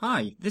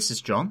Hi, this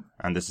is John.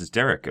 And this is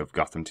Derek of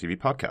Gotham TV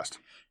Podcast.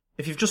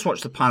 If you've just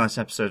watched the pilot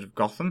episode of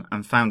Gotham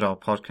and found our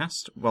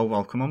podcast, well,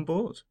 welcome on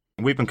board.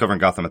 We've been covering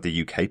Gotham at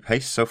the UK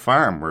pace so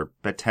far, and we're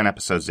about 10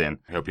 episodes in.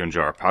 I hope you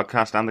enjoy our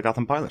podcast and the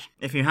Gotham pilot.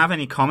 If you have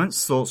any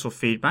comments, thoughts or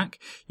feedback,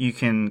 you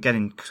can get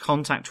in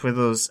contact with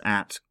us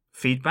at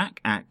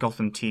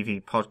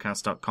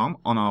feedback@gothamtvpodcast.com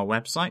on our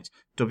website,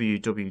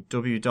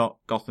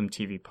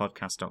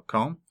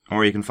 www.gothamtvpodcast.com.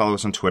 Or you can follow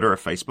us on Twitter or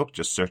Facebook,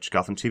 just search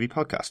Gotham TV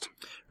Podcast.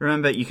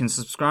 Remember, you can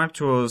subscribe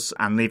to us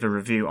and leave a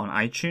review on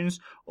iTunes,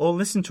 or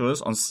listen to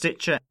us on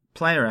Stitcher,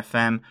 Player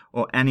FM,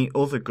 or any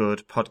other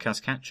good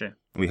podcast catcher.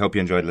 We hope you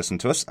enjoyed listening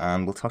to us,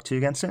 and we'll talk to you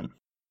again soon.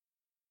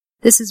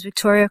 This is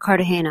Victoria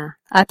Cartagena.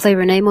 I play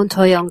Renee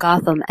Montoya on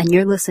Gotham, and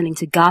you're listening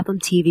to Gotham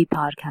TV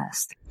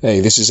Podcast.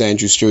 Hey, this is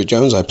Andrew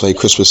Stewart-Jones. I play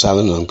Christopher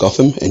Allen on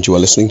Gotham, and you are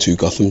listening to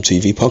Gotham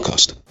TV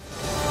Podcast.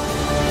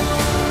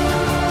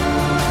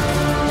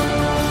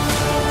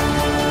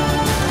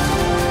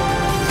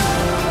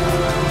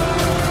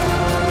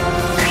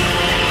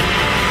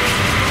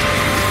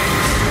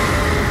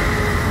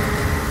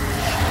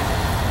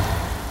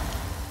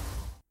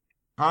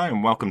 Hi,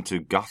 and welcome to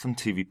Gotham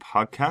TV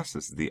Podcast.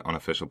 This is the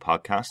unofficial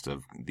podcast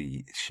of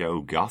the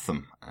show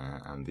Gotham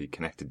and the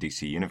connected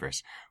DC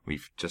universe.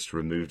 We've just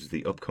removed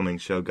the upcoming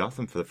show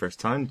Gotham for the first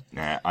time.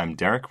 I'm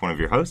Derek, one of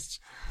your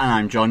hosts. And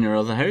I'm John, your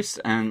other host,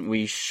 and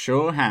we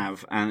sure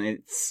have. And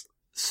it's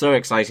so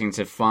exciting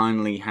to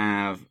finally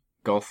have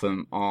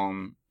Gotham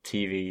on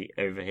TV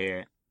over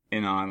here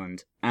in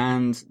Ireland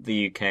and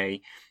the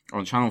UK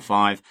on Channel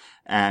 5.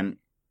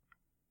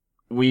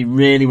 We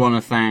really want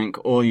to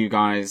thank all you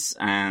guys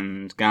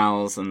and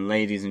gals and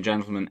ladies and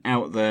gentlemen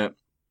out there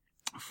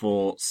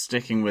for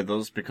sticking with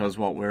us, because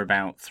we're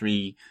about 4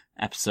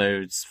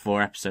 episodes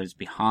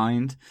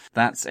behind.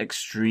 That's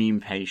extreme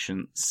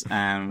patience,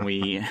 and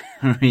we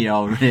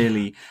are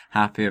really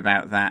happy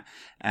about that.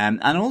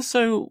 And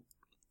also,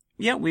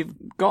 yeah, we've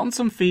gotten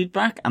some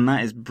feedback, and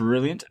that is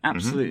brilliant,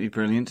 absolutely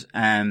brilliant.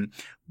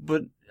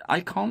 But I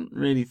can't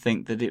really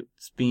think that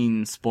it's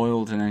been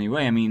spoiled in any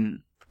way. I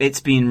mean,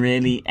 it's been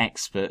really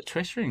expert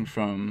twittering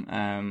from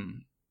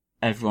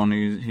everyone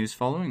who's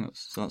following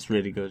us, so that's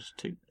really good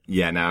too.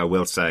 Yeah, now I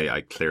will say I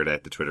cleared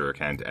out the Twitter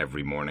account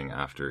every morning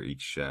after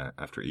each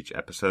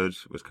episode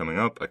was coming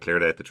up. I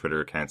cleared out the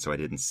Twitter account so I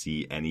didn't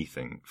see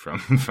anything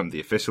from the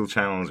official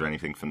channels or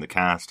anything from the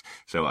cast.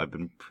 So I've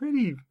been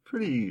pretty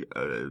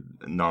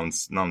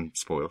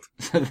non-spoiled.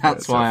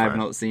 That's why I've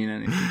not seen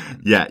anything.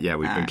 Yeah,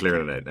 we've been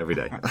clearing it out every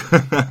day.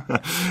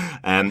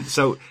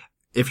 So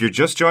if you're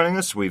just joining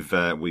us, we've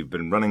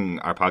been running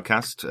our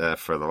podcast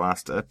for the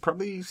last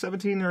probably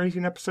 17 or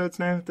 18 episodes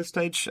now at this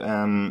stage,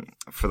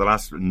 for the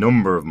last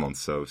number of months,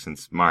 so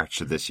since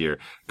March of this year,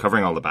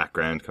 covering all the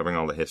background, covering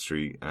all the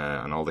history,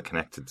 and all the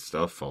connected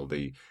stuff, all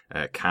the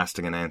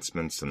casting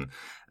announcements and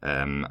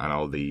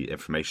all the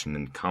information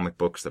in comic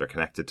books that are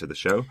connected to the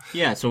show.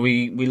 Yeah, so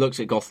we looked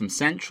at Gotham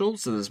Central,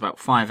 so there's about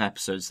 5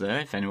 episodes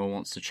there. If anyone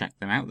wants to check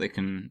them out, they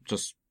can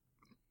just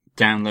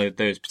download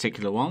those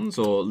particular ones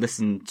or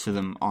listen to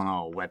them on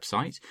our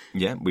website.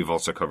 Yeah, we've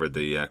also covered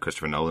the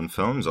Christopher Nolan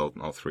films,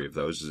 all 3 of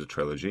those as a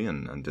trilogy,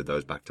 and did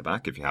those back to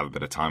back. If you have a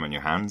bit of time on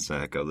your hands,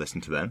 go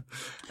listen to them.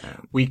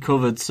 We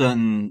covered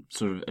certain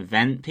sort of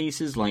event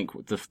pieces, like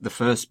the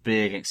first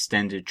big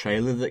extended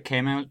trailer that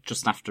came out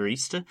just after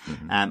Easter,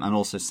 and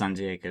also San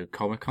Diego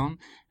Comic-Con.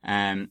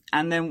 And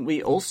then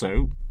we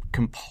also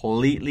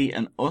completely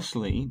and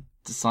utterly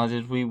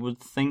decided we would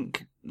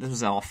think, this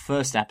was our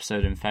first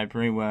episode in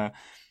February where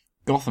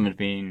Gotham had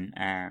been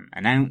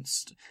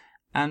announced,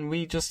 and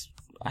we just,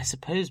 I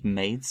suppose,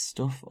 made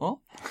stuff up.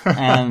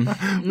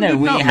 No,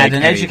 we had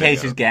an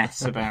educated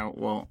guess about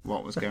what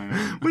was going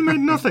on. We made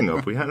nothing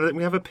up. We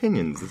have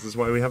opinions. This is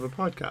why we have a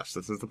podcast.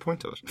 This is the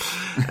point of it.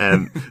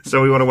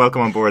 So we want to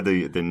welcome on board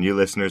the new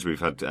listeners.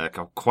 We've had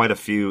quite a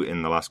few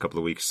in the last couple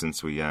of weeks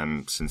since we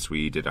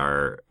did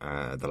our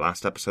the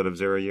last episode of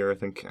Zero Year, I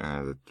think.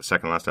 The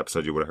second last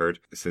episode you would have heard.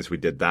 Since we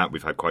did that,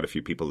 we've had quite a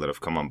few people that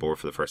have come on board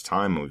for the first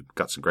time, and we've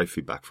got some great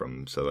feedback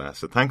from them.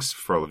 So thanks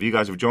for all of you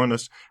guys who've joined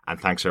us, and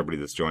thanks for everybody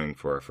that's joining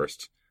for our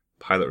first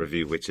pilot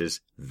review, which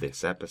is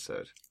this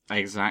episode.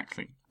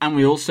 Exactly. And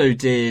we also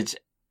did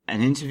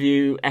an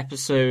interview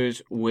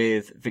episode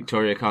with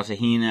Victoria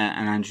Cartagena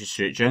and Andrew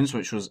Stewart-Jones,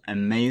 which was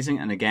amazing.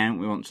 And again,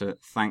 we want to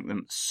thank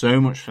them so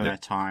much for their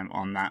time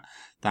on that.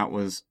 That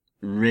was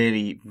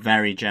really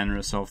very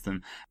generous of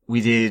them.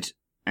 We did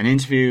an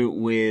interview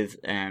with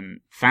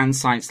fan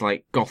sites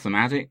like Gotham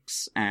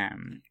Addicts,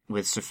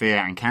 with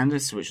Sophia and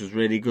Candice, which was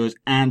really good,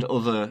 and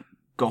other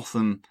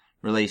Gotham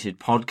related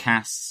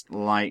podcasts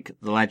like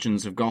The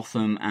Legends of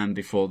Gotham and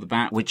Before the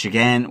Bat, which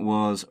again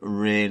was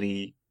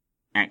really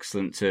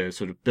excellent to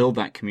sort of build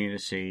that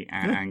community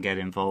and get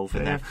involved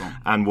with everyone.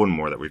 And one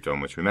more that we've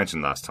done, which we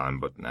mentioned last time,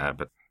 but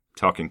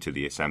talking to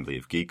the Assembly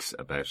of Geeks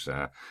about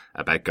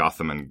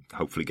Gotham and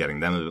hopefully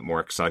getting them a bit more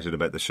excited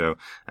about the show,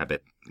 a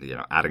bit,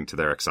 adding to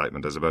their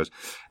excitement, I suppose.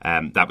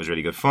 That was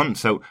really good fun.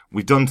 So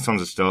we've done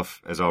tons of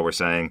stuff, is all we're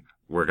saying.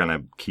 We're going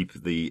to keep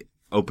the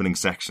opening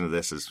section of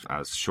this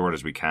as short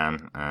as we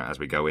can as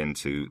we go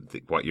into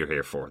what you're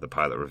here for, the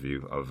pilot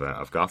review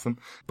of Gotham.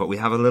 But we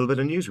have a little bit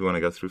of news we want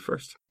to go through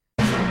first.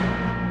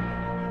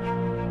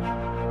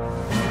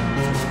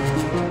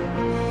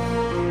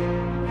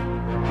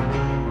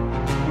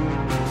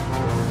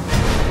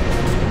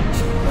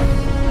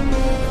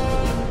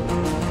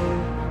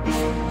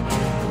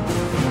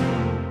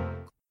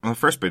 The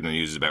first bit of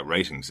news is about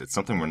ratings. It's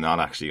something we're not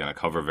actually going to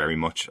cover very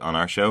much on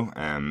our show,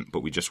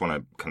 but we just want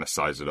to kind of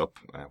size it up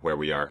where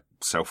we are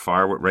so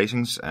far with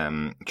ratings.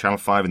 Channel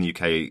 5 in the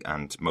UK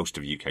and most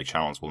of UK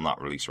channels will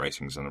not release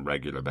ratings on a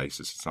regular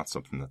basis. It's not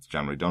something that's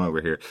generally done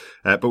over here.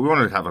 But we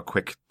wanted to have a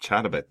quick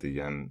chat about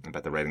the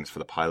ratings for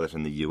the pilot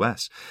in the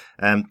US.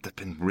 They've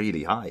been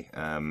really high.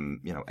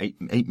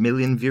 8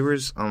 million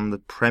viewers on the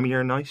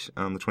premiere night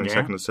on the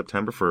 22nd of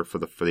September for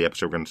the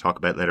episode we're going to talk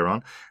about later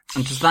on.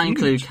 And does that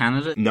include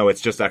Canada? No,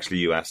 it's just actually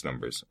US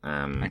numbers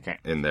Okay.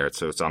 in there.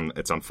 So it's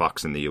on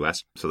Fox in the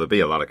US. So there'll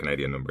be a lot of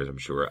Canadian numbers, I'm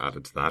sure,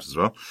 added to that as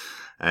well.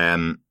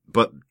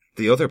 But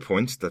the other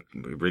point that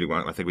we really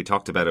want, I think we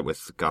talked about it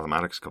with Gotham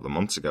Addicts a couple of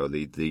months ago,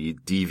 the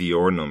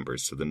DVR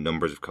numbers, so the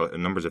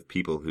numbers of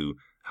people who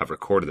have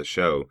recorded the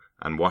show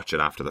and watch it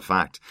after the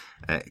fact.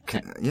 It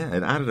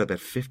added about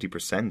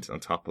 50% on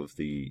top of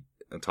the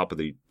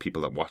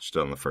people that watched it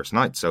on the first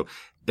night. So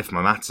if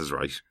my maths is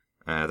right,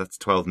 that's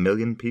 12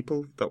 million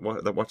people that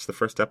watched the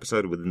first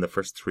episode within the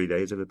first 3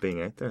 days of it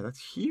being out there.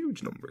 That's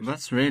huge numbers.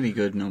 That's really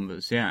good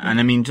numbers, yeah. And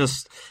I mean,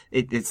 just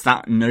it's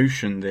that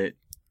notion that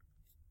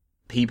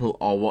people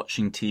are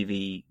watching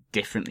TV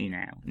differently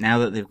now. Now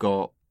that they've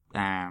got,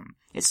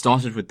 it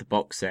started with the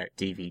box set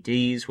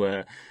DVDs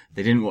where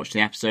they didn't watch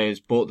the episodes,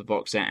 bought the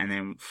box set, and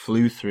then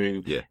flew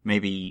through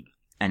maybe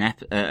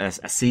a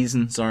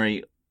season,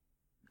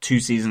 2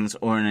 seasons,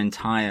 or an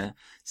entire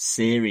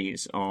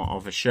series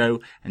of a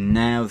show. And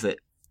now that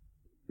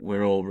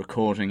we're all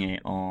recording it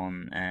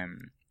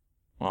on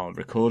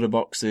recorder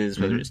boxes,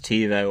 whether it's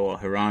TiVo or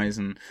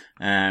Horizon,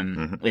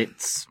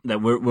 it's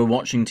that we're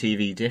watching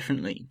TV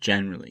differently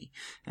generally.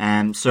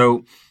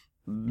 So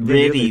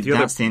really,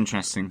 that's the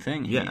interesting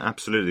thing. Yeah,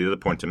 absolutely. The other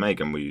point to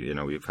make, and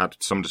we've had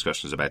some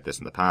discussions about this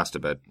in the past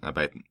about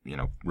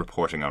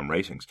reporting on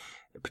ratings.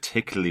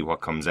 Particularly,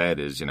 what comes out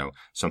is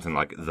something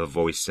like The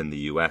Voice in the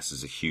US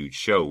is a huge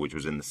show, which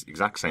was in the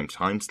exact same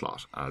time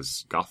slot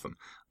as Gotham.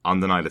 On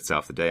the night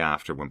itself, the day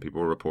after, when people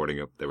were reporting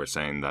it, they were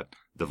saying that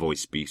The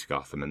Voice beat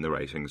Gotham in the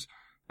ratings.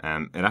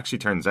 It actually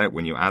turns out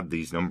when you add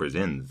these numbers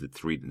in,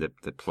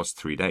 the plus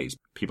 3 days,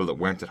 people that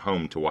weren't at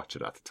home to watch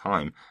it at the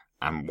time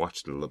and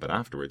watched it a little bit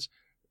afterwards,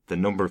 the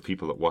number of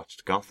people that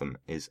watched Gotham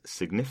is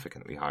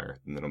significantly higher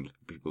than the number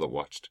of people that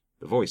watched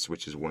The Voice,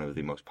 which is one of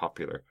the most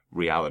popular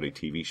reality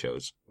TV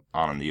shows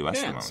on in the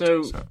US at the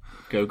moment. So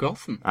go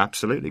Gotham.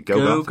 Absolutely,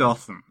 go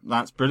Gotham.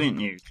 That's brilliant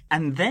news.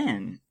 And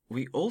then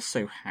we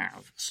also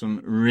have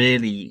some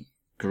really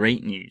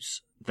great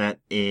news that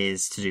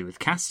is to do with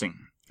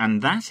casting.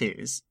 And that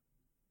is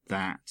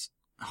that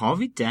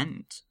Harvey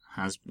Dent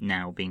has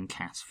now been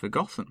cast for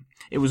Gotham.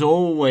 It was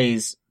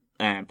always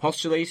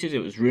postulated, it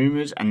was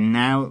rumoured, and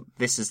now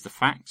this is the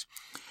fact.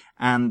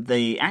 And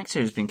the actor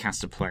has been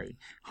cast to play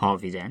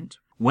Harvey Dent.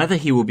 Whether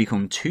he will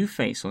become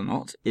Two-Face or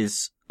not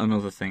is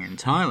another thing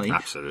entirely.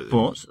 Absolutely.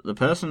 But the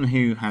person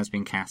who has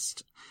been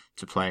cast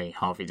to play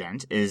Harvey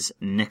Dent is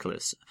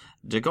Nicholas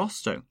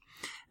D'Agosto.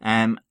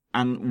 And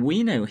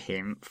we know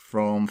him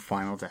from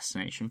Final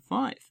Destination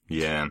 5.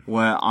 Yeah.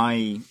 Where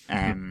I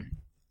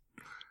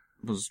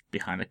was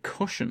behind a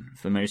cushion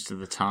for most of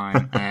the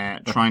time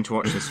trying to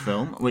watch this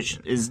film, which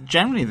is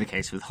generally the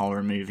case with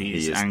horror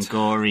movies and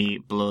gory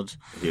blood.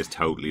 He is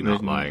totally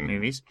not lying.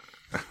 Movies.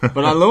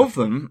 But I love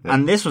them,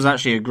 and this was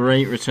actually a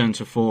great return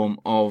to form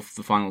of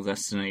the Final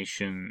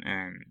Destination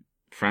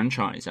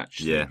franchise,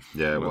 actually. Yeah,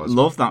 it was.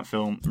 Love that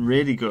film,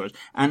 really good.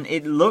 And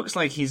it looks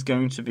like he's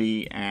going to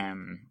be...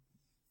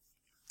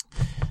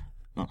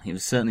 well, he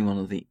was certainly one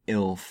of the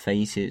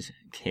ill-fated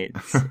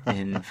kids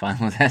in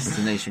Final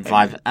Destination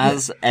 5,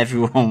 as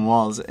everyone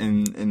was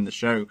in the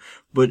show.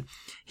 But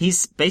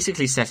he's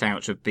basically set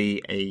out to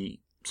be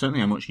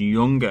certainly a much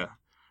younger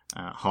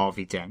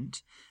Harvey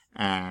Dent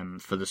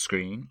for the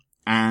screen,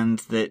 and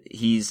that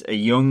he's a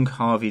young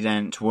Harvey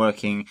Dent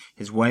working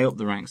his way up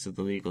the ranks of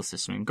the legal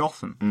system in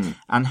Gotham.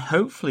 And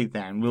hopefully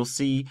then we'll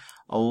see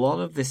a lot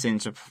of this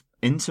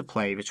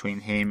interplay between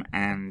him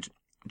and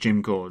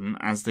Jim Gordon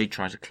as they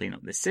try to clean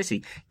up this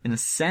city. In a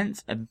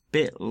sense, a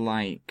bit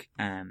like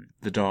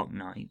The Dark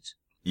Knight.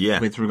 Yeah.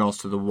 With regards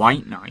to the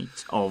White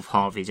Knight of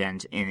Harvey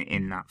Dent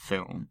in that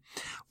film.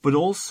 But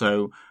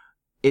also,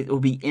 it will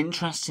be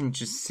interesting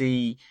to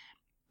see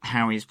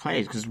how he's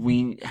played, because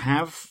we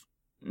have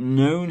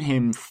known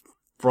him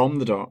from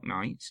The Dark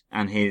Knight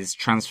and his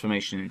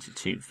transformation into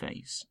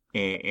Two-Face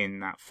in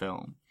that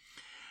film.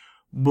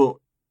 But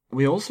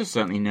we also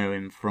certainly know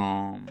him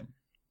from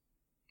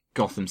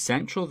Gotham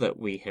Central that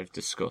we have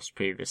discussed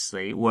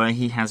previously, where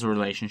he has a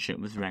relationship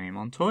with Renee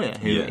Montoya,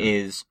 who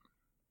is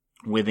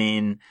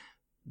within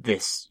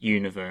this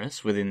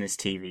universe, within this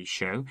TV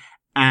show,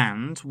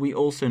 And we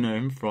also know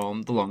him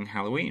from The Long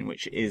Halloween,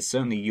 which is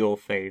certainly your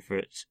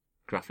favourite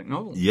graphic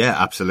novel. Yeah,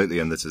 absolutely.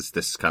 And this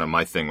is kind of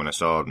my thing. When I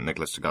saw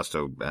Nicholas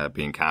D'Agosto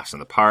being cast in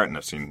the part, and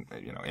I've seen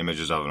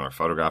images of him or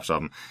photographs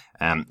of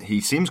him,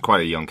 he seems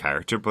quite a young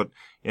character. But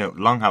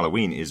Long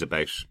Halloween is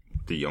about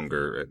the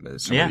younger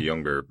some of the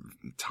younger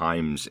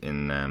times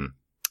in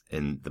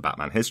the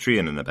Batman history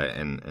and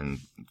in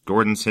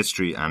Gordon's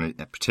history, and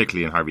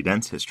particularly in Harvey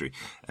Dent's history.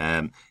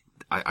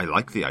 I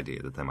like the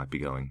idea that they might be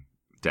going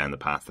down the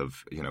path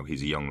of,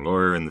 he's a young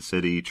lawyer in the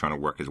city trying to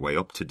work his way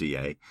up to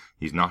DA.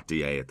 He's not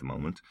DA at the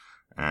moment.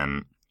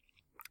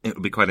 It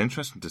would be quite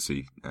interesting to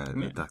see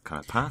that kind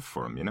of path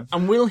for him,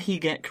 And will he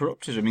get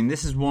corrupted? I mean,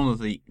 this is one of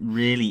the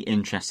really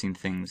interesting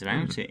things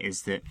about it,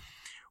 is that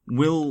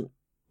will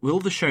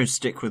the show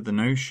stick with the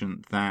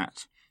notion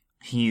that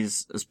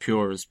he's as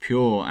pure,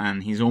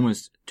 and he's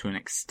almost, to an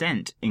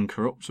extent,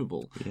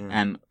 incorruptible,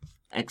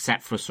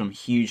 except for some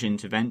huge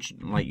intervention,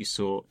 like you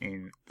saw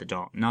in The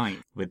Dark Knight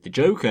with the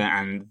Joker,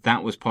 and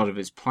that was part of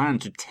his plan,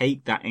 to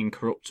take that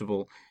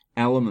incorruptible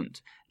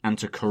element and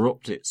to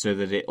corrupt it so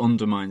that it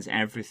undermines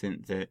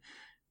everything that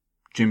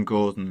Jim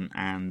Gordon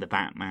and the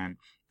Batman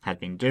had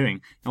been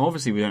doing. Now,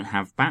 obviously, we don't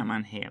have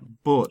Batman here,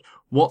 but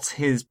what's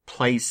his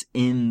place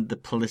in the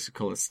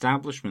political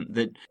establishment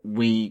that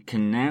we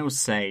can now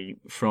say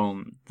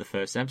from the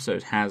first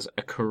episode has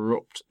a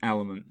corrupt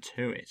element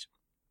to it?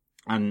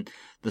 And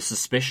the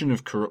suspicion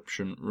of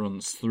corruption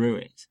runs through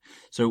it.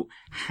 So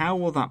how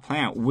will that play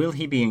out? Will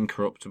he be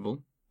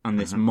incorruptible and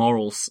this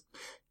moral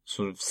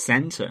sort of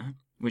centre,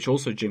 which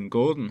also Jim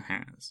Gordon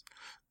has?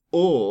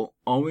 Or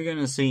are we going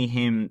to see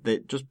him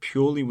that just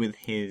purely with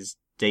his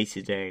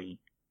day-to-day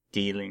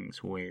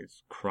dealings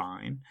with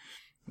crime,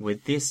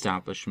 with the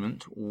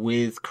establishment,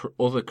 with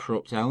other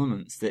corrupt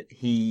elements, that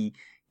he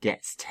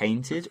gets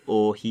tainted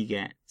or he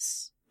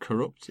gets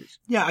corrupted?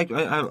 Yeah,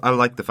 I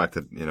like the fact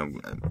that,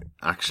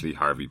 actually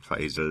Harvey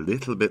plays a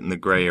little bit in the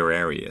grayer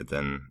area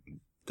than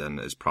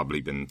has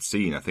probably been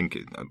seen. I think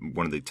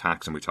one of the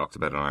tacks, and we talked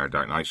about it on our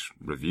Dark Knight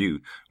review,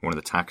 one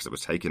of the tacks that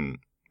was taken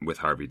with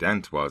Harvey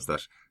Dent was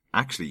that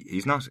actually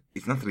it's not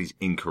that he's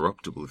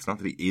incorruptible. It's not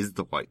that he is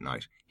the White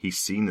Knight. He's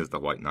seen as the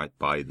White Knight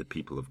by the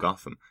people of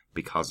Gotham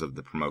because of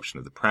the promotion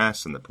of the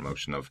press and the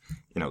promotion of,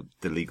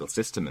 the legal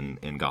system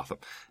in Gotham.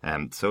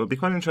 So it'd be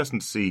quite interesting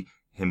to see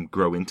him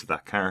grow into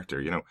that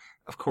character.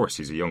 Of course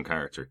he's a young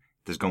character.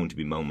 There's going to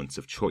be moments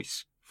of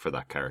choice for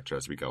that character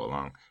as we go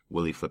along.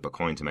 Will he flip a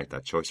coin to make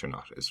that choice or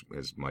not?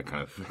 Is my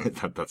kind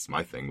of that's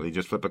my thing. Will he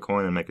just flip a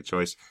coin and make a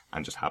choice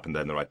and just happen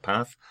down the right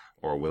path,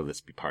 or will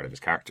this be part of his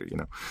character?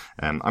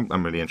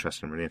 I'm really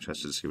interested. I'm really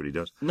interested to see what he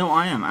does. No,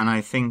 I am, and I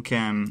think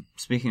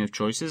speaking of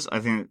choices, I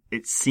think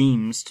it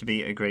seems to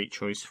be a great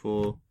choice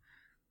for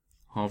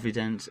Harvey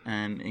Dent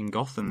in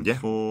Gotham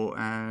for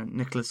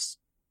Nicholas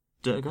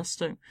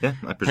D'Agosto. Yeah,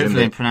 I presume.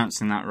 Hopefully, I'm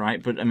pronouncing that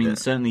right, but I mean,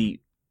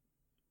 certainly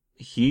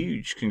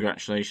huge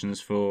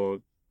congratulations for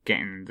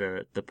getting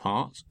the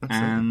part.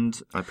 And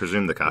I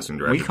presume the casting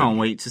director. We can't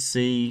wait to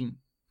see.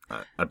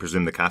 I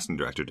presume the casting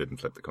director didn't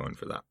flip the coin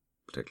for that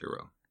particular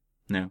role.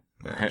 No.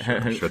 Yeah,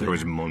 I'm sure there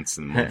was months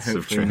and months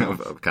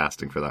of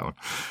casting for that one.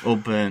 Or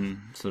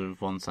burn sort of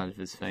one side of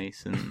his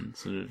face and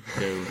sort of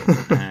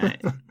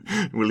go.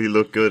 Will he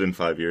look good in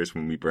 5 years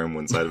when we burn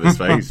one side of his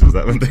face? Is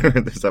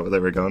that what they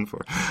were going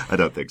for? I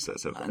don't think so.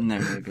 No,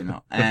 maybe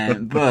not.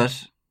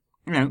 But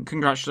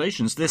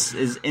congratulations. This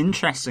is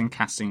interesting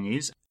casting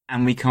news,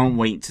 and we can't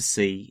wait to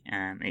see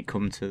it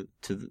come to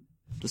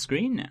the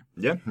screen now.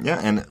 Yeah.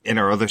 And in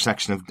our other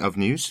section of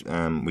news,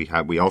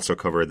 we also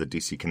cover the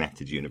DC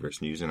Connected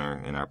Universe news in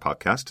our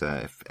podcast.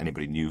 If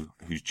anybody new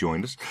who's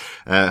joined us,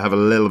 have a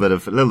little bit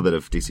of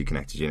DC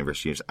Connected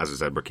Universe news. As I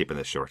said, we're keeping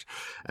this short.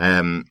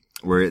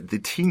 Where the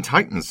Teen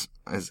Titans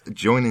is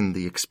joining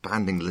the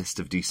expanding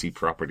list of DC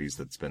properties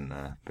that's been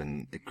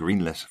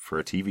greenlit for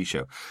a TV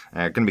show.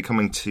 Going to be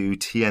coming to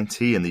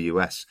TNT in the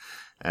US.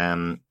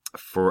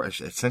 For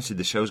essentially,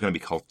 the show is going to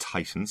be called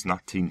Titans,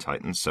 not Teen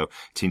Titans. So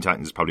Teen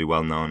Titans is probably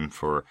well known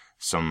for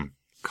some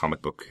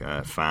comic book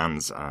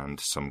fans and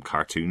some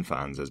cartoon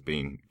fans as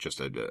being just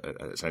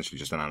essentially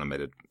just an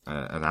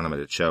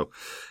animated show.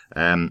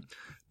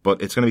 But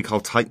it's going to be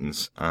called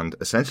Titans, and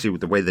essentially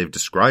the way they've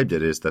described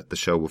it is that the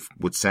show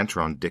would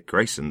center on Dick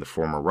Grayson, the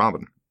former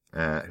Robin,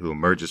 who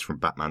emerges from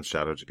Batman's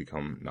shadow to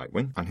become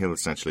Nightwing, and he'll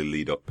essentially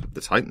lead up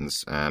the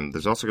Titans.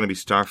 There's also going to be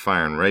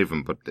Starfire and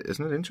Raven, but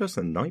isn't it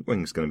interesting?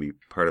 Nightwing's going to be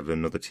part of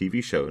another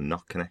TV show and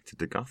not connected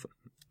to Gotham.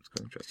 It's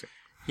quite interesting.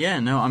 Yeah,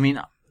 no, I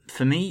mean,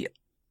 for me,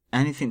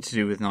 anything to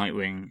do with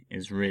Nightwing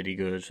is really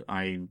good.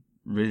 I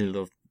really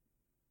love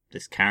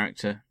this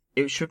character.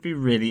 It should be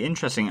really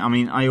interesting. I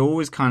mean, I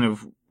always kind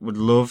of would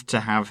love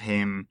to have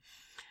him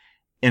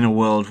in a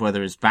world where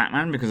there is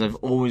Batman, because I've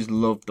always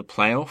loved the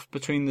playoff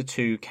between the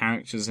two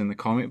characters in the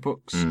comic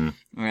books,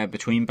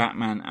 between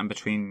Batman and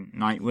between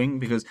Nightwing,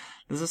 because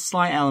there's a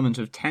slight element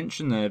of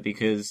tension there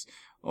because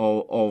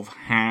of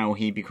how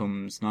he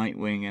becomes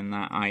Nightwing, and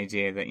that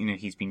idea that,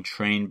 he's been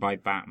trained by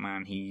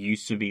Batman, he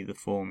used to be the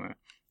former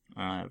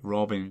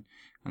Robin,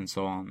 and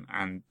so on,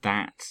 and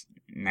that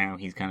now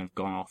he's kind of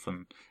gone off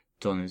and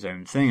done his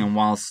own thing. And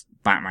whilst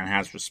Batman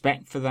has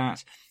respect for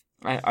that,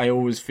 I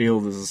always feel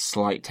there's a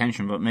slight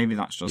tension, but maybe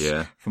that's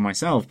just for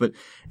myself. But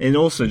it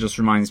also just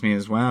reminds me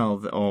as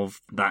well of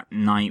that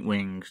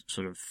Nightwing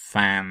sort of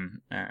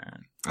fan...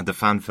 the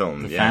fan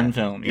film. Fan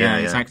film,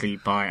 exactly.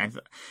 By I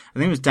think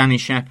it was Danny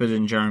Shepard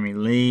and Jeremy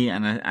Lee,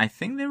 and I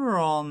think they were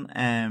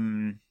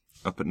on...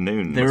 Up at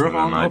Noon. They were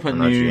on Up at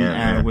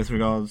Noon with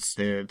regards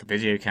to the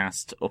video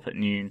cast Up at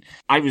Noon.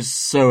 I was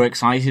so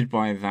excited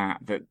by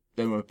that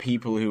there were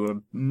people who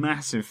were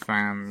massive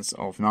fans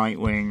of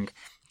Nightwing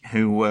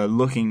who were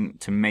looking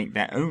to make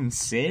their own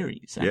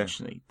series,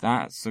 actually.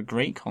 That's a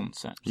great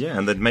concept. Yeah,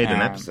 and they'd made an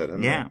episode,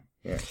 hadn't they?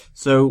 Yeah.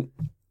 So,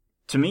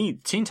 to me,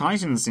 Teen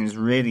Titans seems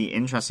really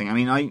interesting. I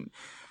mean,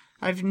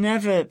 I've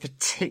never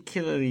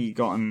particularly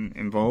gotten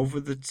involved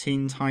with the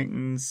Teen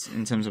Titans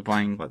in terms of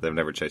buying... What, they've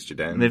never chased you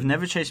down? They've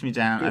never chased me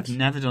down. Good. I've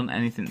never done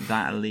anything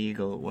that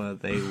illegal where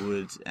they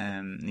would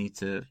need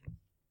to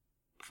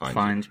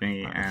find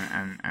me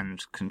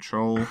and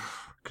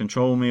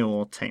control me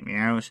or take me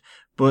out.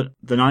 But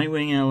the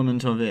Nightwing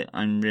element of it,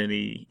 I'm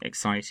really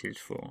excited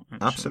for.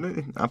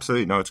 Actually.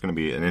 Absolutely. No, it's going to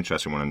be an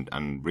interesting one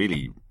and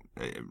really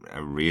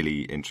a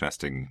really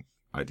interesting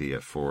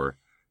idea for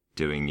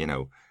doing,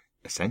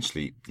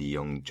 essentially the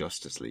Young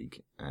Justice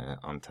League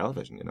on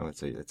television.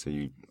 Exactly.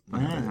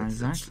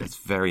 It's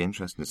very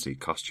interesting to see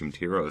costumed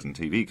heroes on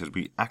TV because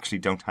we actually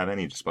don't have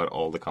any, despite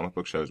all the comic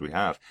book shows we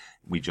have.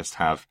 We just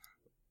have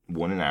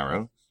one in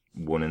Arrow,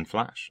 one in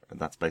Flash.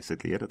 That's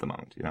basically it at the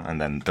moment, and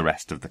then the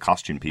rest of the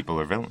costume people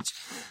are villains.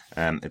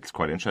 It's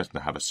quite interesting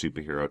to have a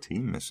superhero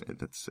team. It's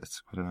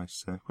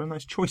quite a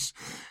nice choice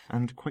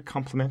and quite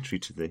complementary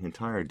to the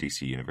entire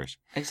DC universe.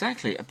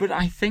 Exactly, but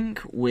I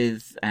think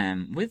with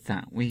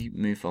that we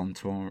move on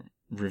to our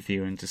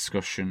review and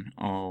discussion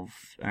of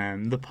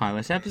the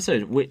pilot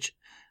episode, which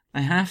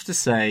I have to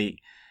say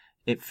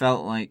it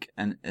felt like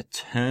an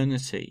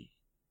eternity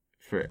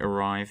for it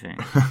arriving.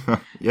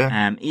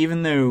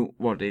 Even though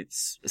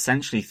it's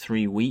essentially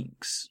 3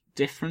 weeks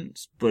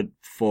difference, but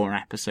 4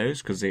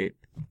 episodes because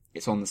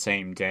it's on the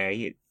same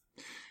day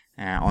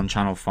on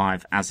Channel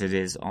 5 as it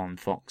is on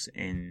Fox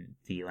in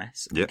the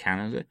US and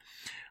Canada.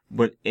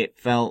 But it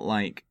felt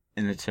like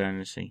an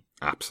eternity.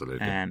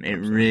 Absolutely. It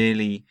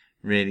really,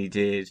 really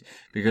did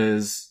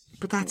because.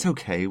 But that's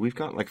okay. We've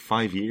got like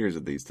 5 years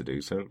of these to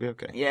do, so it'll be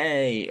okay.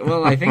 Yay!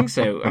 Well, I think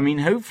so. I mean,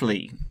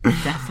 hopefully,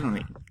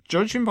 definitely.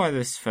 Judging by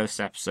this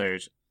first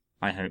episode,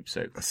 I hope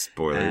so.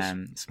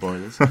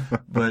 Spoilers.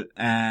 But,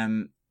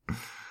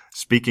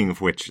 speaking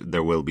of which,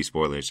 there will be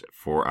spoilers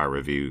for our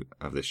review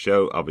of this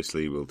show.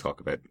 Obviously, we'll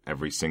talk about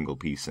every single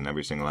piece and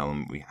every single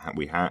element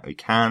we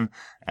can.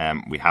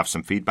 We have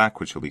some feedback,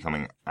 which will be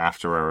coming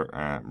after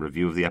our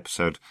review of the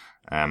episode.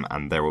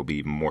 And there will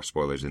be more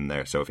spoilers in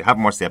there. So if you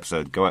haven't watched the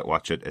episode, go out,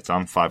 watch it. It's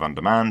on 5 On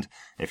Demand.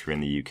 If you're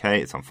in the UK,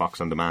 it's on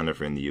Fox On Demand. If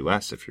you're in the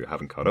US, if you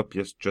haven't caught up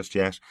just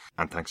yet.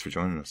 And thanks for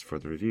joining us for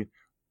the review.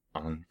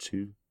 On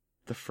to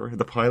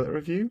the pilot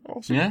review.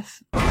 Also.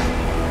 Yes.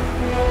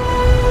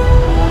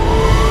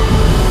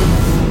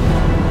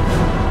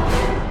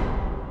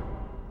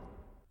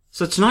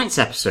 So tonight's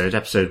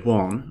episode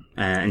 1,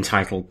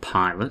 entitled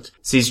Pilot,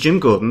 sees Jim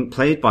Gordon,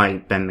 played by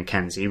Ben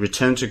McKenzie,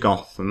 return to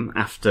Gotham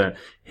after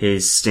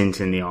his stint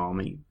in the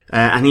army.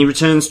 And he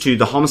returns to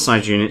the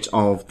homicide unit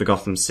of the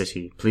Gotham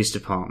City Police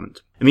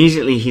Department.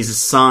 Immediately he's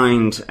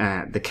assigned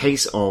the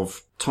case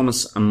of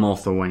Thomas and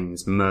Martha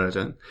Wayne's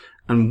murder.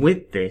 And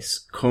with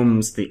this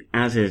comes the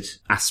added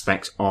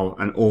aspect of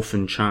an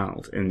orphan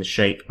child in the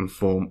shape and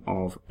form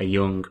of a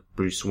young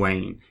Bruce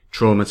Wayne,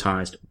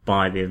 traumatized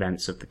by the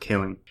events of the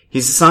killing.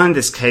 He's assigned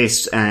this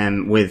case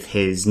with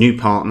his new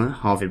partner,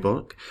 Harvey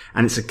Bullock,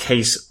 and it's a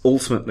case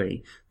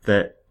ultimately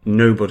that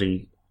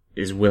nobody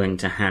is willing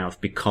to have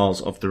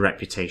because of the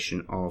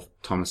reputation of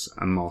Thomas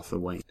and Martha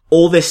Wayne.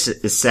 All this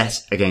is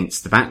set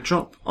against the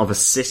backdrop of a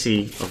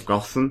city of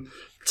Gotham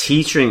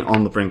teetering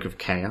on the brink of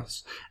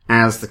chaos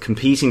as the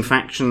competing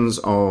factions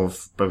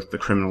of both the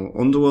criminal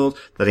underworld,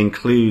 that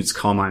includes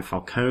Carmine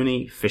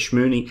Falcone, Fish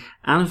Mooney,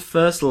 and a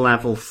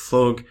first-level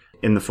thug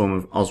in the form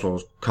of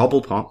Oswald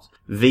Cobblepot,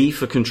 vie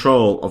for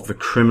control of the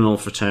criminal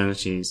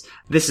fraternities.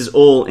 This is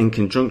all in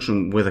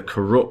conjunction with a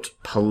corrupt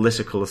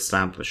political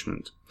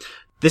establishment.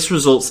 This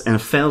results in a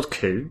failed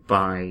coup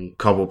by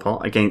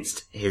Cobblepot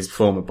against his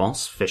former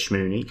boss, Fish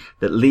Mooney,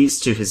 that leads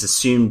to his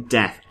assumed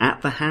death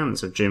at the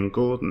hands of Jim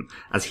Gordon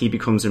as he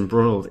becomes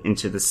embroiled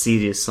into the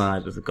seedier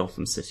side of the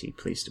Gotham City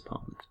Police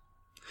Department.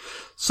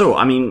 So,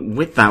 I mean,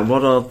 with that,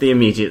 what are the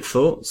immediate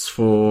thoughts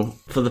for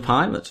the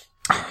pilot?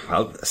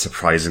 Well,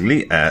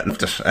 surprisingly,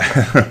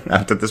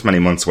 after this many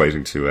months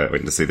waiting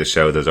to see the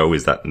show, there's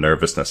always that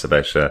nervousness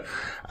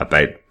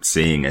about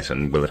seeing it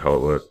and will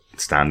it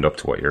stand up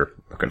to what you're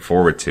looking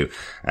forward to.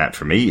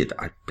 For me,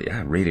 I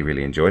really,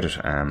 really enjoyed it.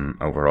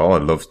 Overall, I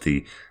loved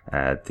the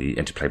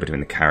interplay between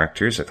the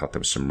characters. I thought there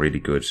was some really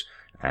good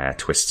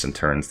twists and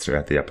turns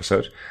throughout the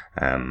episode.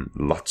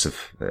 Lots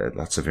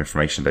of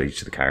information about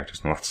each of the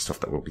characters and lots of stuff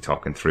that we'll be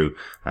talking through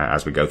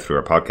as we go through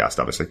our podcast,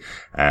 obviously.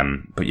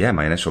 But yeah,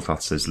 my initial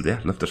thoughts is,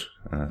 loved it.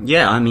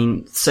 Yeah, I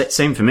mean,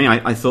 same for me.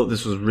 I thought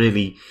this was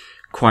really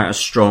quite a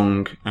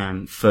strong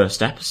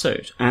first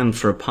episode, and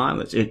for a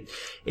pilot,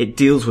 it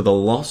deals with a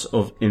lot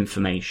of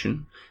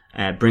information,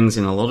 brings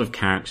in a lot of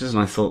characters,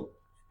 and I thought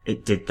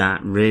it did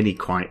that really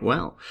quite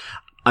well.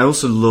 I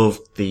also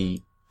loved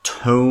the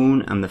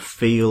tone and the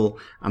feel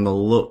and the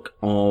look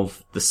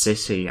of the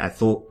city. I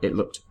thought it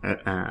looked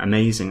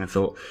amazing. I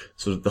thought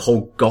sort of the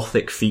whole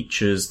Gothic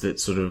features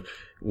that sort of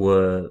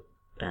were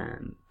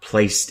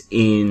placed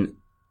in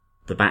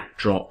the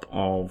backdrop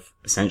of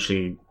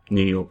essentially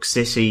New York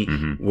City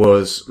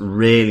was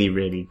really,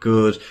 really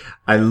good.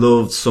 I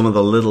loved some of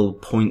the little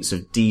points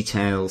of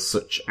detail,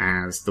 such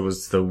as there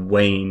was the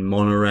Wayne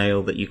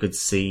monorail that you could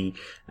see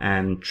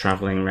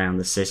traveling around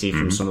the city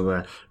from some of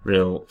the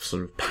real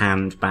sort of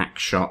panned back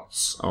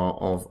shots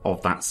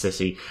of that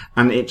city.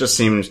 And it just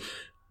seemed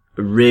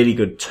a really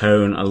good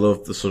tone. I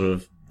loved the sort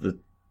of the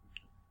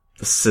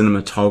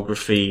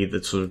cinematography,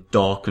 the sort of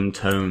darkened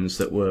tones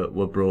that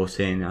were brought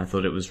in. I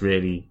thought it was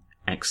really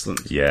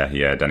excellent. Yeah.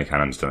 Danny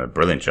Cannon's done a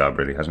brilliant job,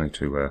 really, hasn't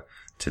he,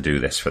 to do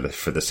this for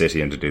the city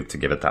and to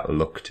give it that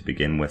look to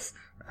begin with,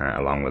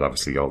 along with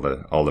obviously all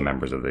the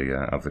members of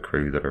the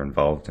crew that are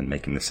involved in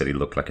making the city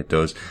look like it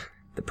does.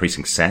 The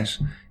precinct set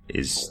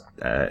is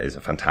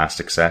a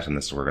fantastic set, and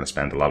this is where we're going to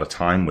spend a lot of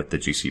time with the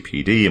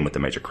GCPD and with the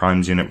Major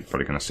Crimes Unit. We're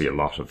probably going to see a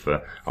lot of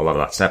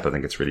that set. But I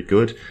think it's really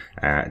good.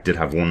 It did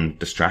have one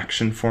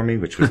distraction for me,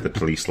 which was the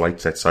police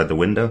lights outside the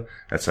window,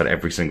 outside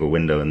every single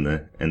window in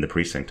the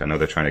precinct. I know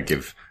they're trying to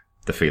give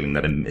the feeling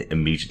that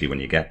immediately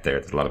when you get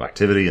there's a lot of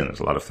activity and there's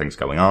a lot of things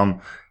going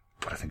on,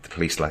 but I think the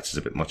police lights is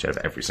a bit much out of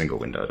every single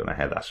window. I don't know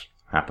how that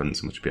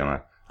happens, which would be on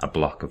a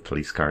block of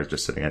police cars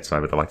just sitting outside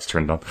with the lights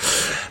turned on. But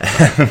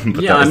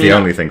that was the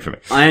only thing for me.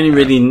 I only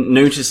really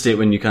noticed it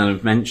when you kind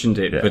of mentioned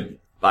it, but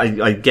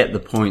I get the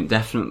point,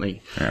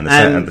 definitely. And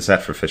the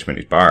set for Fish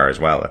Mooney's Bar as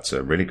well, that's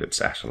a really good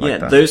set. I like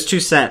that. Those two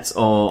sets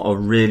are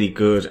really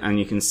good, and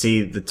you can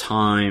see the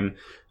time,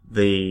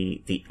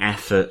 the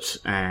effort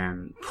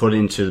put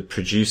into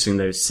producing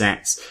those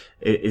sets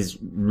is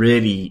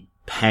really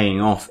paying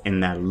off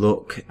in their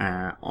look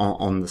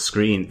on the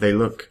screen. They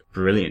look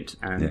brilliant,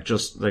 and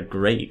just they're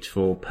great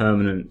for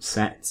permanent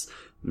sets.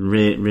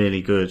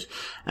 Really good.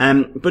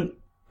 But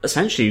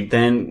essentially,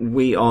 then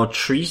we are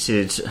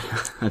treated.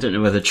 I don't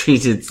know whether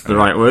 "treated's" the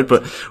right word,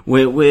 but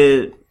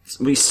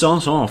we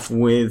start off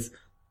with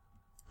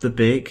the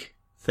big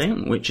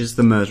thing, which is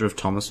the murder of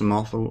Thomas and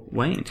Martha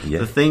Wayne. Yeah.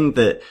 The thing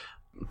that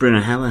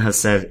Bruno Heller has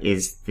said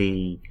is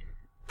the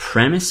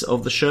premise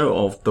of the show,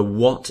 of the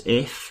what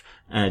if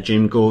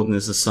Jim Gordon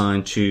is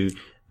assigned to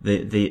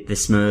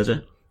this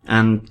murder,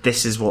 and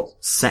this is what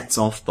sets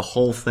off the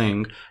whole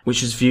thing,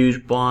 which is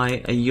viewed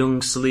by a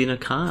young Selina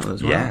Kyle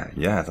as well.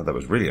 Yeah, I thought that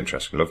was really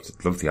interesting.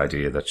 Loved the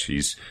idea that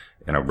she's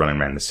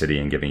running around the city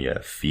and giving you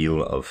a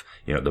feel of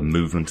the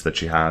movement that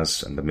she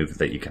has and the movement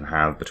that you can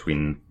have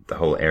between the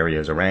whole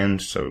areas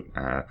around. So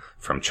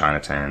from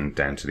Chinatown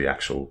down to the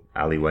actual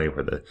alleyway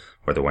where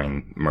the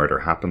Wayne murder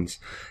happens.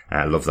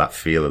 I love that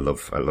feel.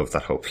 I love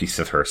that whole piece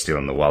of her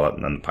stealing the wallet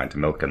and then the pint of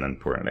milk and then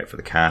pouring it out for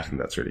the cat. I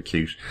think that's really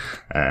cute.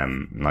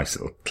 Nice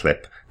little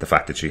clip. The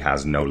fact that she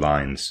has no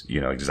lines,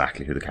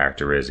 exactly who the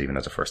character is, even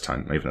as a first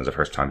time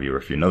viewer.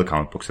 If you know the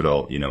comic books at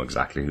all, you know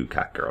exactly who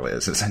Catgirl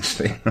is,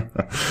 essentially.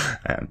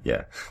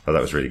 Yeah, well,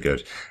 that was really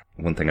good.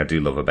 One thing I do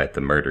love about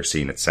the murder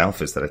scene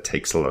itself is that it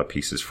takes a lot of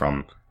pieces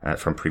from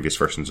previous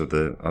versions of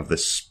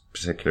this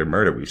particular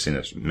murder. We've seen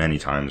it many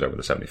times over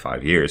the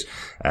 75 years.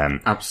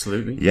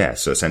 Absolutely. Yeah,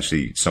 so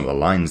essentially some of the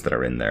lines that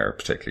are in there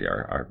particularly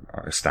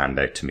are stand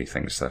out to me,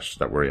 things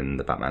that were in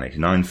the Batman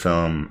 89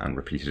 film and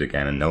repeated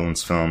again in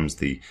Nolan's films.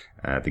 The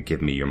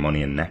give me your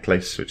money and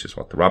necklace, which is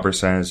what the robber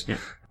says,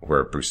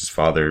 where Bruce's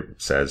father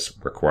says,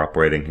 we're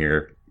cooperating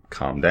here,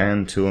 calm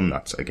down to him.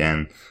 That's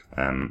again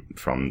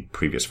from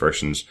previous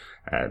versions.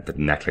 The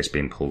necklace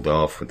being pulled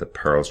off with the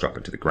pearls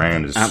dropping to the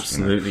ground is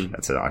absolutely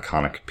that's an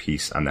iconic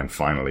piece. And then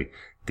finally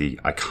the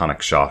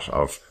iconic shot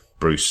of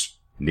Bruce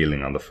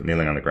kneeling on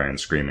the ground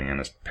screaming and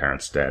his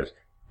parents dead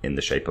in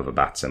the shape of a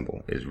bat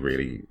symbol is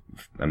really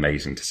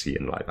amazing to see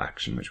in live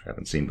action, which we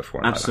haven't seen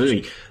before.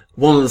 Absolutely.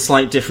 One of the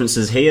slight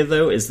differences here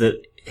though is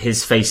that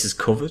his face is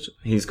covered.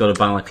 He's got a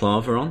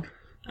balaclava on.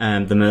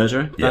 The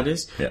murderer, that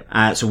is.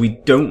 Yeah. So we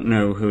don't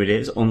know who it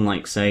is,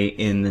 unlike, say,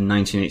 in the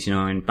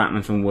 1989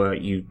 Batman film where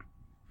you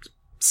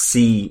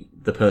see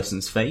the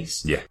person's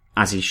face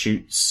as he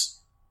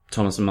shoots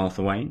Thomas and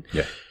Martha Wayne.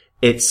 Yeah.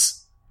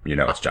 It's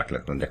Jack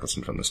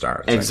Nicholson from the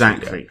start.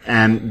 Exactly.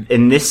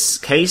 In this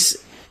case,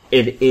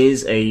 it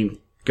is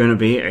going to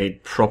be a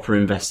proper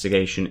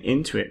investigation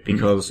into it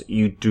because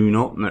you do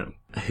not know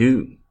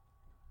who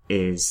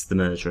is the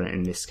murderer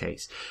in this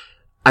case.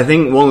 I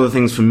think one of the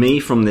things for me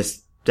from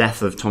this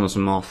death of Thomas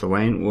and Martha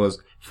Wayne was,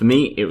 for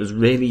me, it was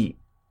really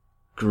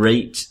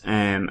great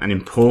and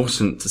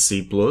important to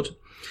see blood.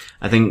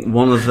 I think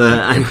one of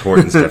the...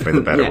 Important's definitely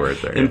the better word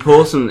there. Yeah.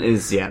 Important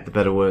is, the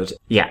better word.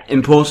 Yeah,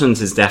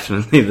 important is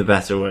definitely the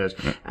better word.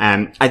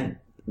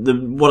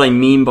 What I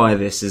mean by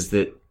this is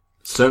that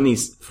certainly,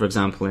 for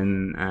example,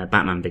 in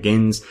Batman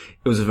Begins,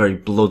 it was a very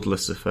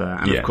bloodless affair.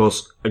 And of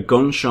course, a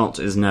gunshot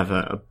is never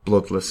a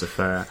bloodless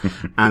affair.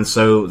 And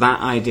so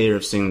that idea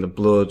of seeing the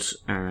blood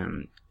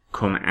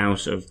come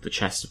out of the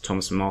chest of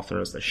Thomas and Martha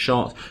as they're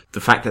shot,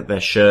 the fact that their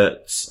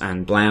shirts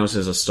and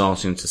blouses are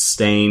starting to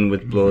stain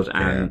with blood,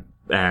 and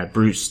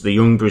the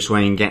young Bruce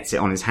Wayne gets it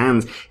on his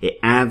hands, it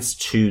adds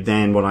to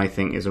then what I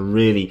think is a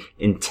really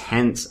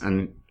intense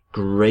and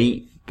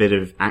great bit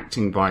of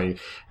acting by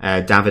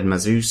David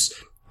Mazouz,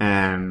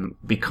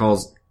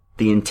 because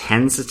the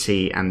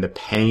intensity and the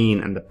pain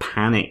and the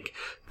panic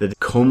that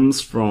comes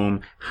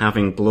from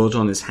having blood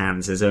on his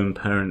hands, his own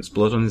parents'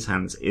 blood on his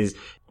hands, is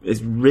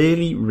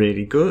really,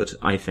 really good,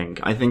 I think.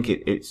 I think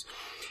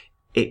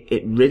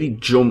it really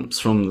jumps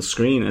from the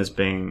screen as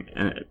being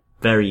a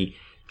very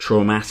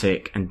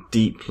traumatic and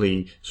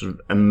deeply sort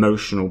of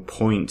emotional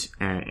point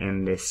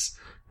in this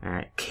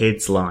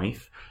kid's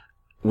life,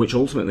 which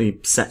ultimately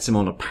sets him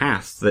on a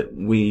path that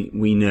we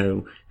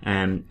know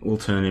will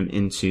turn him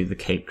into the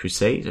Caped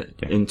Crusader,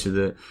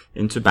 into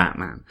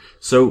Batman.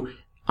 So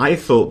I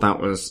thought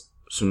that was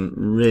some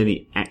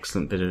really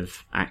excellent bit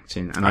of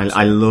acting, and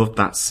I loved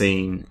that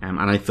scene, and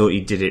I thought he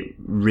did it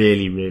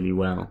really, really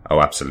well. Oh,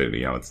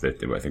 absolutely. I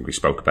think we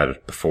spoke about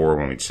it before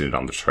when we'd seen it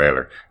on the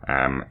trailer.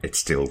 It's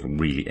still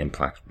really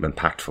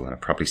impactful, and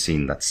I've probably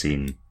seen that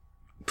scene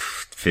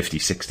 50,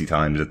 60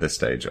 times at this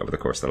stage over the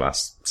course of the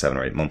last 7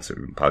 or 8 months that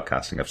we've been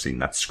podcasting. I've seen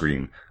that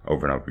scream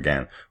over and over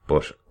again.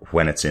 But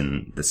when it's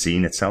in the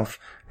scene itself,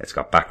 it's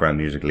got background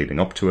music leading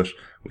up to it,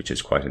 which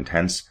is quite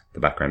intense. The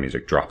background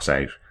music drops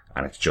out,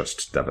 and it's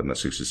just David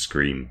Mazouz's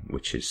scream,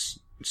 which is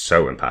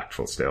so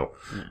impactful still,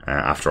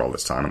 after all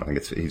this time. And I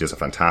think he does a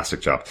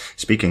fantastic job.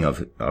 Speaking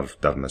of David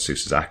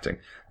Mazouz's acting,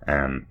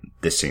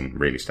 this scene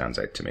really stands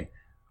out to me,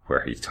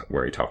 where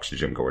he talks to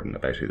Jim Gordon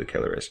about who the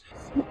killer is.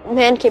 A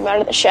man came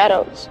out of the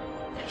shadows.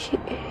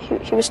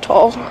 He was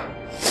tall,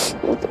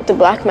 with the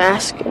black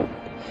mask, and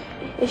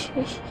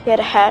he had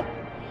a hat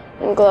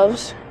and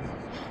gloves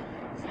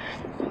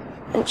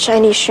and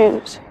shiny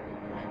shoes.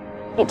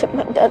 He took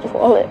my dad's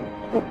wallet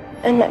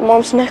and my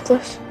mom's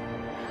necklace.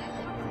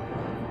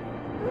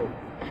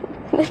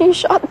 And then he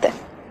shot them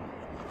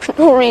for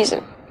no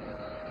reason.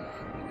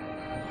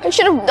 I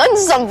should have done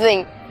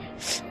something.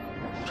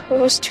 I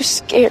was too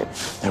scared.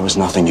 There was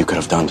nothing you could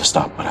have done to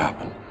stop what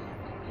happened.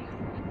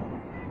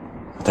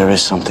 But there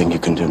is something you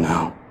can do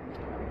now.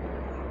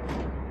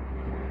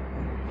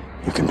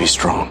 You can be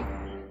strong.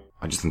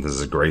 I just think this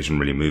is a great and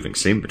really moving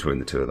scene between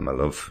the two of them. I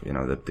love,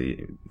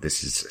 that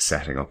this is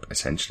setting up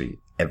essentially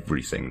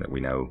everything that we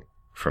know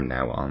from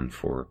now on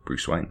for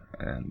Bruce Wayne.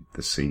 And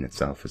the scene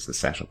itself is the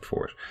setup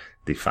for it.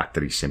 The fact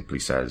that he simply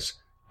says,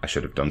 I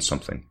should have done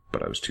something,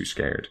 but I was too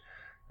scared.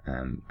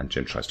 And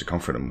Jim tries to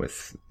comfort him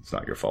with, it's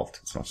not your fault.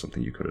 It's not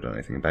something you could have done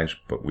anything about.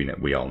 But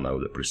we all know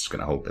that Bruce is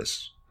going to hold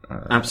this.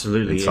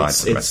 Absolutely.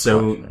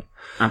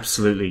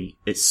 Absolutely.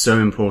 It's so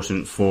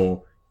important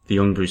for the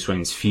young Bruce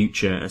Wayne's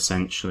future,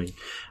 essentially.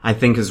 I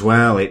think as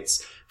well,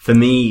 for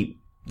me,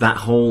 that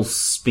whole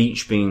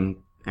speech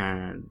being,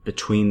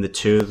 between the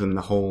two of them,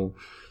 the whole,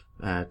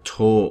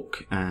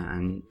 talk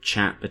and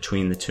chat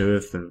between the two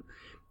of them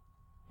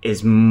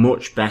is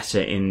much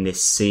better in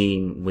this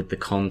scene with the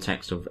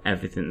context of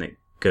everything that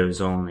goes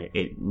on.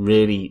 It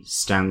really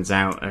stands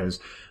out as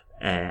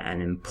an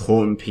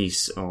important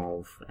piece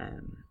of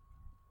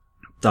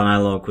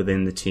dialogue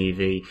within the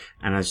TV,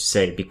 and as you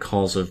say,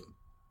 because of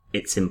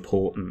its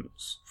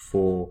importance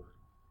for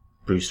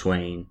Bruce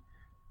Wayne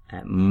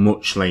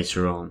much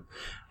later on.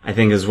 I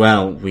think as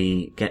well,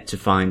 we get to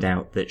find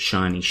out that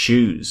shiny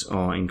shoes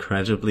are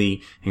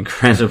incredibly,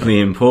 incredibly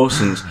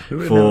important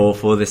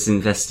for this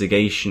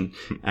investigation.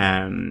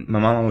 My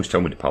mom always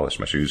told me to polish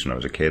my shoes when I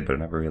was a kid, but I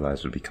never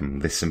realised it would become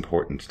this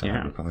important to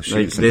have to polish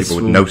shoes, and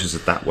people would notice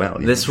it that well.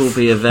 This will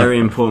be a very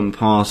important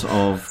part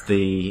of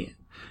the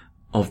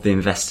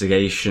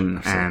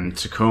investigation and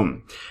to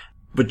come.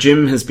 But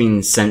Jim has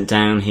been sent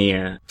down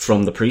here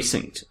from the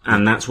precinct,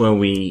 and that's where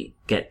we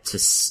get to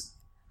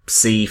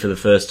see for the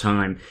first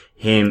time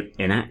him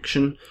in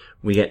action.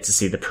 We get to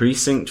see the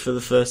precinct for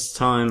the first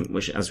time,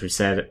 which, as we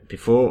said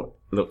before,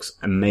 looks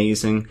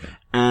amazing.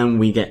 And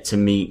we get to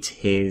meet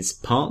his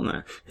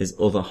partner, his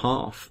other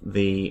half,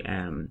 the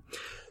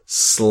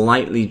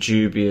slightly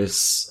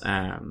dubious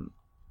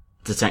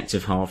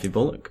Detective Harvey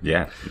Bullock.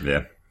 Yeah.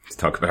 Let's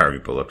talk about Harvey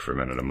Bullock for a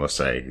minute. I must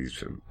say,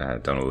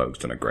 Donald Logue's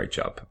done a great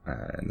job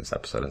in this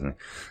episode, hasn't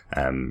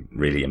he?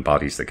 Really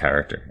embodies the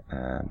character.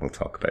 We'll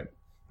talk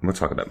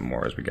about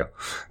more as we go.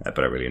 But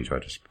I really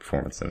enjoyed his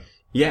performance in it.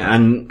 Yeah,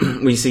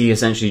 and we see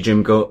essentially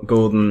Jim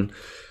Gordon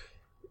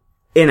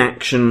in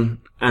action,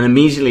 and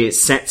immediately it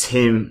sets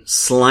him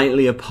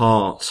slightly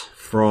apart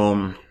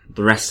from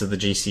the rest of the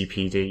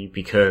GCPD,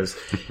 because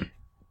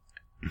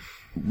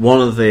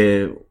one of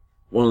the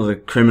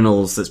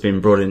criminals that's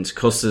been brought into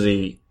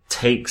custody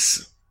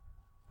takes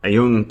a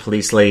young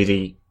police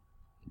lady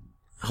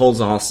holds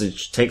a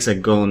hostage, takes a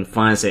gun,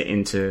 fires it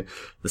into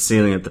the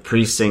ceiling of the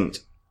precinct.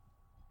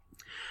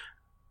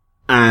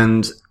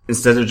 And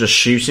instead of just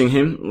shooting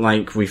him,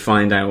 like we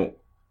find out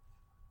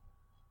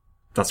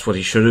that's what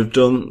he should have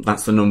done,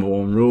 that's the number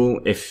one rule.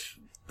 If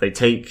they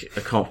take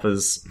a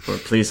copper's or a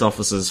police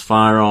officer's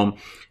firearm,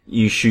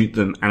 you shoot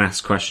them and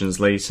ask questions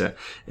later.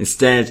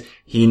 Instead,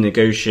 he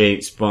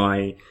negotiates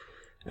by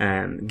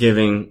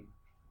giving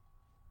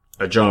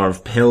a jar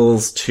of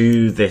pills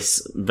to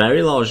this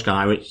very large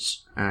guy, which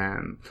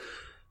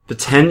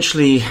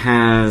potentially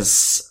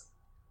has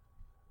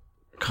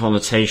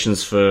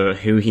connotations for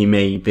who he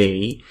may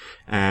be,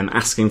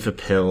 asking for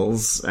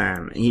pills.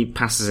 He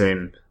passes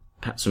him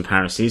some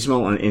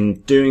paracetamol, and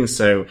in doing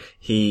so,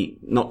 he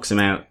knocks him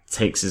out,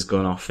 takes his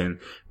gun off him.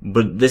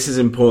 But this is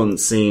an important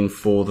scene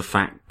for the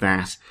fact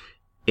that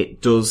it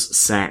does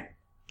set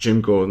Jim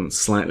Gordon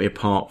slightly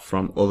apart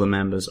from other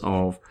members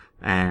of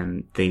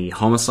the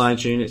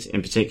homicide unit,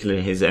 in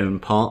particular his own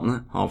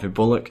partner, Harvey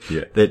Bullock,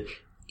 that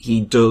he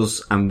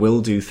does and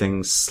will do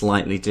things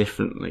slightly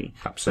differently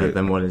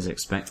than what is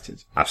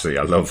expected. Absolutely.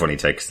 I love when he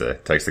takes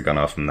the gun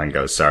off and then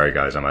goes, "Sorry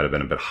guys, I might have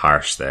been a bit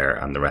harsh there,"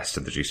 and the rest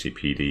of the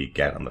GCPD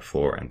get on the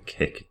floor and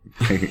kick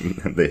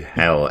the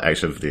hell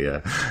out of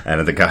the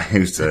guy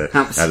who's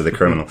out of the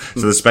criminal.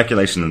 So the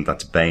speculation that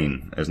that's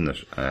Bane, isn't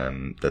it?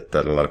 That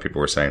a lot of people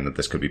were saying that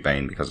this could be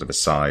Bane because of his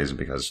size and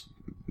because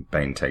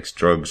Bane takes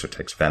drugs or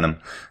takes venom,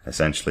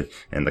 essentially,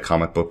 in the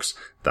comic books,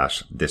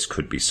 that this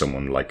could be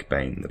someone like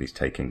Bane, that he's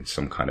taking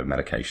some kind of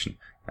medication,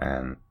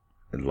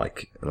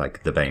 like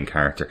the Bane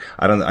character.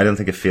 I don't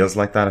think it feels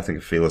like that. I think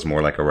it feels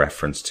more like a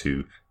reference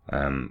to,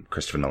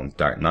 Christopher Nolan's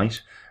Dark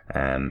Knight,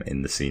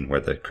 in the scene where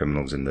the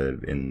criminal's in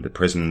the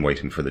prison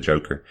waiting for the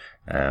Joker,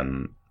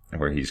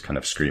 where he's kind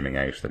of screaming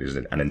out that he's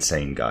an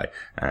insane guy,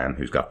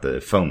 who's got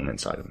the phone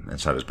inside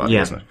his body,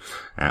 isn't it?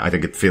 I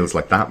think it feels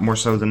like that more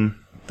so than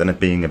it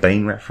being a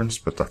Bane reference,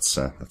 but that's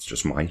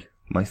just my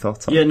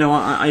thoughts on it. Yeah, no,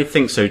 I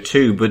think so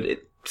too, but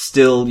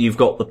still you've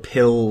got the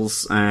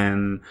pills,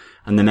 and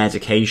the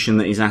medication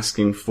that he's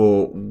asking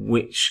for,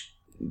 which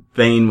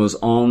Bane was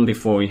on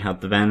before he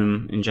had the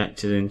venom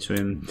injected into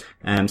him.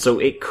 So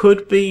it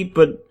could be,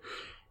 but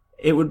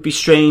it would be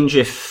strange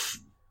if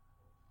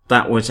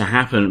that were to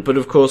happen. But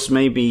of course,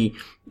 maybe,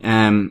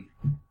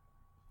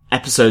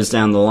 episodes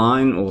down the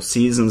line or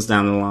seasons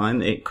down the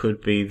line, it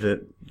could be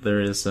that there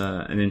is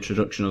an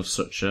introduction of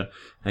such a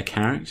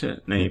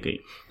character,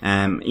 maybe.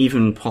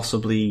 Even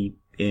possibly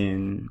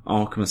in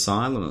Arkham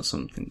Asylum or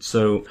something.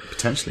 So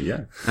potentially,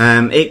 yeah.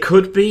 It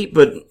could be,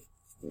 but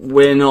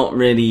we're not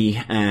really,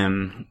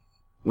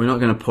 we're not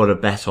going to put a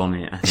bet on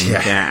it, I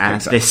think,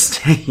 at this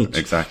stage.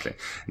 Exactly.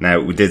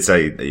 Now, we did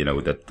say,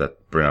 that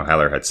Bruno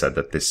Heller had said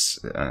that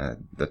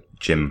that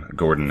Jim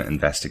Gordon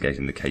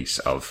investigating the case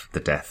of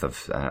the death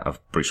of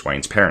Bruce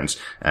Wayne's parents,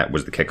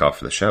 was the kickoff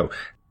for the show.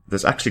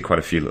 There's actually quite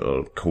a few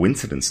little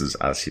coincidences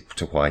as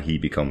to why he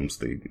becomes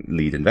the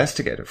lead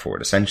investigator for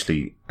it.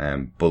 Essentially,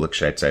 Bullock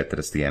shouts out that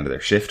it's the end of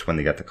their shift when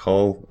they get the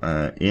call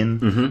in.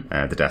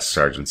 Mm-hmm. The desk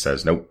sergeant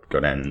says, "Nope, go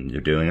down and you're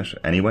doing it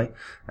anyway."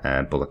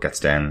 Bullock gets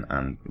down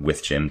and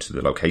with Jim to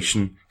the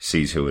location,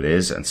 sees who it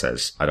is, and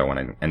says, "I don't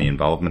want any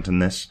involvement in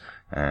this.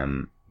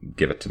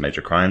 Give it to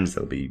Major Crimes.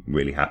 They'll be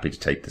really happy to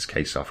take this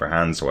case off our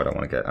hands. So I don't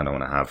want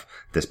to have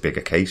this big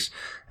a case."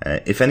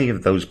 If any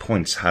of those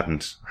points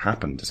hadn't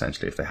happened,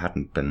 essentially, if they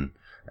hadn't been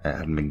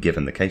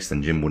given the case,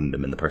 then Jim wouldn't have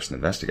been the person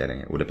investigating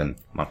it. It would have been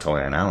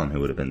Montoya and Allen who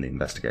would have been the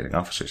investigating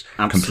officers.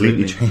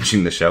 Absolutely. Completely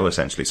changing the show,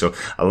 essentially. So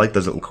I like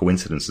those little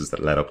coincidences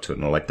that led up to it,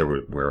 and I like there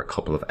were a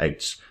couple of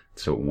outs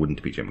so it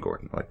wouldn't be Jim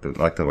Gordon. I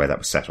like the way that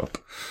was set up.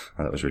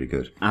 That was really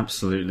good.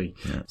 Absolutely.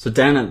 Yeah. So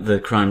down at the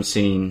crime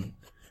scene,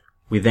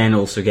 we then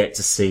also get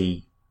to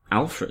see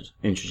Alfred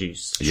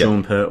introduced,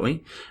 Sean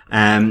Pertwee.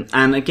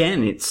 And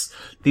again, it's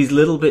these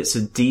little bits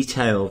of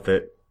detail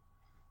that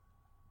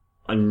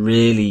I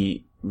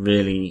really,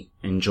 really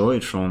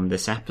enjoyed from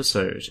this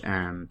episode.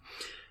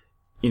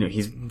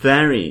 He's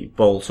very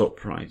bolt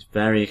upright,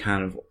 very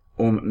kind of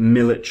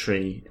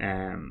military,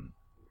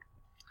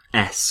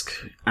 esque,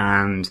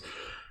 and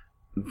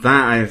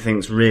that I think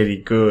is really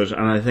good.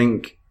 And I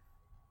think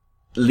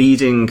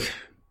leading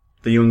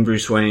the young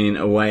Bruce Wayne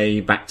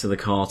away back to the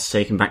car to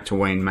take him back to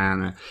Wayne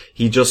Manor,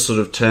 he just sort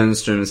of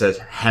turns to him and says,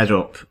 "Head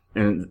up,"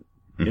 and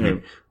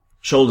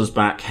shoulders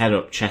back, head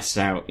up, chest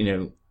out.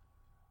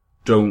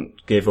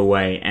 Don't give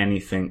away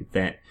anything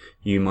that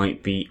you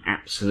might be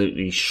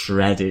absolutely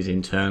shredded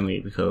internally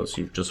because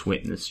you've just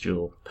witnessed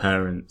your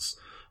parents'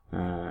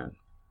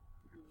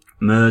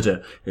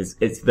 murder.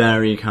 It's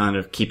very kind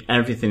of keep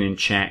everything in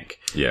check.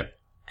 Yeah.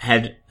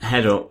 Head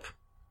up.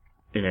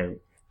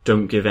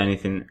 Don't give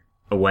anything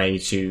away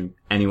to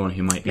anyone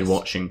who might be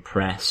watching,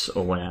 press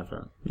or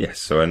whatever. Yes,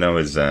 so I know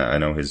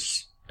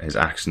his his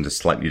accent is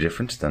slightly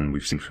different than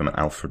we've seen from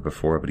Alfred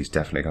before, but he's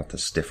definitely got the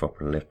stiff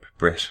upper lip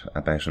Brit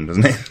about him,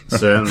 doesn't he?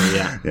 Certainly,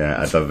 yeah. Yeah,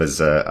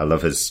 I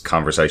love his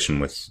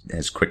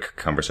quick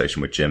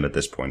conversation with Jim at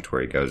this point,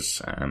 where he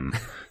goes, you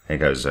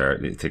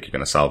think you're going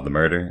to solve the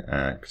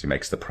murder? Because he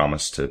makes the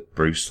promise to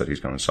Bruce that he's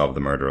going to solve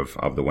the murder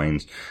of the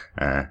Waynes.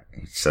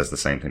 He says the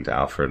same thing to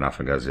Alfred, and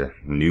Alfred goes, "Yeah,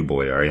 new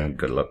boy, are you?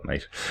 Good luck,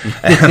 mate."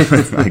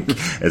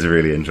 It's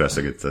really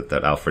interesting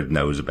that Alfred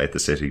knows about the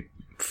city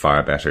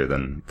far better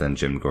than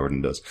Jim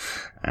Gordon does.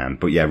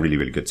 But yeah, really,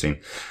 really good scene.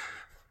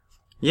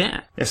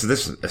 Yeah. Yeah, so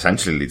this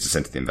essentially leads us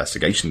into the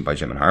investigation by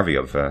Jim and Harvey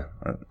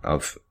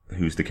of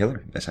who's the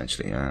killer,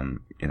 essentially.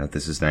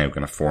 This is now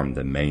going to form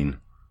the main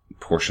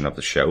portion of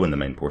the show and the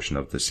main portion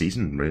of the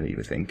season, really,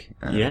 I think.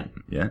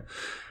 Yeah.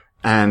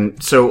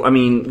 So, I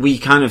mean, we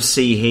kind of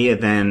see here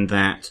then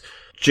that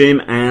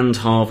Jim and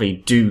Harvey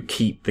do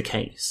keep the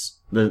case.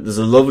 There's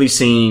a lovely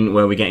scene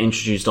where we get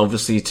introduced,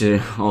 obviously, to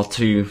our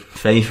two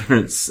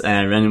favourites,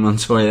 Renee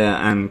Montoya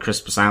and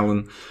Crispus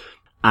Allen,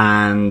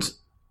 and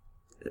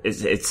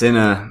it's in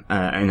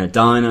a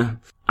diner.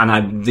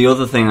 And the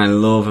other thing I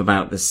love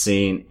about this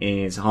scene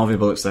is Harvey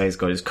Bullock's there. He's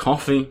got his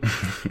coffee,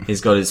 he's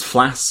got his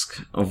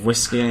flask of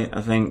whiskey,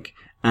 I think,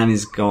 and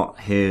he's got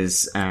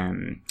his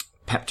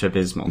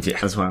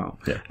Pepto-Bismol as well.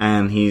 Yeah.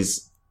 And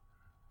he's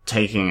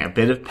taking a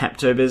bit of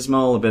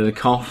Pepto-Bismol, a bit of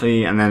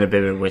coffee, and then a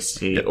bit of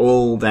whiskey,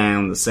 all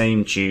down the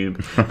same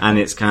tube. And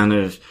it's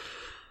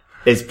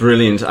it's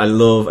brilliant. I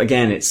love,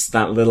 again, it's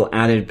that little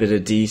added bit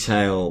of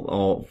detail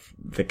of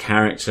the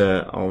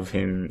character of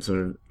him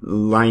sort of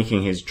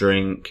liking his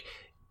drink.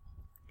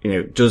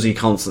 Does he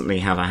constantly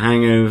have a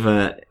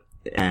hangover?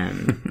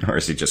 Or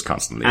is he just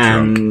constantly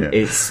drunk? And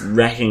it's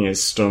wrecking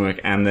his stomach,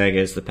 and there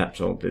goes the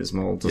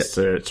Pepto-Bismol just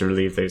to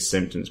relieve those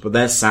symptoms. But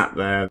they're sat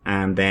there,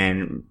 and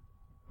then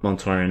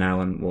Montoya and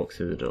Allen walk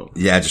through the door.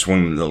 Yeah, just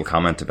one little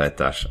comment about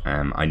that.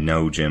 I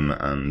know Jim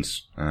and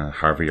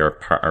Harvey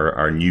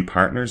are new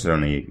partners. They're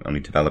only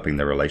developing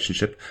their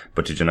relationship.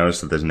 But did you notice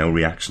that there's no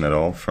reaction at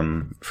all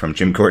from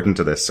Jim Gordon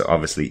to this? So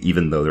obviously,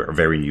 even though they're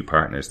very new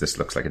partners, this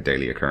looks like a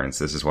daily occurrence.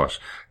 This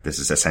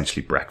is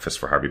essentially breakfast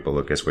for Harvey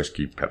Bullock, is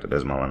whiskey,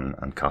 Pepto-Bismol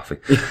and coffee.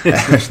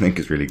 I think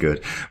is really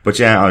good. But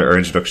yeah, our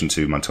introduction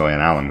to Montoya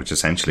and Allen, which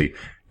essentially,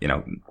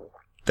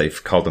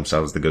 they've called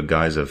themselves the good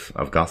guys of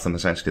Gotham,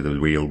 essentially, the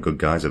real good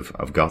guys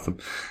of Gotham.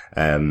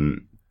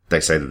 They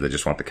say that they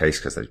just want the case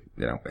because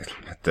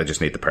they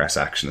just need the press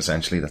action,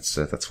 essentially.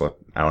 That's what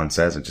Alan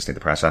says. I just need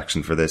the press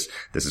action for this.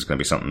 This is going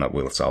to be something that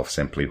we'll solve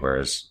simply,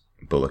 whereas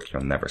Bullock,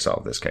 you'll never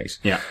solve this case.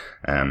 Yeah.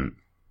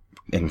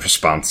 In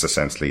response,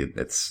 essentially,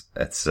 it's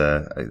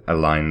a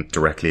line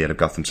directly out of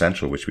Gotham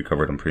Central, which we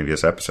covered in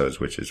previous episodes,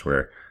 which is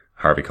where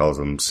Harvey calls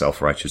them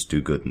self-righteous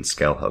do-good and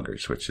skell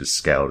huggers, which is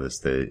skell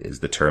is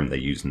the term they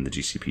use in the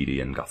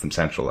GCPD and Gotham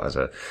Central as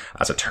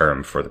a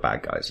term for the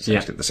bad guys,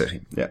 essentially, the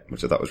city. Yeah,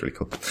 which I thought was really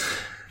cool.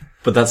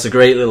 But that's a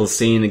great little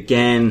scene.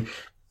 Again,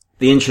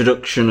 the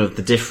introduction of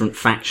the different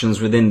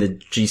factions within the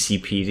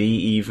GCPD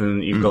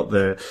even. You've got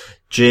the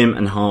Jim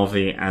and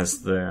Harvey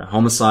as the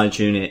homicide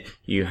unit.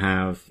 You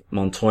have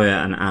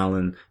Montoya and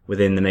Allen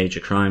within the major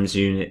crimes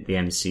unit, the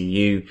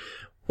MCU.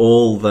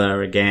 All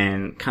there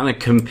again, kind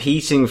of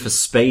competing for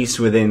space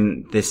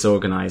within this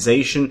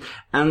organization.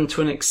 And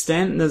to an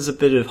extent, there's a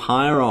bit of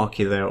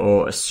hierarchy there,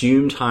 or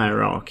assumed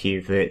hierarchy,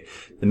 that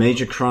the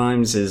major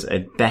crimes is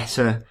a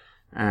better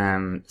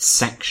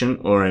section,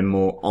 or a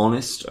more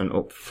honest and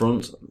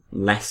upfront,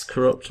 less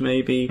corrupt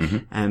maybe,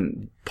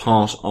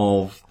 part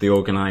of the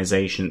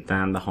organization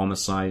than the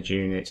homicide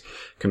unit,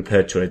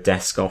 compared to a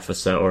desk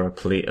officer or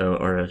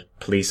a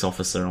police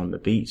officer on the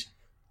beat.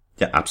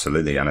 Yeah,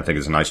 absolutely. And I think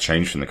it's a nice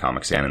change from the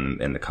comics. Again,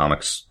 in the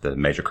comics, the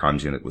major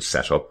crimes unit was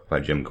set up by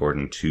Jim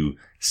Gordon to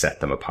set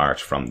them apart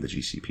from the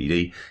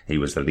GCPD. He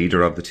was the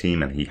leader of the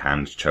team, and he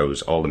hand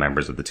chose all the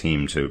members of the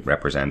team to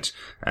represent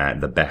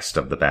the best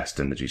of the best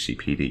in the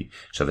GCPD,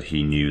 so that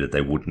he knew that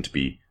they wouldn't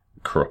be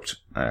corrupt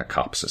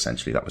cops.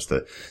 Essentially,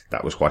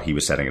 that was what he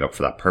was setting it up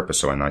for, that purpose.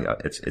 So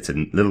it's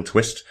a little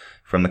twist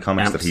from the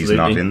comics that he's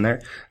not in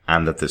there,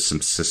 and that there's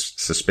some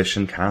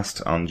suspicion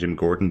cast on Jim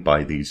Gordon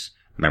by these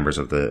members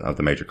of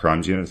the major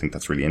crimes unit. I think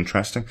that's really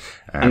interesting.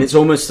 And it's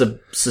almost a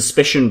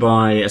suspicion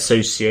by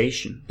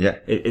association. Yeah.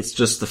 It's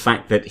just the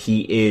fact that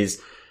he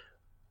is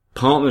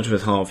partnered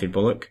with Harvey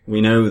Bullock.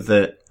 We know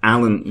that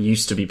Alan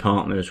used to be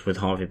partnered with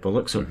Harvey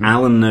Bullock, so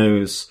Alan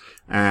knows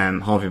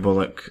Harvey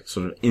Bullock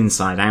sort of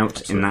inside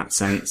out. Absolutely. In that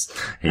sense.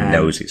 He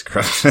knows he's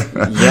corrupt. Yeah,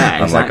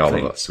 exactly. Unlike all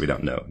of us, we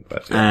don't know.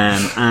 But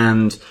yeah.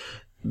 And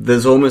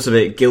there's almost a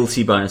bit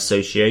guilty by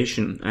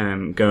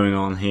association going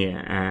on here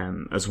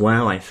as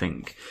well, I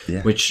think,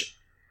 which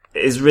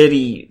is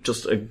really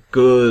just a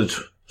good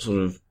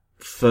sort of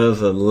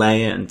further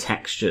layer and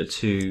texture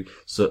to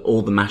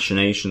all the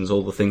machinations,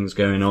 all the things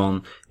going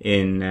on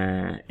in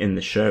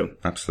the show.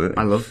 Absolutely.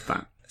 I love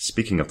that.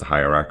 speaking of the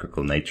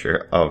hierarchical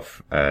nature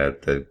of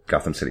the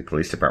Gotham City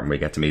Police Department, we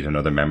get to meet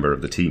another member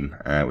of the team,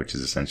 which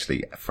is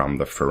essentially from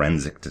the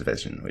forensic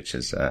division, which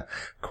is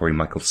Corey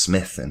Michael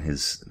Smith in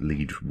his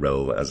lead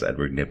role as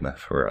Edward Nygma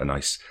for a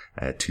nice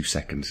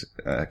 2-second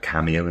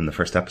cameo in the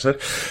first episode.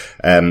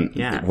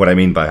 What I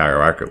mean by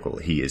hierarchical,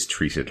 he is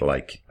treated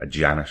like a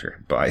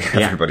janitor by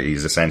everybody.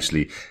 He's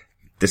essentially,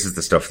 this is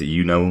the stuff that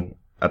you know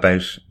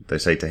about. They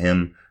say to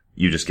him,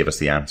 you just give us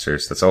the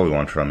answers. That's all we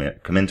want from you.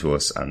 Come into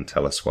us and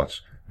tell us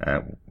what's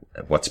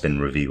been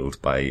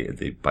revealed by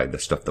the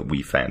stuff that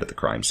we found at the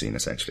crime scene,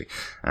 essentially.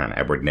 And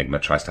Edward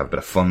Nygma tries to have a bit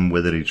of fun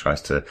with it. He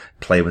tries to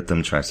play with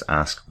them, tries to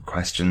ask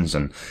questions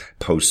and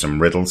pose some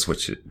riddles,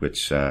 which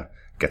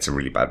gets a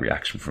really bad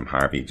reaction from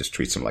Harvey. He just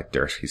treats him like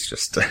dirt. He's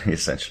just, he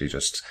essentially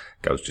just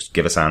goes, just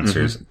give us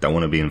answers. Don't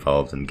want to be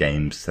involved in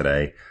games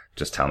today.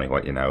 Just tell me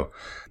what you know.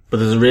 But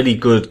there's a really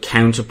good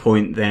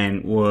counterpoint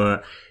then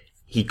where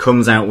he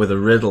comes out with a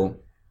riddle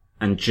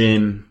and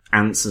Jim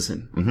answers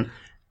him.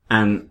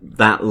 And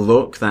that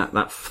look,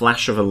 that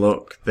flash of a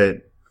look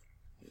that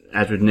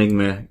Edward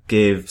Nygma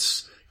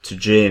gives to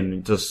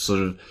Jim, just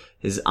sort of,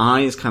 his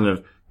eyes kind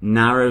of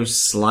narrow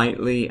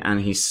slightly and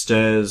he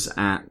stares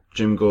at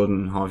Jim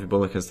Gordon and Harvey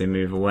Bullock as they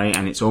move away,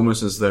 and it's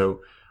almost as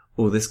though,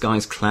 oh, this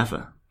guy's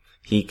clever.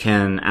 He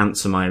can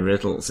answer my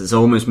riddles. It's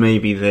almost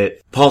maybe that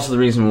part of the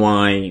reason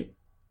why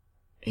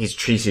he's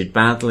treated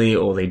badly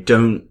or they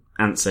don't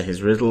answer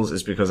his riddles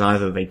is because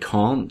either they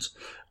can't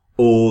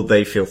or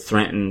they feel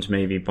threatened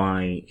maybe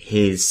by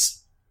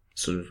his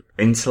sort of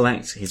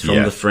intellect. He's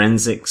from the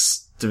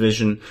forensics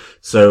division.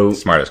 So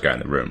smartest guy in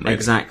the room. Really.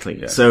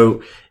 Exactly. Yeah.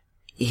 So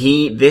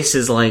this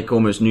is like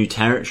almost new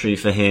territory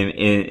for him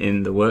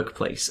in the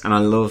workplace. And I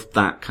love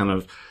that kind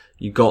of,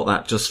 you got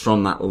that just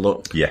from that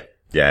look. Yeah.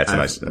 Yeah, it's a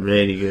nice,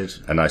 really good.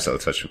 A nice little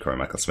touch from Corey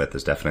Michael Smith.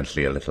 There's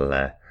definitely a little,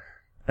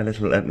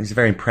 he's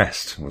very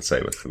impressed, we'll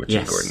say, with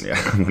Jim Gordon.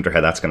 Yeah. I wonder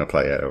how that's going to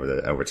play out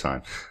over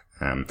time.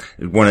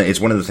 It's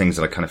one of the things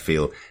that I kind of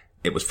feel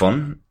it was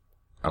fun.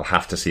 I'll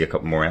have to see a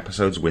couple more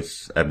episodes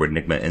with Edward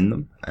Nygma in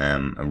them.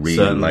 I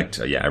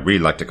really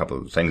liked a couple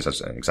of things,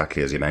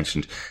 exactly as you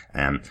mentioned.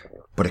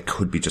 But it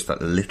could be just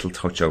that little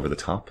touch over the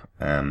top.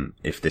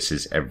 If this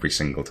is every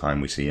single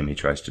time we see him, he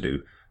tries to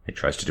do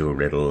a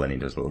riddle and he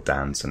does a little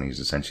dance and he's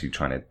essentially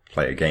trying to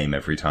play a game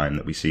every time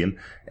that we see him.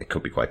 It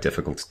could be quite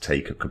difficult to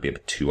take. It could be a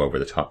bit too over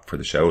the top for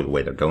the show, the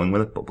way they're going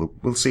with it, but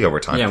we'll see over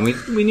time. Yeah,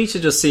 we need to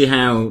just see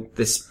how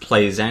this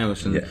plays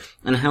out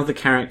and how the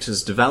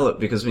characters develop,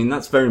 because I mean,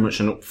 that's very much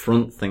an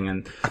upfront thing,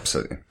 and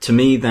absolutely, to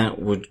me, that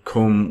would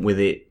come with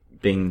it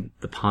being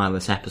the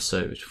pilot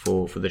episode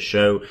for the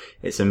show.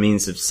 It's a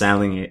means of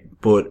selling it,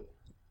 but,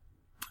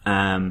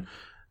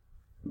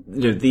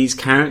 these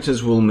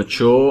characters will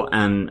mature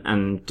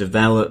and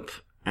develop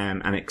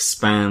and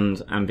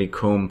expand and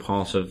become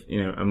part of,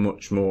 a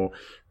much more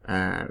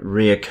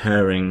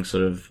reoccurring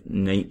sort of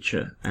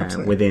nature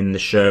within the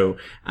show.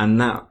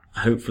 And that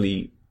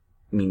hopefully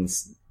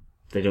means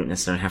they don't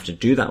necessarily have to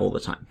do that all the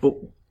time. But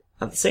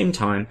at the same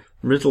time,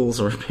 riddles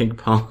are a big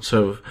part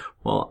of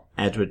what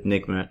Edward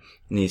Nygma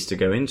needs to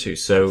go into.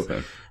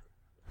 So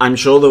I'm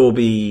sure there will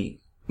be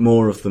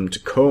more of them to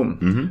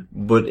come,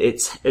 but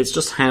it's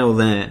just how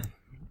they're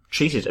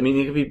treated. I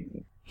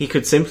mean, he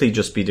could simply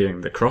just be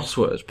doing the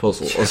crossword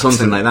puzzle or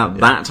something like that. Yeah.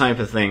 That type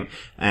of thing,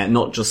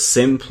 not just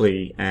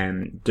simply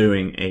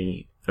doing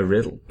a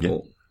riddle. Yeah.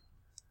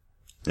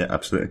 Yeah,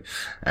 absolutely.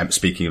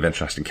 Speaking of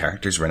interesting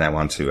characters, we're now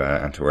on to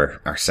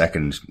our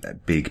second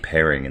big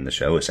pairing in the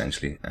show.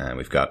 Essentially,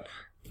 we've got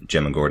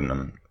Jim and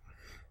Gordon.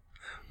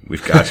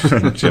 We've got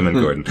Jim and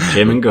Gordon.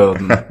 Jim and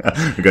Gordon.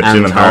 We've got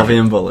Jim and Harvey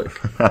and Bullock.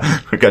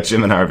 We've got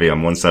Jim and Harvey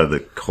on one side of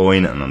the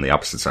coin, and on the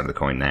opposite side of the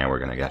coin now we're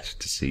going to get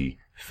to see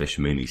Fish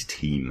Mooney's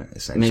team,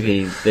 essentially.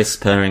 Maybe this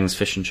pairing's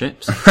fish and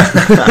chips.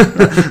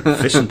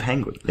 Fish and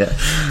penguin,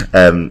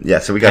 yeah.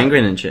 So we got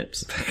penguin and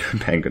chips.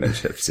 Penguin and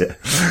chips, yeah.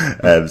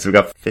 So we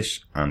got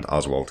Fish and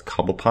Oswald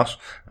Cobblepot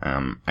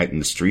out in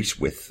the street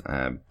with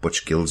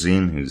Butch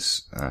Gilzean,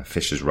 who's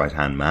Fish's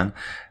right-hand man,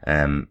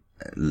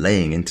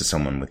 laying into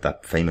someone with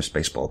that famous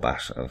baseball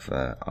bat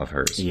of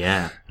hers.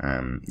 Yeah.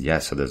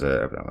 So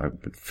I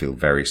feel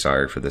very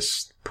sorry for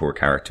this poor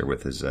character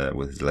with his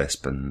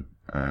lisp and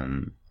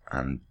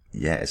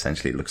yeah,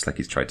 essentially it looks like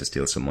he's tried to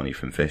steal some money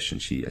from Fish, and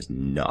she is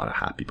not a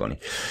happy bunny.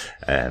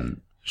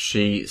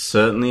 She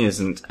certainly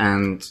isn't,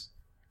 and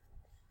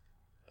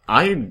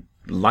I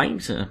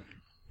liked her,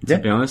 to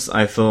be honest.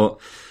 I thought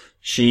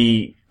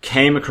she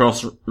came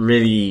across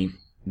really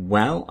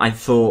well. I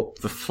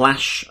thought the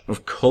flash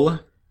of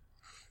colour,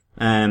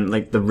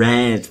 like the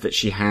red that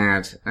she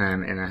had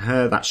in her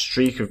hair, that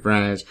streak of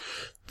red,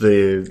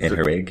 in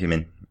her wig, you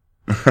mean?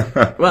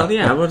 Well,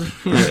 yeah,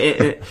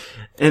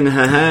 in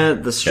her hair,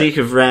 the streak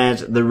of red,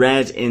 the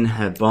red in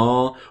her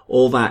bar,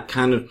 all that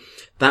kind of,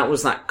 that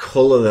was that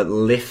colour that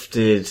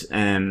lifted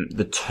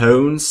the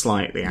tone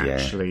slightly,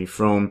 actually,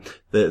 from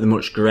the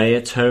much greyer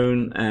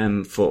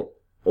tone for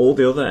all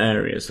the other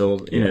areas, or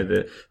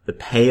the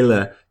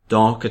paler,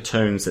 darker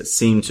tones that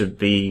seem to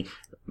be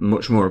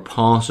much more a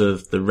part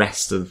of the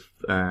rest of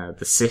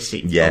the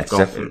city. Yeah, of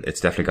Gotham.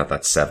 it's definitely got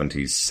that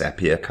 70s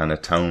sepia kind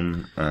of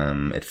tone.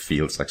 It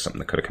feels like something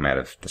that could have come out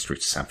of the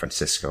streets of San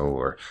Francisco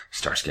or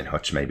Starsky and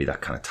Hutch, maybe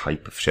that kind of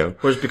type of show.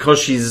 Whereas because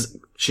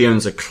she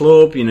owns a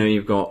club, you know,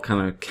 you've got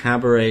kind of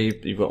cabaret,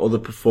 you've got other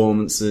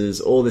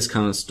performances, all this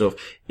kind of stuff.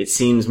 It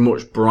seems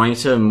much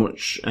brighter,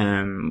 much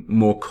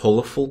more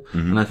colourful,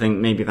 and I think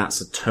maybe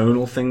that's a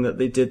tonal thing that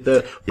they did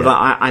there. But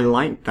I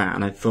liked that,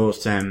 and I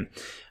thought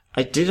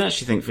I did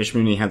actually think Fish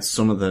Mooney had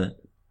some of the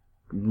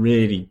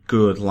really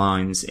good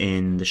lines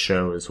in the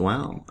show as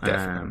well.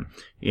 Definitely.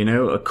 You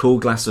know, a cool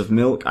glass of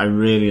milk. I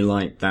really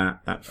liked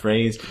that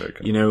phrase. Very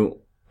good. You know,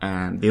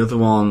 the other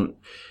one,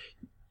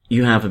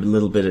 you have a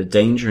little bit of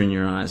danger in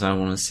your eyes. I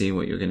want to see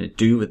what you're going to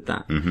do with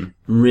that.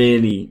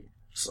 Really,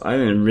 I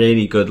think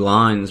really good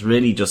lines.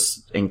 Really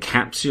just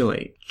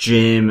encapsulate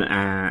Jim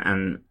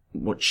and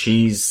what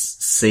she's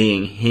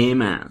seeing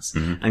him as.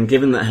 And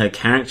given that her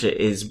character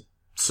is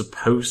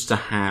supposed to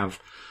have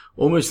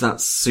almost that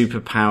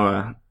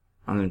superpower,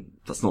 I mean,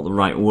 that's not the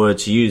right word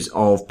to use,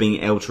 of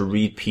being able to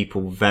read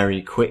people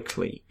very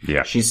quickly.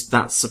 Yeah.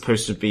 That's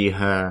supposed to be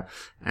her,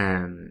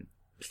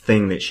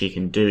 thing that she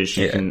can do.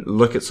 She can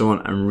look at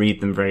someone and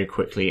read them very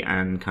quickly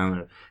and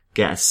kind of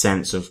get a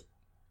sense of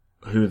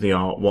who they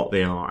are, what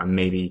they are, and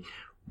maybe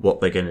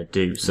what they're going to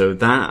do. So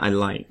that I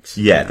liked.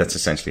 Yeah, that's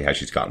essentially how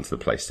she's gotten to the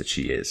place that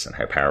she is and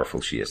how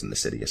powerful she is in the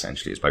city,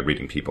 essentially, is by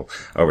reading people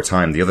over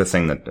time. The other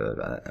thing that,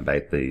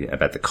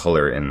 about the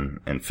colour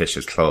in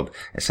Fish's club,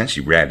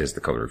 essentially red is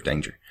the colour of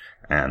danger.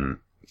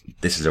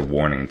 This is a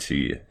warning to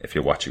you if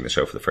you're watching the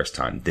show for the first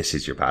time. This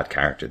is your bad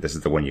character. This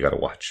is the one you gotta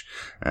watch.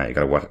 You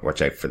gotta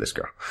watch out for this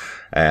girl.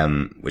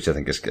 Which I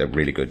think is a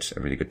really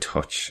good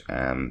touch.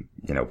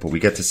 You know, but we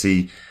get to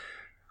see,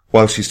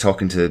 while she's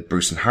talking to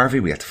Bruce and Harvey,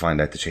 we have to find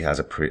out that she has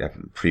a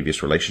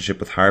previous relationship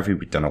with Harvey.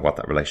 We don't know what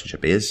that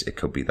relationship is. It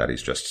could be that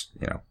he's just,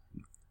 you know,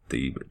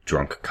 the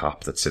drunk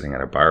cop that's sitting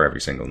at a bar every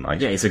single night.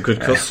 Yeah, he's a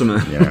good customer.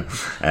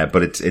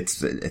 But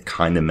it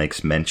kind of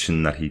makes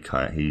mention that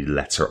he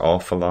lets her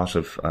off a lot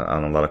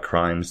on a lot of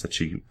crimes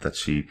that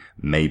she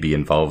may be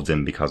involved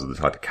in because of the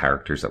type of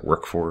characters that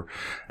work for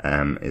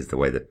her. That's the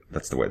way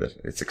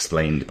that it's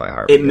explained by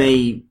Harvey. It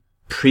may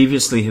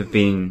previously have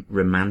been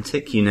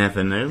romantic, you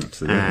never know.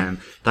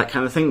 That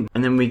kind of thing.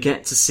 And then we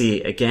get to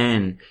see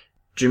again,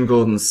 Jim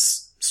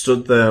Gordon's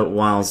stood there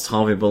whilst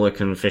Harvey Bullock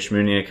and Fish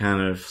Mooney are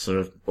kind of sort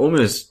of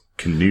almost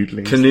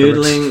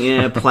canoodling,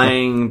 yeah,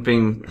 playing,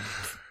 being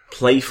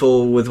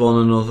playful with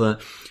one another,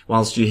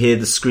 whilst you hear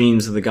the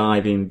screams of the guy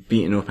being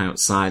beaten up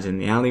outside in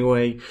the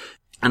alleyway.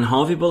 And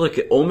Harvey Bullock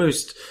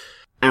almost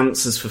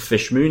answers for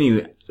Fish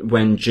Mooney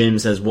when Jim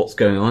says, "What's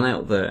going on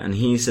out there?" And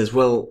he says,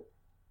 "Well,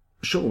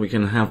 sure, we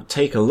can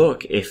take a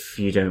look if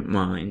you don't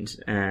mind.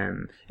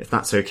 If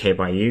that's okay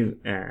by you,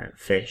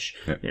 Fish,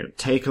 you know,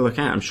 take a look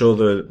at it. I'm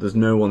sure there's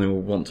no one who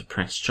will want to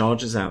press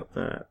charges out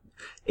there."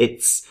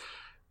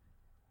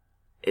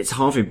 It's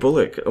Harvey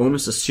Bullock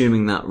almost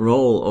assuming that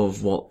role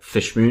of what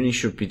Fish Mooney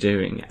should be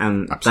doing.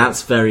 And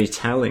that's very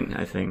telling,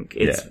 I think.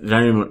 It's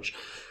very much,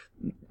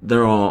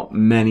 there are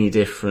many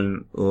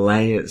different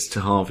layers to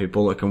Harvey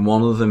Bullock, and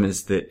one of them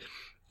is that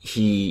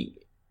he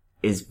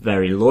is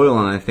very loyal,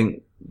 and I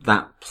think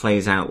that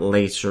plays out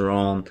later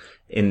on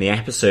in the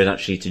episode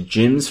actually to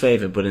Jim's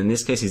favour, but in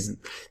this case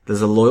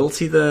there's a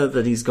loyalty there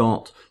that he's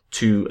got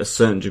to a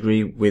certain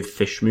degree with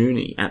Fish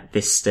Mooney at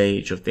this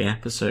stage of the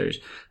episode.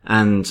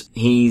 And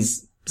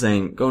he's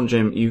saying, "Go on,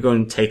 Jim, you go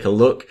and take a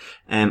look.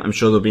 I'm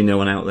sure there'll be no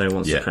one out there who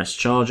wants to press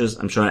charges.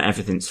 I'm sure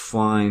everything's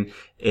fine.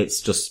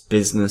 It's just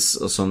business,"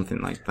 or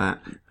something like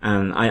that.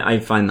 And I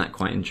find that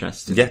quite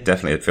interesting. Yeah,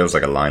 definitely. It feels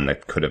like a line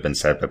that could have been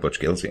said by Butch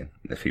Gilzean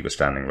if he was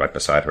standing right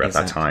beside her at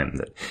that time.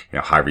 That, you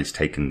know, Harvey's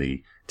taken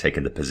the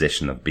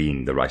position of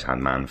being the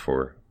right-hand man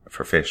for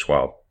Fish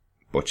while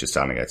Butch is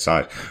standing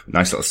outside.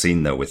 Nice little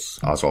scene though with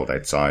Oswald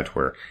outside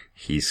where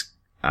he's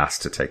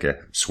asked to take a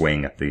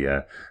swing at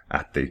the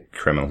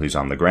criminal who's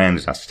on the ground.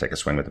 He's asked to take a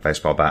swing with the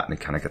baseball bat, and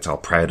he kind of gets all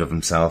proud of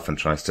himself and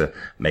tries to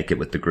make it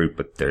with the group,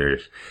 but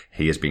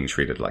he is being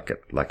treated like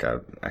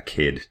a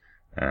kid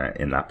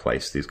in that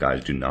place. These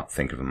guys do not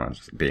think of him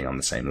as being on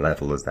the same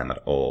level as them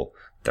at all.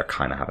 They're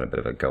kind of having a bit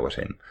of a go at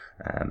him,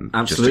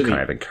 just to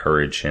kind of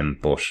encourage him,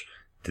 but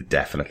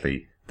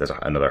there's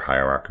another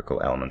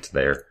hierarchical element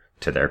there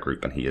to their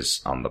group, and he is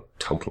on the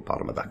total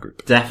bottom of that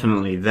group.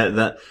 Definitely.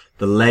 The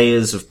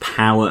layers of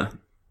power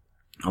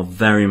are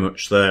very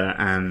much there,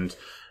 and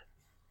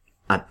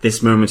at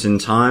this moment in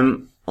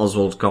time,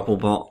 Oswald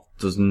Cobblepot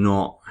does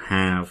not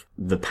have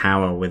the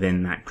power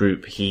within that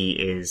group. He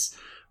is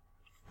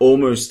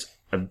almost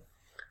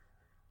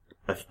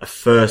a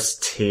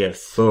first tier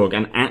thug,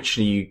 and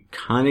actually you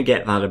kind of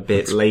get that a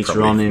bit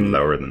later on in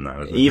lower than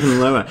that, isn't it? Even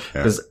lower,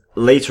 because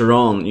later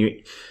on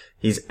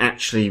he's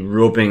actually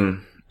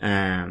rubbing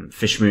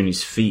Fish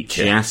Mooney's feet.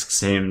 She asks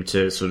him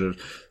to sort of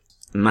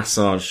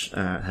massage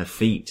her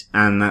feet,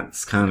 and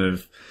that's kind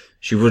of,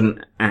 she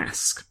wouldn't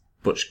ask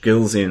Butch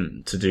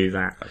Gilzean to do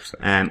that,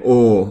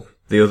 or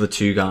the other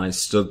two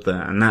guys stood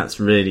there, and that's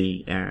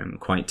really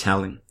quite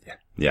telling.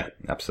 Yeah,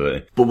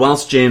 absolutely. But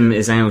whilst Jim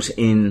is out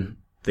in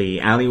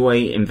the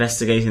alleyway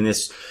investigating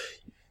this,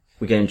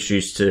 we get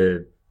introduced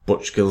to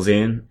Butch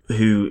Gilzean,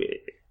 who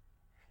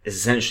is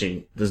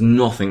essentially, there's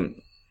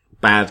nothing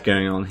bad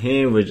going on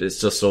here. It's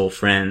just all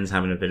friends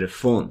having a bit of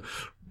fun.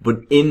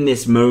 But in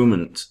this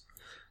moment,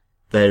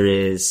 there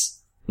is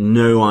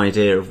no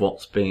idea of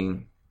what's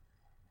being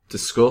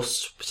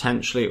discussed,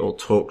 potentially, or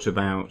talked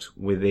about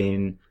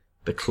within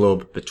the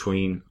club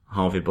between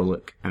Harvey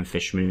Bullock and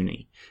Fish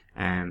Mooney,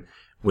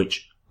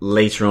 which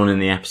later on in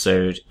the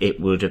episode, it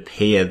would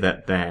appear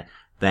that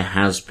there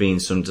has been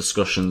some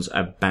discussions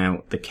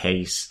about the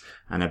case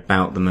and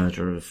about the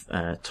murder of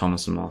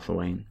Thomas and Martha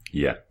Wayne.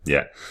 Yeah.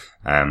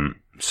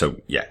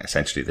 So yeah,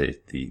 essentially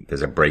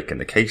there's a break in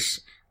the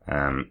case,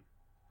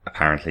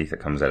 apparently, that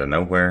comes out of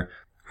nowhere.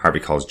 Harvey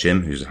calls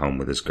Jim, who's at home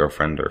with his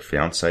girlfriend or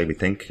fiancée, we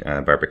think,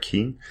 Barbara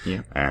Keane.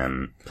 Yeah.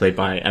 Played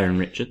by Erin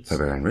Richards.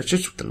 Played by Erin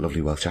Richards, the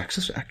lovely Welsh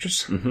actress.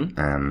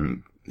 Mm-hmm.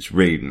 It's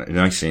really a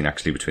nice scene,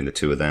 actually, between the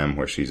two of them,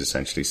 where she's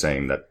essentially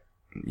saying that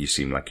you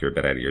seem like you're a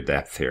bit out of your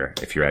depth here.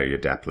 If you're out of your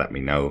depth, let me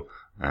know.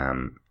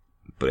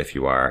 But if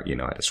you are, you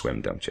know how to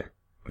swim, don't you?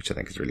 Which I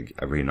think is really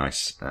a really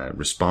nice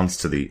response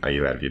to the "Are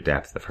you out of your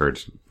depth?" I've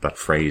heard that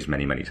phrase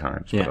many, many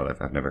times,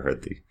 but I've never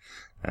heard the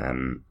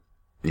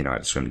you know how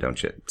to swim,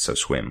 don't you? So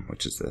swim,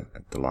 which is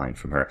the line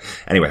from her.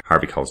 Anyway,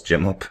 Harvey calls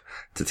Jim up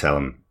to tell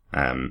him,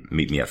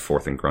 meet me at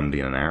 4th and Grundy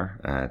in an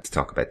hour, to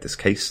talk about this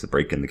case, the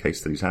break in the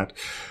case that he's had,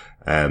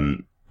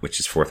 which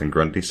is 4th and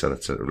Grundy. So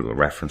that's a little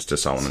reference to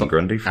Solomon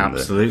Grundy from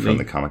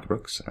the comic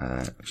books.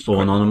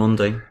 Born on a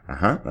Monday.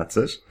 That's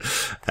it.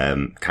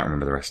 Can't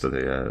remember the rest of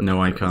the,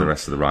 no, I can't. The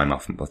rest of the rhyme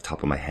off the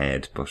top of my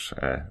head, but,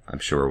 I'm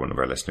sure one of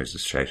our listeners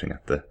is shouting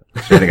at the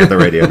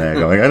radio now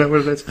going, I know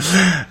what it is.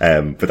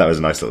 But that was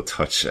a nice little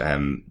touch.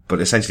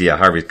 But essentially, yeah,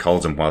 Harvey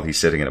calls him while he's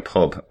sitting in a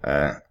pub,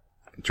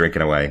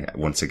 drinking away.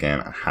 Once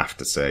again, I have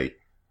to say,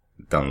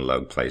 Donald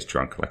Logue plays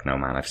drunk like no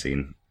man I've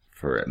seen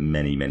for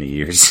many, many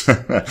years.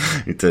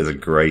 He does a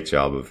great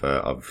job of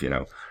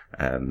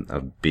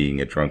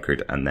being a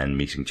drunkard, and then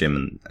meeting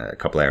Jim a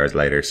couple of hours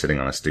later, sitting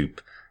on a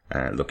stoop,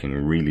 looking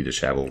really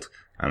dishevelled.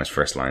 And his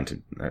first line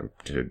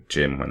to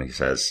Jim when he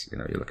says, you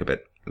know, you look a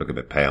bit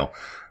pale,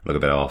 look a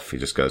bit off. He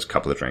just goes,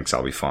 couple of drinks,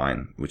 I'll be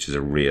fine, which is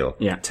a real,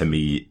 to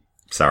me,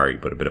 sorry,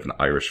 but a bit of an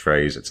Irish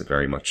phrase. It's a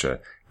very much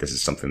this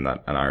is something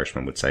that an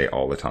Irishman would say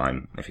all the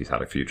time if he's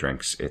had a few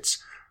drinks.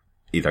 It's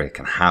either I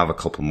can have a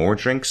couple more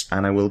drinks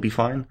and I will be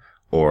fine,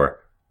 or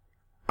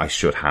I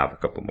should have a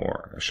couple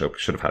more. I should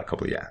have had a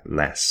couple,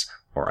 less.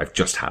 Or I've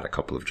just had a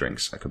couple of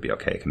drinks. I could be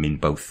okay. It can mean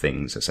both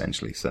things,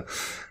 essentially. So,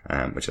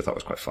 which I thought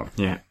was quite fun.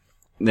 Yeah.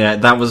 Yeah,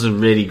 that was a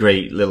really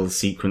great little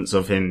sequence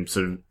of him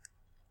sort of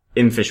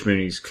in Fish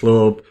Mooney's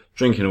club,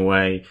 drinking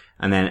away,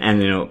 and then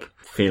ending up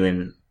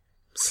feeling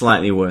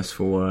slightly worse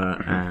for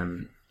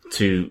wear,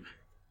 to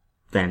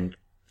then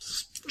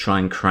try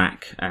and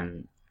crack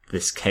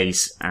this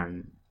case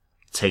and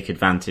take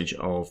advantage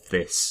of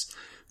this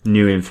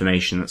new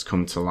information that's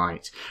come to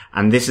light.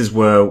 And this is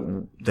where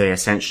they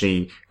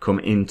essentially come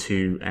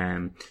into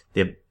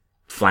the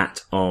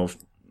flat of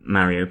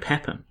Mario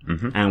Pepper,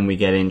 and we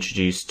get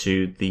introduced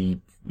to the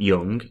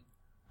young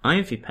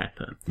Ivy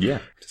Pepper. Yeah,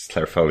 it's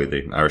Claire Foley,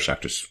 the Irish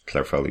actress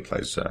Claire Foley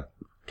plays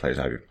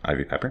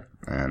Ivy Pepper,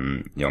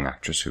 young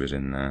actress who was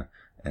in a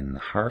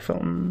horror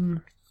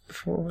film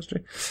before, was she?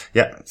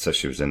 Yeah, so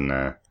she was in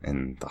The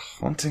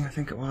Haunting, I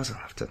think it was. I'll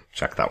have to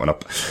check that one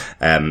up.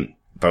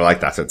 But I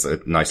like that. It's a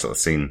nice little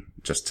scene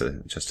just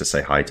to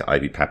say hi to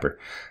Ivy Pepper.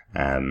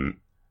 And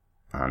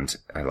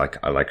I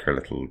like her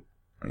little,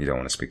 you don't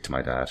want to speak to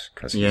my dad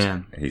because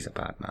he's a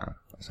bad man.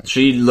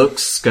 She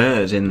looks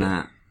scared in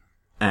that,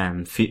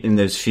 in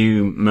those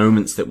few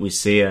moments that we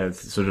see her,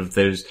 sort of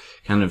those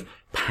kind of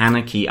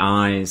panicky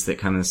eyes that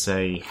kind of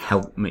say,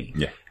 help me.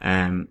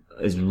 Yeah.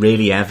 Is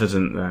really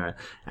evident there.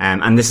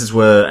 And this is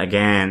where,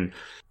 again,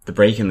 the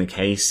break in the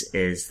case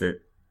is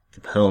that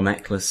the pearl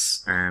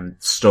necklace,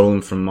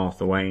 stolen from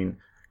Martha Wayne,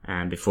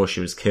 before she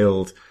was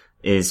killed,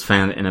 is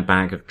found in a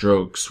bag of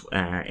drugs,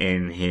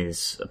 in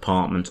his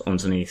apartment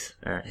underneath,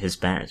 his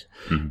bed.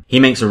 Mm-hmm. He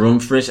makes a run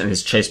for it and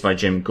is chased by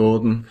Jim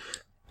Gordon.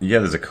 Yeah,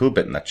 there's a cool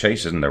bit in that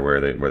chase, isn't there, where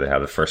they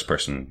have the first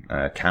person,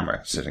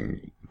 camera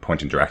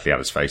pointing directly at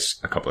his face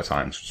a couple of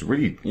times. It's a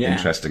really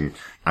interesting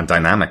and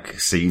dynamic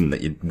scene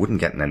that you wouldn't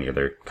get in any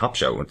other cop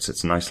show.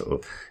 It's a nice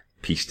little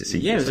piece to see.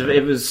 Yeah,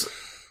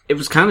 it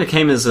was kind of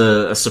came as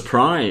a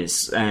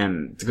surprise,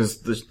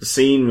 because the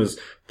scene was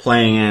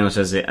playing out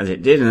as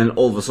it did, and then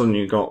all of a sudden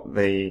you got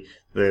the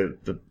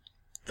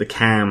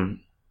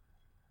cam,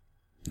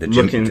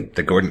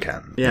 the Gordon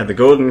cam. Yeah, the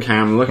Gordon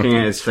cam looking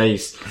at his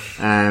face,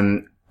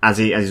 as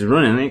he's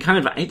running,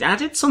 and it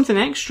added something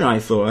extra. I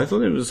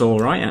thought it was all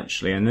right,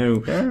 actually. I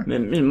know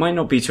it might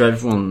not be to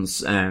everyone's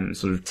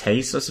sort of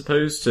taste, I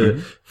suppose,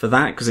 for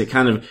that, because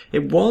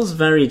it was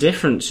very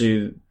different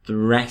to the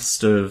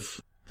rest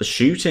of the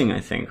shooting,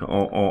 I think,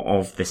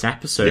 of this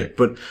episode. Yeah.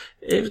 But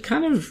it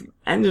kind of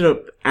ended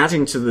up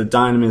adding to the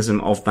dynamism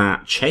of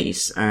that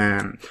chase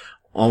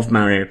of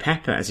Mario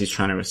Pepper as he's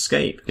trying to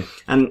escape. Yeah.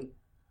 And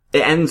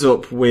it ends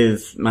up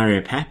with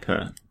Mario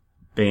Pepper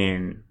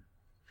being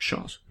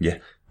shot. Yeah.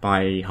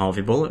 By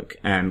Harvey Bullock,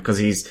 because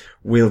he's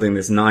wielding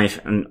this knife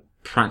and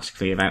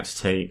practically about to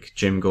take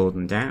Jim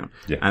Gordon down.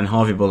 Yeah. And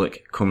Harvey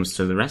Bullock comes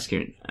to the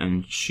rescue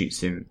and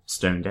shoots him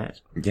stone dead.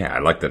 Yeah, I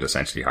like that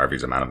essentially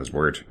Harvey's a man of his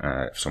word.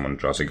 If someone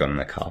draws a gun on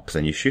a cop,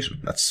 then you shoot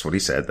him. That's what he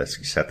said.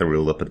 He set the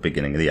rule up at the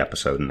beginning of the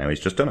episode, and now he's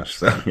just done it.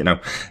 So,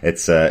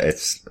 it's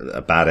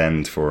a bad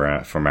end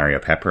for Mario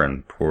Pepper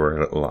and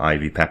poor little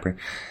Ivy Pepper,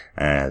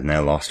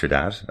 now lost her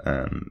dad,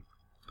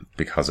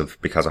 because of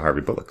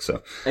Harvey Bullock.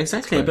 So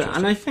exactly.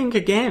 And I think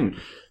again,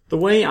 the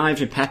way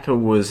Ivy Pepper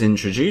was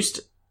introduced,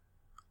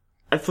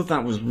 I thought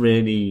that was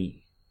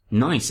really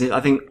nice.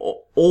 I think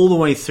all the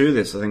way through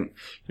this, I think,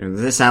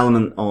 this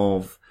element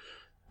of,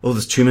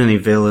 there's too many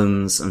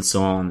villains and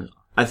so on.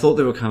 I thought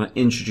they were kind of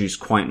introduced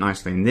quite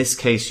nicely. In this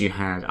case, you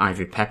had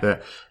Ivy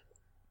Pepper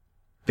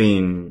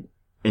being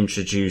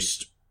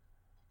introduced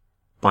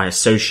by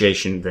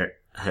association that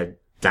her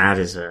dad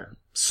is a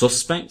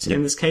suspect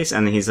in this case,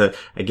 and he's a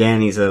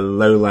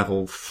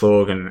low-level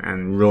thug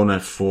and runner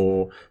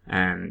for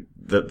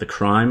the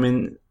crime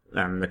in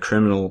the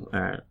criminal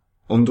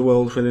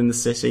underworld within the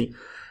city.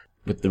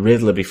 With the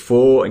Riddler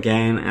before,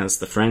 again, as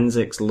the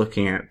forensics,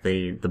 looking at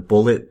the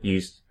bullet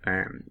used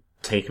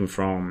taken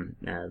from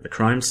the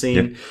crime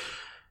scene.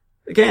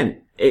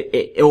 Again,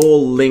 it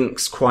all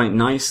links quite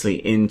nicely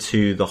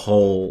into the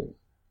whole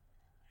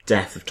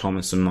death of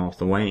Thomas and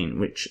Martha Wayne,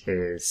 which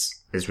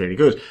is really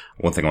good.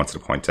 One thing I wanted to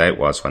point out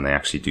was when they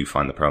actually do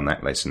find the pearl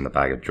necklace in the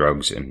bag of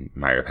drugs in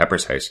Mario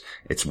Pepper's house,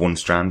 it's one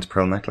strand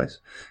pearl necklace.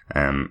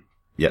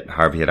 Yet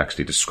Harvey had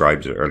actually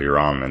described it earlier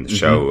on in the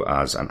show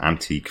as an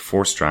antique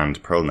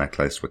 4-strand pearl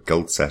necklace with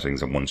gold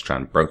settings and one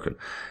strand broken.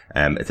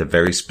 It's a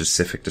very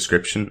specific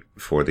description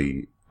for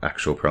the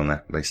actual pearl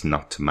necklace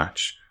not to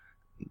match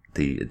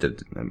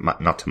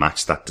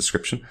that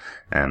description.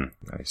 I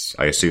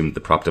assume the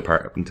prop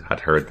department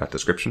had heard that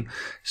description.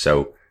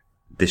 So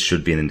this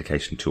should be an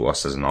indication to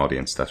us as an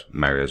audience that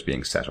Mario's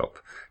being set up,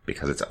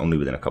 because it's only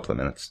within a couple of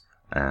minutes.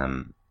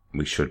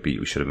 We should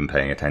have been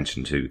paying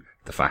attention to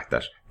the fact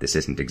that this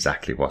isn't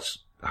exactly what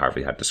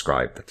Harvey had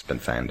described that's been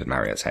found in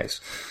Mario's house.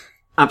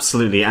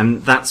 Absolutely.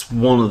 And that's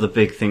one of the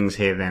big things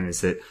here then,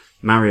 is that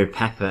Mario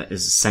Pepper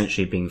is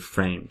essentially being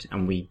framed,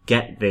 and we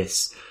get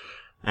this.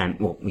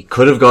 We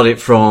could have got it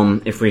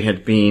from, if we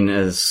had been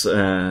as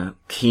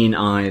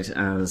keen-eyed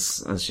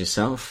as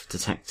yourself,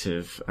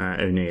 Detective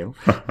O'Neill,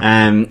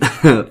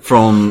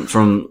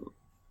 from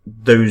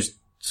those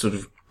sort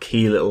of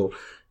key little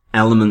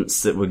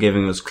elements that were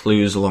giving us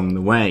clues along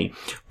the way.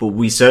 But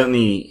we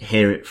certainly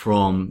hear it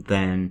from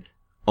then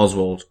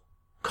Oswald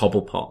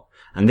Cobblepot,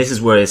 and this is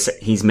where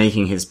he's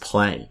making his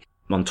play.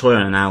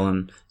 Montoya and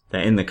Allen,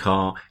 they're in the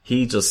car.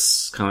 He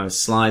just kind of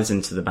slides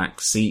into the back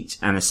seat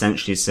and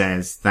essentially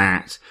says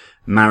that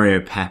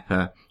Mario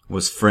Pepper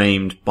was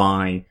framed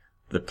by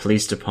the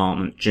police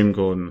department, Jim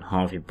Gordon,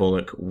 Harvey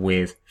Bullock,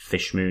 with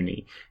Fish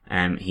Mooney.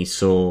 He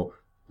saw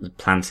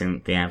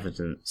planting the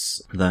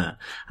evidence there.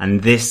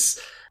 And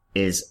this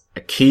is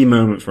a key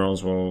moment for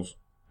Oswald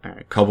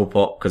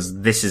Cobblepot, because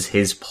this is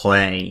his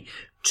play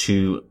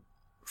to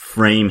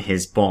frame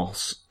his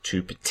boss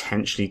to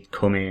potentially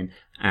come in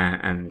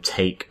and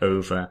take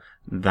over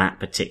that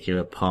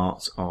particular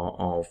part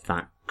of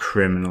that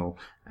criminal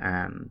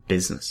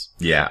business.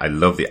 Yeah, I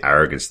love the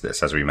arrogance of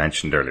this. As we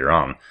mentioned earlier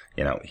on,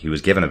 he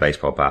was given a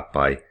baseball bat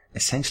by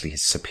essentially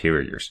his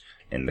superiors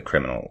in the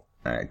criminal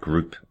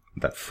group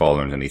that fall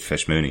underneath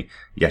Fish Mooney.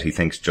 Yet he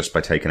thinks just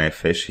by taking out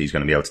Fish, he's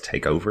going to be able to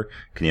take over.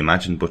 Can you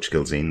imagine Butch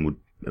Gilzean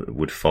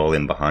would fall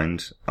in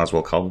behind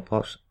Oswald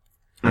Cobblepot?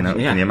 Can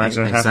you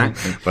imagine it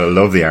happening? But I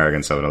love the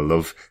arrogance of it. I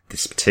love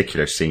this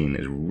particular scene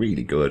is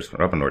really good.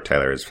 Robin Lord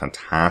Taylor is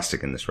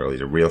fantastic in this role.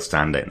 He's a real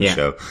standout in the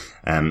show.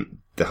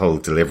 The whole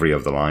delivery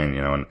of the line,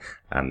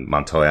 and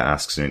Montoya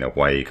asks,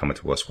 why are you coming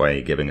to us? Why are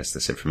you giving us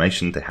this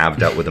information? They have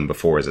dealt with him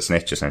before as a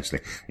snitch, essentially.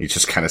 He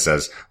just kind of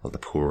says, well, the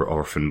poor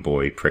orphan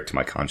boy pricked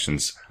my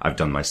conscience. I've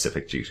done my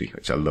civic duty,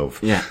 which I love.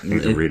 Yeah. I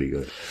think it's really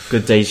good.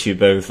 Good day to you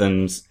both,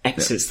 and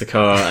exits the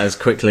car as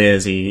quickly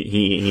as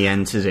he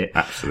entered it.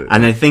 Absolutely.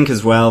 And I think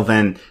as well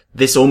then,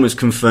 this almost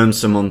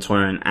confirms to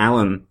Montoya and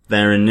Allen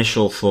their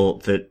initial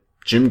thought that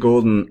Jim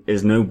Gordon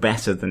is no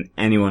better than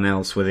anyone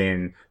else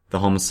within the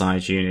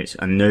homicide unit,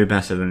 and no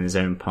better than his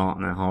own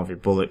partner, Harvey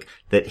Bullock,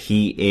 that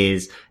he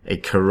is a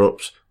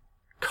corrupt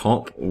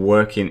cop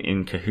working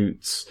in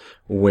cahoots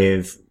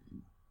with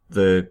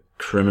the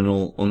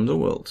criminal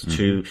underworld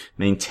to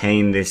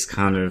maintain this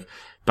kind of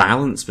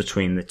balance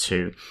between the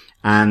two.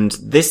 And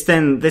this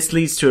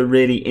leads to a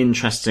really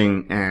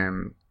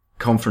interesting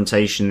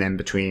confrontation then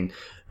between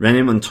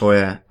Renee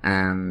Montoya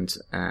and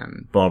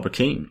Barbara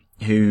Keene,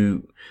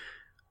 who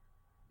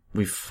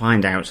we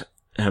find out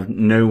have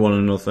known one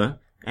another,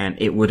 and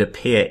it would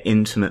appear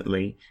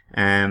intimately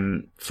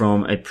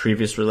from a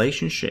previous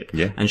relationship.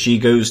 Yeah. And she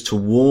goes to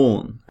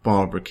warn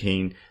Barbara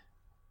Keene,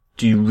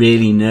 do you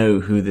really know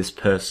who this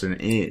person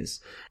is?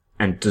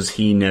 And does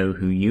he know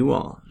who you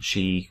are?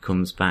 She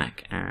comes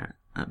back at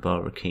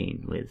Barbara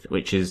Keene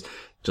which is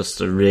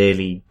just a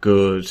really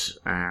good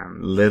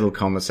little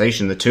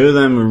conversation. The two of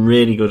them were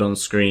really good on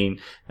screen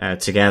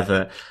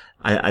together.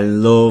 I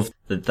loved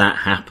that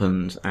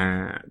happened,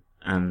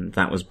 and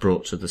that was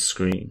brought to the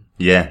screen.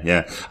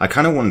 Yeah. I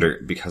kind of wonder,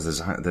 because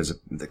there's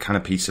the kind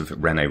of piece of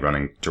Renee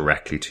running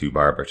directly to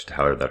Barbara to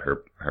tell her that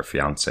her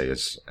fiancé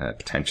is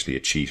potentially a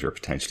cheat or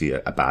potentially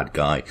a bad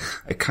guy.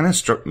 It kind of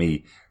struck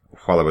me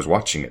while I was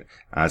watching it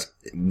as,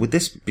 would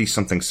this be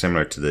something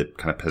similar to the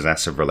kind of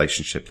possessive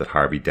relationship that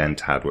Harvey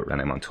Dent had with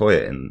Renee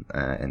Montoya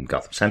in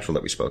Gotham Central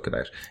that we spoke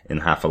about in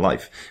Half a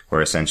Life,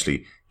 where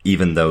essentially,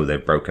 even though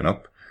they've broken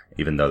up,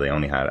 even though they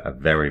only had a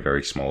very,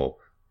 very small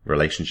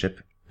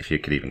relationship, if you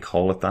could even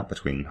call it that,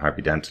 between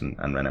Harvey Dent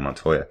and Renee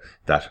Montoya,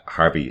 that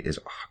Harvey is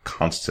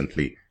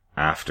constantly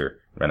after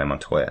Renee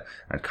Montoya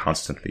and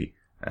constantly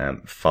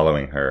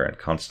following her and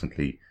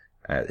constantly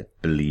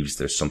believes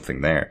there's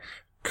something there.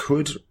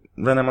 Could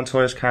Renee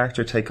Montoya's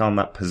character take on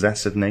that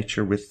possessive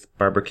nature with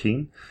Barbara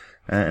Keane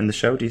in the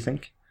show, do you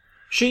think?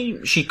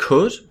 She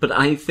could, but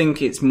I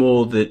think it's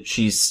more that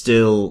she's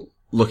still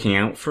looking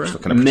out for her.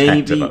 Kind of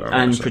maybe,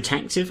 and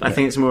protective. Yeah. I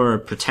think it's more a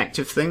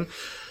protective thing.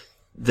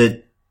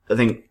 That I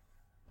think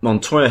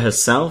Montoya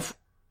herself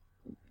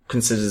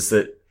considers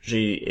that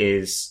she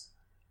is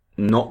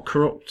not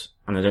corrupt,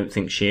 and I don't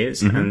think she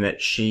is, and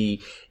that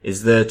she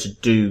is there to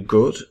do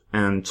good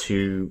and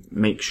to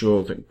make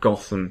sure that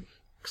Gotham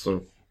sort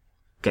of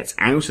gets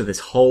out of this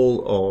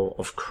hole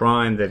of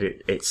crime that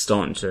it's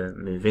starting to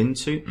move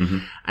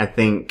into. I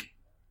think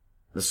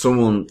there's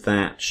someone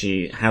that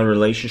she had a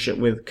relationship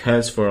with,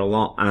 cares for a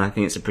lot, and I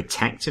think it's a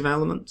protective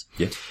element.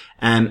 Yeah.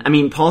 I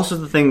mean, part of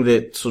the thing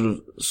that sort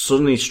of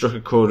suddenly struck a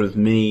chord with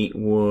me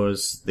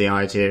was the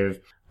idea of,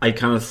 I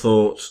kind of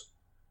thought,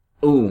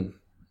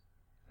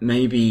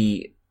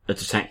 maybe a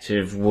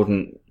detective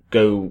wouldn't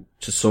go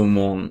to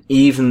someone,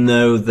 even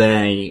though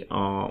they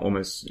are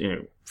almost,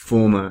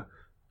 former,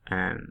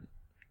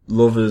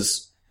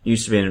 lovers,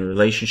 used to be in a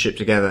relationship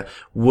together,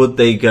 would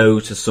they go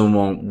to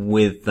someone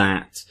with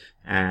that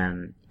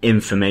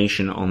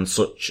information on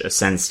such a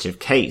sensitive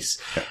case?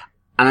 Yeah.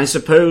 And I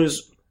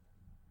suppose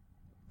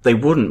they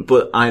wouldn't,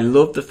 but I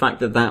love the fact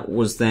that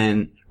was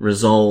then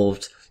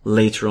resolved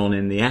later on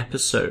in the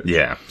episode.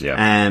 Yeah.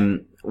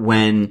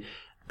 When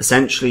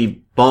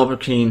essentially Barbara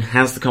Keane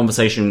has the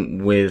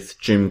conversation with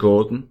Jim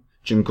Gordon.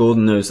 Jim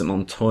Gordon knows that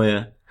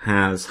Montoya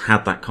has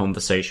had that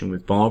conversation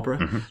with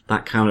Barbara.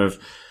 That kind of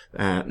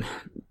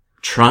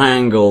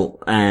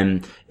triangle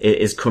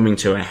is coming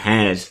to a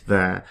head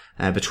there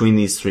between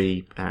these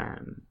three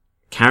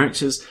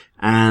characters,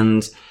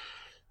 and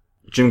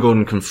Jim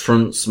Gordon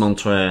confronts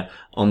Montoya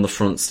on the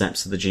front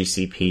steps of the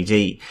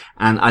GCPD,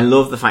 and I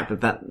love the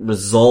fact that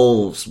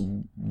resolves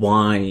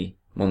why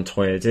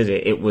Montoya did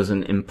it. It was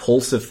an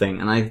impulsive thing,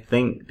 and I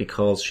think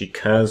because she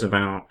cares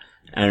about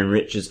Erin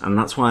Richards, and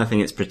that's why I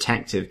think it's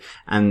protective.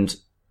 And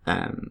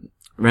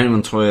Renee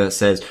Montoya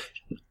says,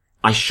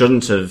 I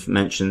shouldn't have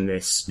mentioned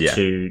this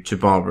to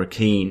Barbara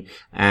Keane.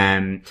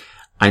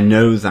 I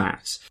know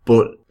that,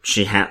 but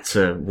she had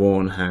to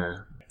warn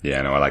her.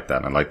 Yeah, no, I like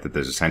that. And I like that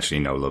there's essentially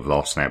no love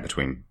lost now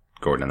between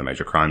Gordon and the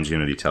Major Crimes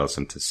Unit. He tells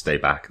him to stay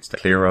back and stay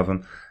clear of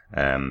him,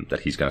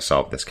 that he's going to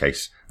solve this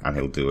case and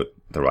he'll do it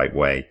the right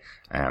way.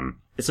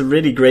 It's a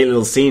really great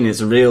little scene. It's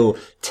a real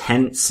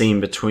tense scene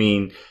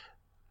between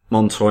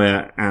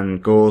Montoya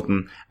and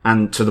Gordon,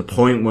 and to the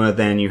point where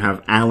then you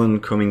have Alan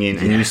coming in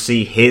and you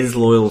see his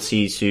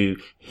loyalty to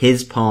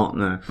his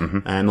partner,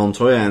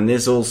 Montoya, and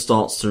this all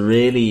starts to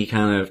really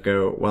kind of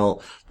go,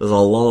 well, there's a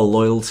lot of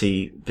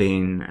loyalty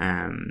being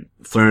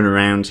thrown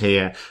around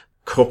here,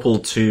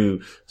 coupled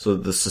to sort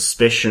of the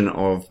suspicion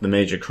of the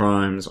major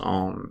crimes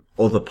on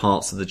other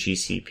parts of the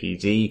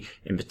GCPD,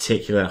 in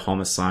particular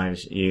homicide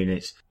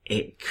unit.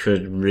 It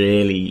could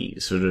really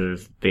sort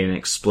of be an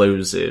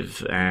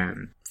explosive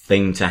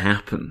thing to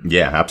happen.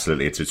 Yeah,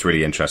 absolutely. It's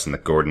really interesting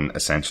that Gordon,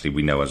 essentially,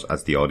 we know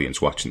as the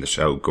audience watching the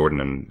show, Gordon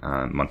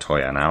and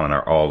Montoya and Alan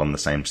are all on the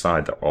same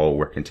side. They're all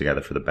working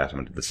together for the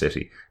betterment of the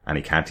city, and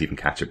he can't even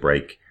catch a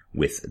break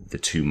with the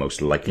two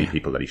most likely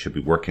people that he should be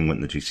working with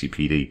in the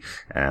GCPD.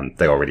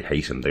 They already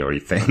hate him. They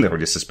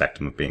already suspect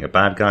him of being a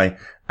bad guy,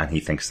 and he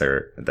thinks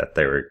they're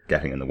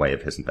getting in the way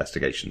of his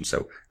investigation.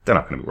 So they're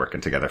not going to be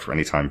working together for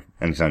anytime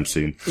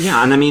soon.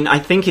 Yeah, and I mean, I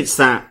think it's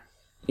that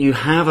you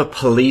have a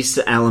police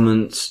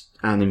element,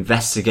 an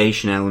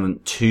investigation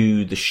element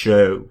to the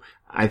show.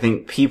 I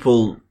think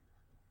people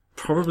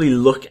probably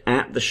look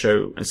at the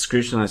show and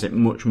scrutinize it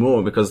much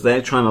more because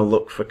they're trying to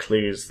look for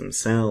clues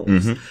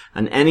themselves.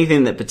 And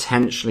anything that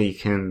potentially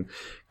can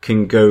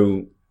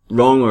go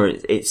wrong, or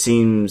it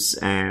seems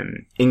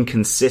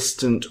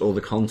inconsistent, or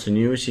the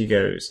continuity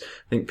goes.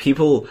 I think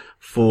people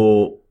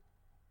for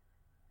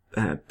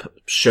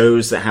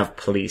shows that have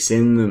police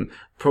in them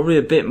probably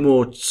a bit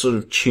more sort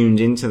of tuned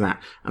into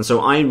that. And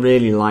so I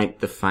really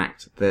liked the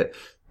fact that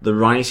the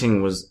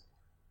writing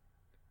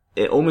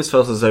it almost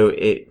felt as though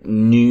it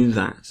knew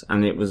that,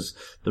 and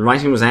the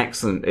writing was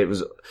excellent. It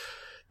was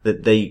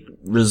that they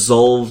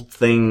resolved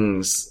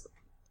things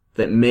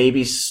that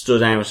maybe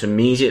stood out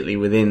immediately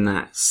within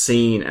that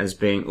scene as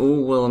being,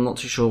 oh, well, I'm not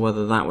too sure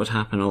whether that would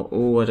happen, or,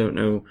 oh, I don't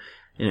know,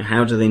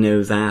 how do they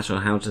know that,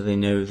 or how do they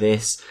know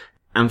this?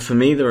 And for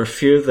me, there are a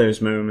few of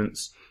those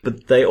moments,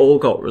 but they all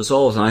got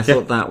resolved, and I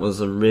thought that was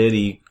a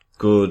really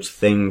good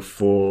thing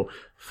for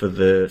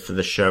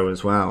the show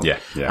as well. Yeah.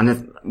 And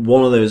if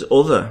one of those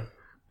other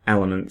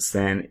elements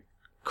then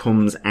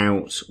comes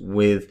out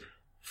with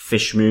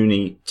Fish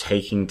Mooney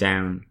taking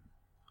down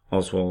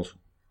Oswald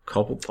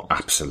Cobblepot.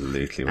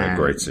 Absolutely, what a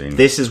great scene.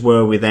 This is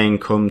where we then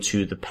come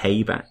to the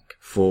payback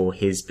for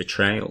his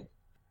betrayal.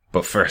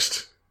 But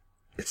first,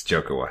 it's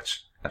Joker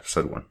Watch,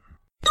 episode 1.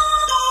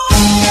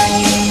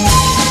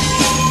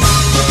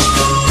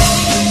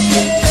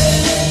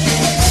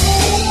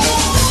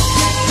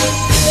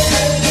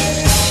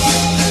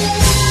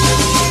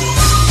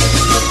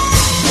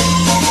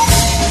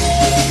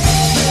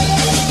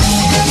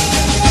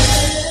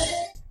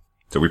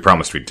 So we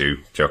promised we'd do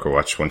Joker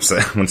Watch once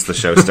the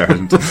show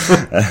started.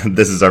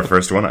 This is our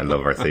first one. I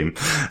love our theme.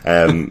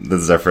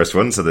 This is our first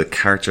one. So the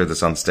character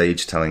that's on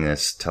stage telling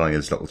his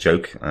little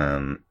joke,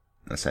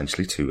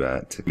 essentially to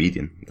a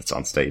comedian that's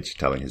on stage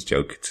telling his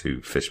joke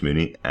to Fish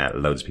Mooney.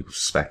 Loads of people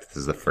suspect this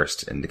is the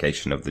first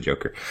indication of the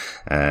Joker.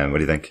 What do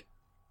you think?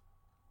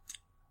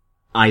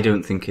 I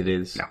don't think it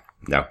is.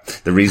 No.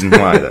 The reason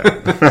why, though.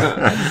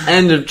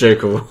 End of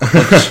Joker Watch.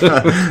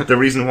 The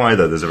reason why,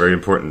 though, there's a very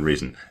important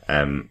reason.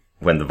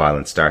 When the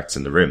violence starts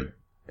in the room,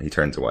 he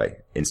turns away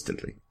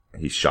instantly.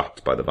 He's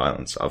shocked by the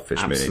violence of Fish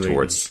Mooney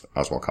towards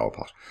Oswald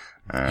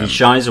Cobblepot. He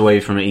shies away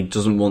from it. He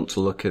doesn't want to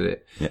look at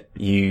it. Yeah.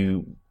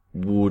 You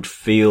would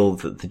feel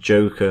that the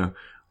Joker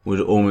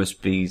would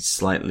almost be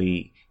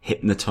slightly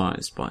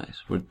hypnotized by it,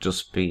 would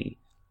just be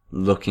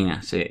looking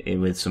at it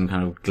with some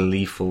kind of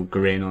gleeful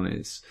grin on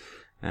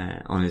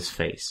his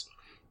face.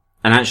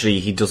 And actually,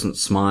 he doesn't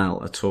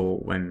smile at all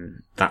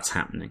when that's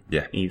happening.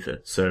 Yeah.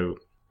 Either. So,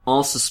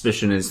 our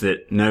suspicion is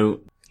that, no,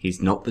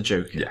 he's not the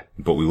Joker. Yeah,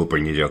 but we will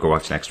bring you Joker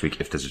Watch next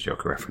week if there's a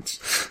Joker reference.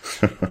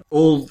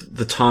 All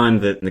the time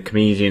that the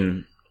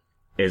comedian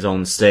is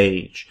on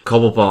stage,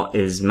 Cobblepot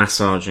is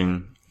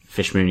massaging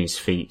Fish Mooney's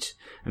feet,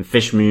 and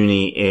Fish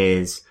Mooney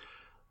is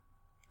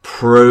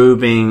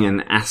probing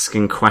and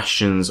asking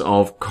questions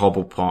of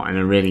Cobblepot in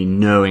a really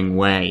knowing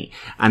way.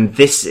 And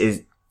this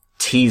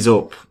tees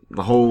up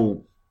the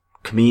whole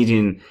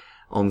comedian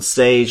on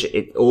stage.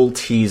 It all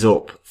tees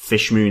up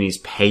Fish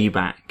Mooney's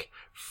payback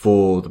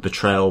for the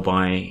betrayal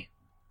by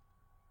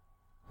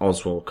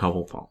Oswald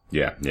Cobblepot.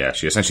 Yeah.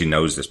 She essentially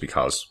knows this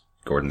because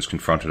Gordon's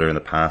confronted her in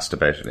the past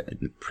about it,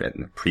 in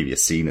the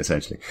previous scene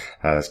essentially,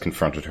 has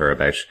confronted her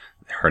about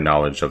her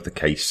knowledge of the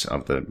case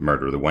of the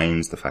murder of the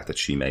Waynes, the fact that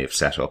she may have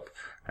set up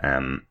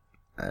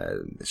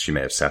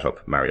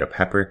Mario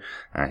Pepper.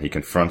 He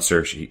confronts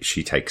her.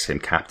 She takes him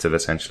captive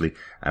essentially,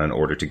 and in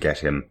order to get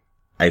him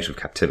out of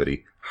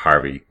captivity,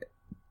 Harvey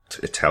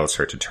tells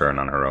her to turn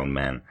on her own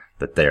men,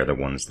 that they're the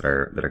ones that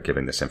are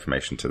giving this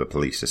information to the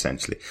police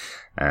essentially.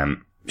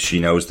 She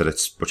knows that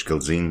it's Butch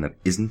Gilzean that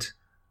isn't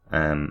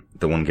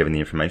the one giving the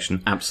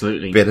information.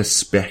 Absolutely. Bit of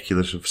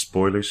speculative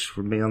spoilers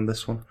for me on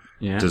this one.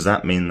 Yeah. Does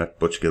that mean that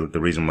the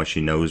reason why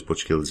she knows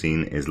Butch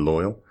Gilzean is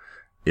loyal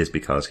is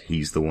because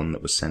he's the one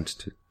that was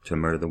sent to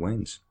murder the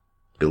Waynes?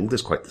 Build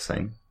is quite the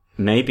same.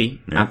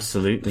 Maybe. Yeah.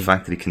 Absolutely. The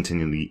fact that he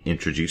continually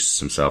introduces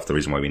himself, the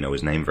reason why we know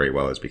his name very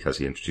well is because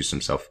he introduced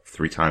himself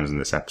 3 times in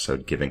this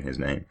episode giving his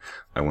name.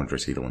 I wonder,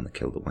 is he the one that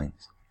killed the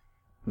Waynes?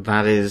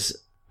 That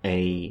is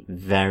a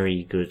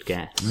very good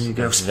guess. There you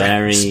go.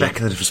 Very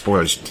speculative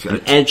spoilers.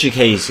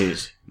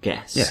 educated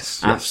guess.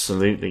 Yes.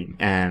 Absolutely.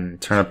 Turn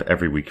up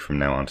every week from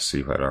now on to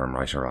see whether I'm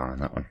right or wrong on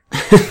that one.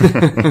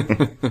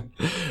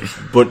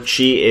 But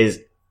she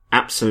is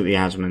absolutely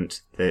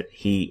adamant that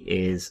he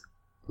is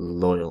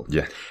loyal.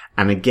 Yeah.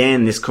 And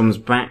again, this comes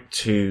back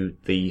to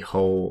the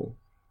whole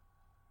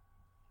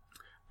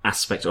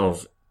aspect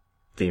of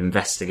the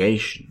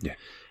investigation. Yeah.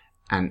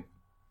 And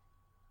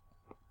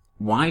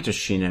why does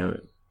she know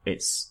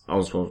it's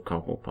Oswald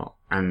Cobblepot?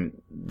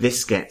 And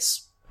this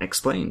gets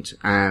explained.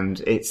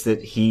 And it's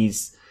that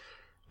he's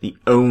the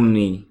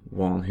only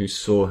one who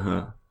saw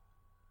her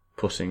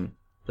putting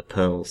the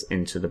pearls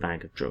into the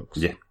bag of drugs.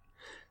 Yeah.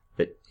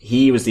 That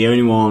he was the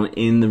only one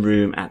in the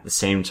room at the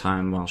same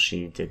time while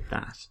she did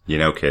that. You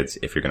know, kids,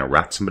 if you're going to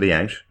rat somebody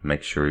out,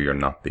 make sure you're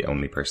not the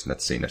only person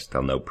that's seen it.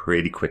 They'll know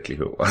pretty quickly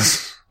who it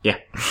was. Yeah.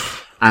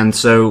 And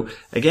so,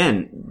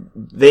 again,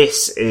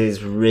 this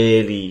is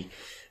really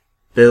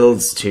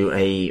builds to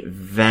a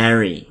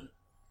very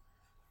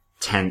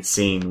tense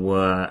scene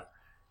where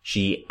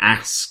she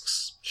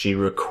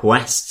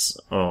requests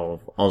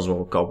of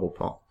Oswald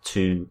Cobblepot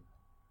to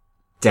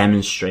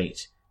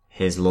demonstrate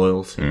his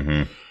loyalty.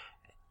 Mm-hmm.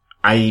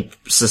 I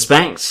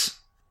suspect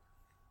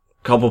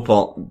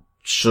Cobblepot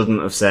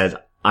shouldn't have said,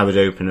 I would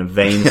open a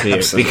vein for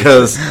you,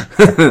 because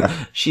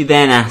she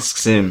then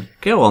asks him,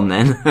 go on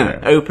then,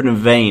 open a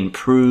vein,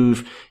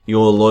 prove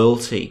your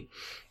loyalty.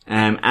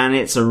 And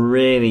it's a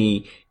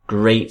really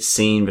great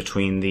scene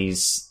between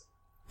these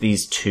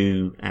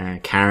two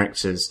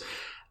characters.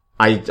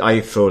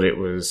 I thought it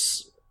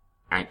was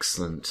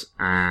excellent,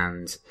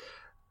 and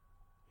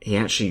he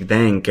actually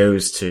then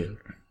goes to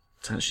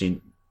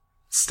actually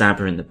stab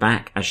her in the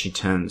back as she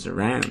turns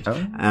around.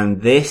 Oh.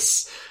 And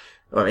this,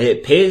 well, it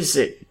appears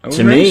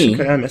to me,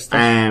 okay, I missed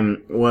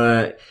that.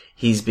 where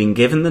he's been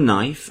given the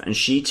knife and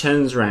she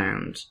turns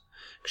around.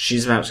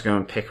 She's about to go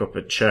and pick up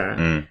a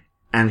chair.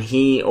 And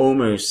he's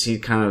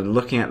kind of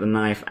looking at the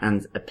knife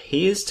and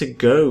appears to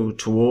go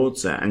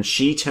towards her. And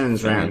she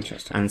turns around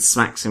and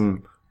smacks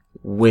him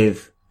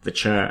with the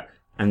chair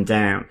and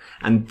down.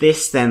 And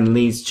this then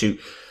leads to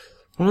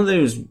one of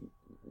those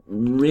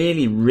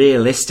really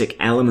realistic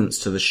elements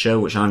to the show,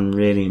 which I'm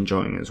really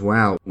enjoying as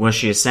well, where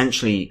she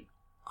essentially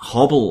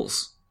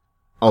hobbles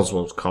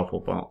Oswald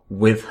Cobblepot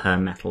with her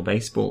metal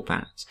baseball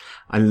bat.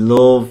 I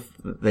love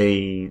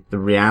the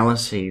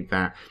reality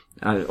that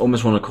I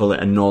almost want to call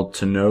it a nod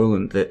to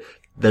Nolan, that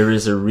there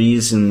is a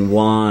reason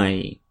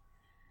why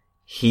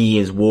he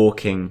is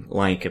walking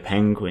like a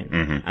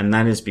penguin, and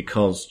that is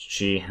because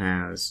she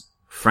has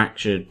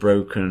fractured,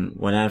 broken,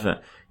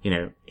 whatever,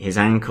 his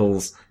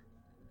ankles,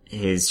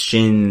 his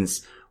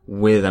shins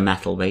with a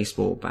metal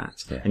baseball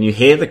bat. Yeah. And you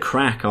hear the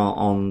crack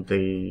on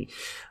the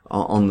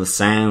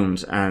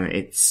sound,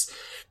 and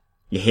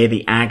you hear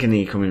the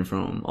agony coming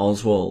from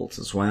Oswald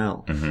as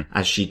well,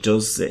 as she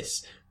does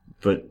this.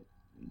 But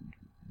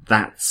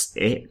that's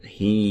it.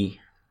 He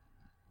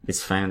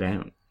is found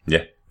out.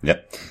 Yeah.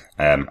 Yep.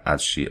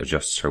 As she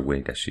adjusts her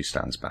wig as she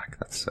stands back.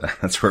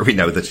 That's where we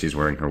know that she's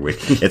wearing her wig.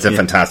 It's a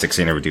fantastic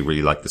scene. I do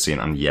really like the scene,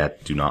 and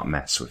yet do not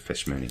mess with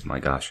Fish Mooney. My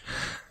gosh.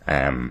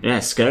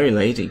 Scary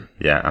lady.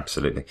 Yeah,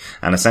 absolutely.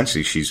 And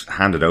essentially she's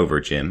handed over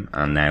Jim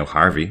and now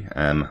Harvey,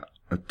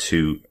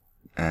 to,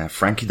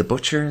 Frankie the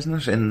Butcher,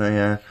 isn't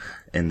it?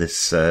 In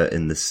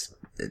this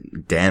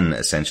den,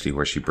 essentially,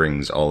 where she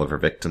brings all of her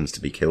victims to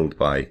be killed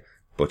by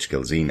Butch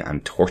Gilzean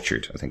and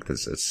tortured. I think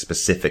there's a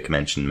specific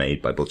mention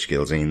made by Butch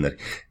Gilzean that,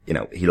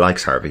 he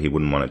likes Harvey. He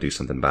wouldn't want to do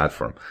something bad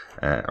for him,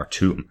 or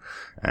to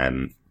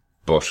him.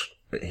 But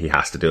he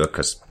has to do it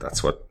because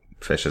that's what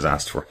Fish has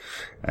asked for,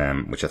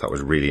 which I thought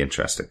was really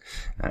interesting.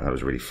 That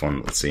was a really fun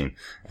little scene.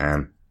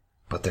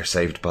 But they're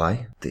saved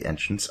by the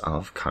entrance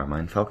of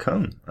Carmine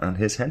Falcone and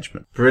his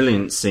henchmen.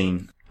 Brilliant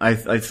scene. I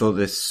thought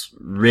this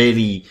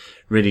really,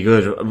 really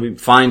good. We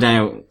find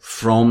out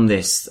from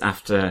this,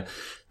 after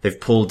they've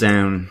pulled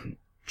down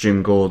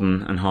Jim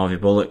Gordon and Harvey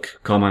Bullock,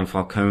 Carmine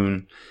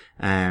Falcone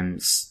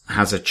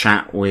has a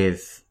chat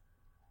with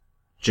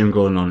Jim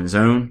Gordon on his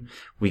own.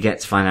 We get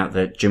to find out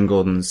that Jim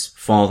Gordon's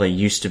father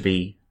used to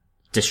be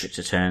district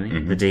attorney,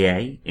 the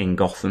DA in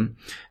Gotham,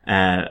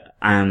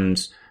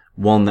 and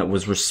one that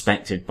was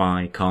respected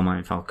by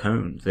Carmine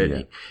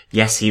Falcone.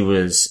 Yes, he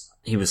was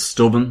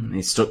stubborn,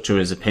 he stuck to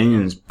his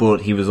opinions,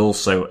 but he was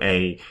also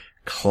a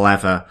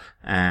clever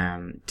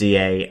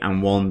DA,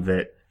 and one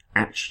that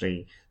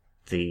actually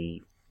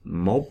the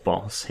mob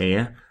boss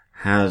here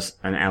has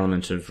an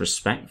element of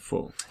respect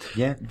for.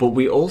 Yeah. But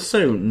we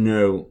also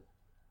know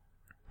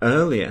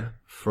earlier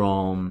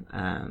from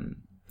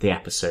the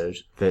episode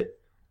that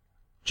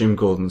Jim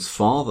Gordon's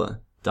father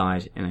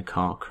died in a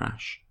car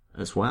crash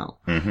as well.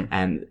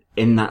 And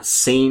in that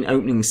scene,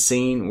 opening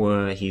scene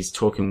where he's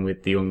talking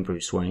with the young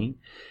Bruce Wayne,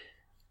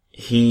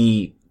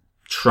 he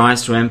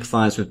tries to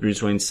empathize with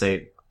Bruce Wayne to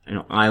say,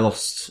 I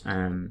lost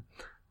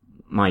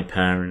my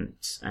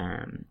parents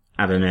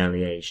at an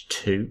early age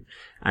too.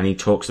 And he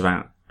talks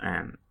about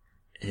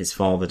his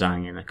father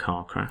dying in a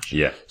car crash.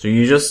 Yeah. So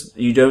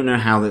you don't know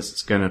how this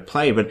is going to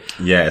play, but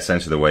yeah,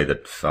 essentially the way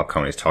that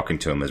Falcone is talking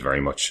to him is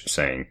very much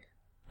saying,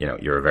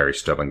 you're a very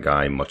stubborn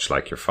guy, much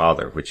like your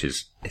father, which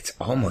is, it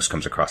almost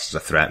comes across as a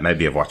threat.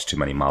 Maybe I've watched too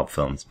many mob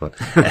films, but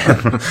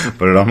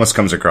it almost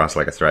comes across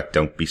like a threat.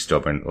 Don't be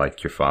stubborn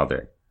like your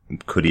father.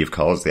 Could he have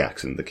caused the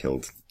accident that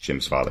killed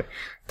Jim's father?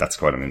 That's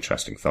quite an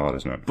interesting thought,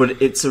 isn't it?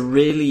 But it's a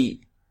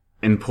really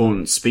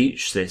important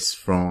speech, this,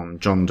 from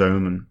John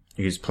Doman,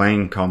 who's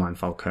playing Carmine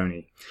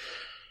Falcone.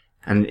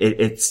 And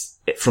it's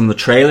from the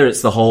trailer,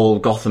 it's the whole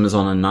Gotham is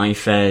on a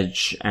knife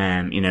edge,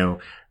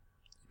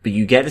 but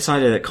you get this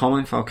idea that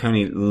Carmine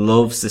Falcone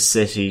loves the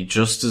city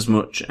just as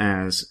much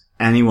as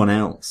anyone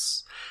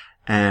else.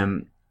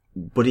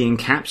 But he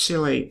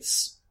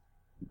encapsulates,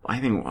 I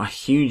think, a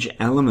huge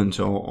element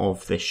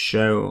of this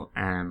show,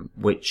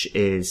 which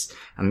is,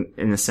 and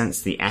in a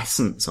sense, the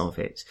essence of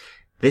it.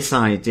 This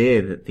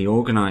idea that the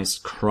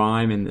organized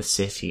crime in the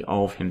city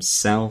of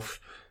himself,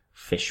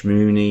 Fish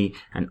Mooney,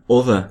 and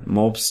other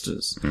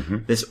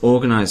mobsters, this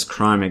organized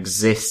crime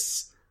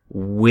exists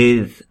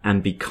with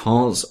and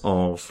because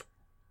of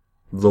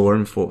law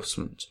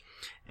enforcement.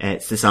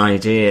 It's this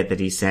idea that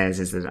he says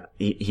is that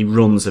he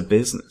runs a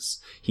business.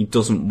 He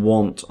doesn't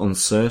want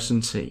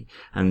uncertainty.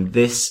 And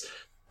this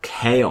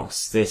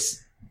chaos,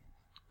 this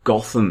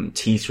Gotham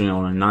teetering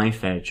on a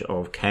knife edge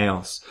of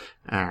chaos,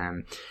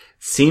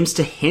 seems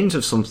to hint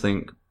of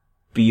something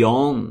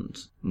beyond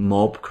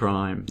mob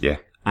crime. Yeah.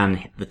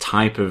 And the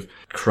type of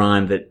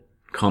crime that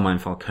Carmine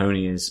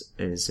Falcone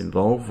is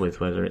involved with,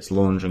 whether it's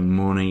laundering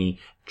money,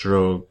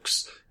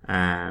 drugs,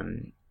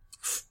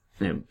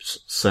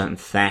 certain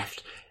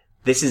theft.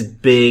 This is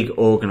big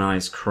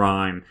organized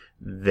crime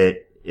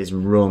that is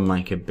run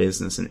like a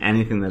business, and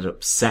anything that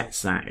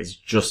upsets that is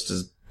just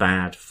as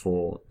bad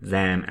for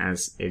them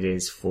as it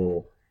is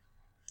for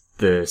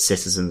the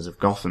citizens of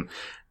Gotham.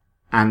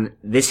 And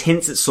this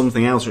hints at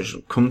something else, which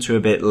will come to a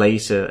bit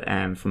later,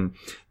 from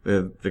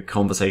the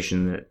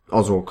conversation that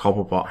Oswald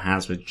Cobblepot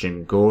has with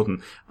Jim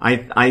Gordon.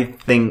 I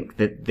think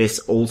that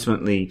this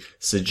ultimately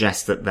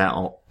suggests that there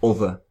are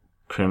other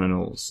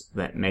criminals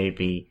that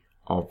maybe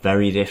are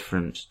very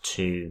different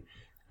to,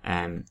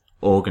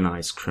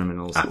 organized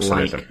criminals.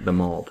 Absolutely. Like the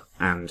mob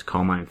and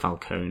Carmine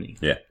Falcone.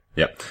 Yeah.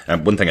 Yeah.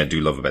 And one thing I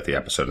do love about the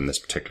episode in this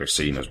particular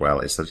scene as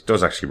well is that it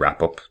does actually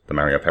wrap up the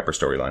Mario Pepper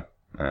storyline.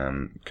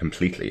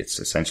 Completely. It's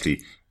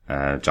essentially,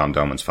 John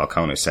Doman's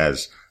Falcone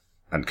says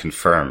and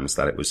confirms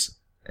that it was,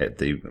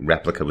 the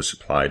replica was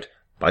supplied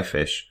by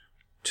Fish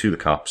to the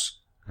cops,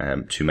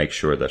 to make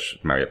sure that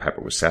Mario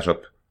Pepper was set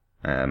up,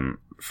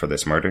 for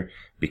this murder,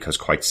 because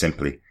quite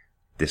simply,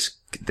 this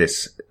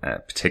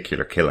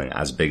particular killing,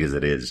 as big as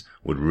it is,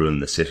 would ruin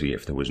the city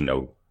if there was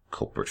no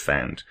culprit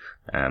found.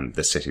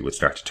 The city would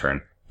start to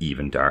turn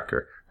even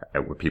darker,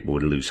 where people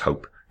would lose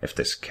hope if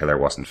this killer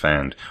wasn't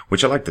found,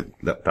 which I like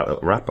that little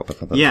wrap up. I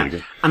thought that was really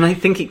good. And I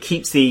think it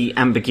keeps the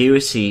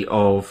ambiguity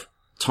of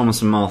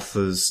Thomas and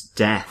Martha's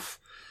death.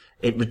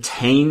 It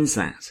retains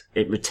that.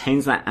 It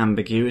retains that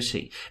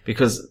ambiguity,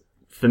 because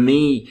for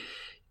me,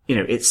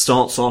 it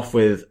starts off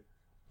with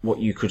what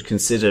you could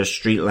consider a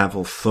street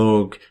level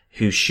thug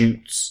who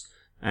shoots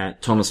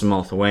Thomas and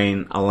Martha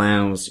Wayne,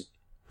 allows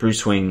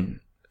Bruce Wayne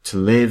to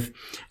live.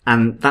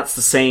 And that's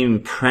the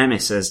same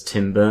premise as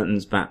Tim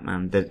Burton's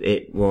Batman, that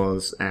it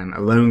was a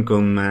lone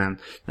gunman.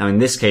 Now in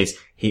this case,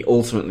 he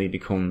ultimately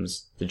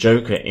becomes the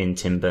Joker in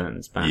Tim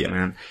Burton's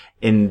Batman.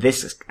 Yeah. In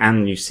this,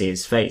 and you see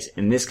his face.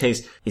 In this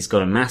case, he's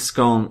got a mask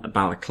on, a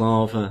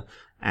balaclava,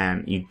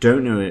 and you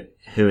don't know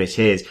who it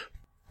is,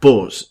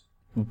 but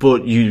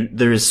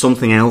there is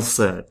something else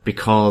there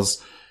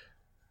because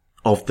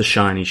of the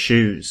shiny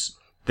shoes,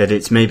 that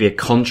it's maybe a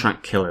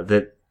contract killer,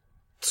 that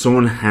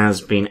someone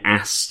has been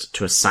asked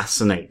to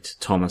assassinate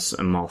Thomas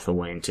and Martha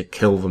Wayne, to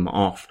kill them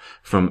off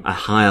from a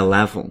higher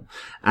level.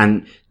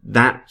 And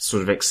that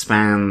sort of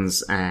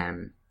expands,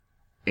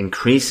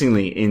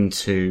 increasingly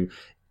into,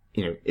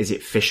 is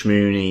it Fish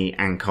Mooney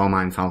and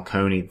Carmine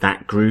Falcone,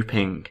 that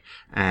grouping,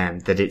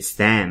 that it's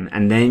them.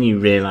 And then you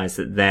realize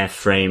that they're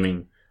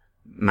framing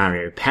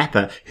Mario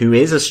Pepper, who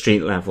is a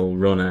street level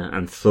runner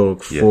and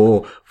thug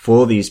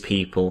for these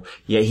people,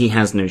 yet he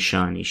has no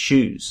shiny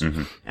shoes.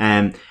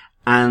 Mm-hmm.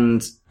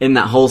 And in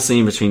that whole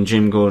scene between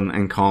Jim Gordon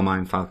and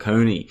Carmine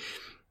Falcone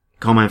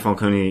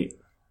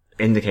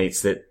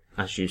indicates that,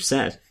 as you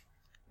said,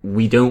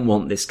 we don't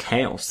want this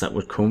chaos that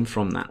would come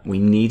from that. We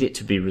need it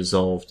to be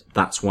resolved.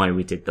 That's why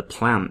we did the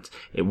plant.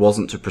 It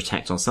wasn't to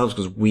protect ourselves,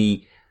 because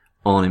we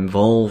aren't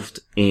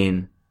involved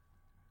in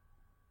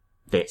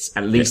this.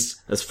 At least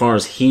as far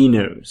as he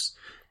knows,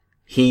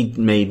 he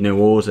made no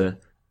order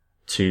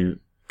to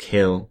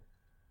kill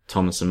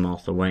Thomas and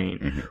Martha Wayne.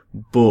 Mm-hmm.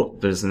 But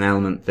there's an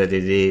element that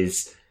it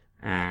is,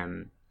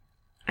 and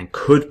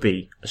could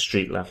be a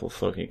street level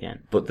thug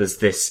again. But there's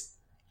this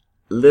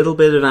little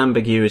bit of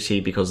ambiguity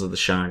because of the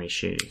shiny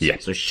shoes. Yeah.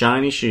 So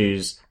shiny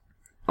shoes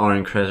are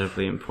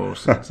incredibly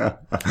important.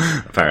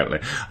 Apparently.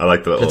 I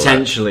like the little...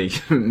 Potentially.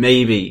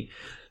 Maybe.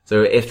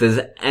 So if there's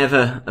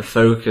ever a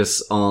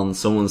focus on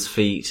someone's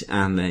feet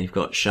and they've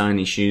got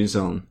shiny shoes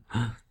on,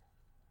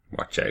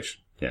 watch out.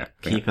 Yeah.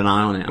 Keep an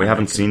eye on it. We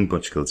haven't seen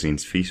Butch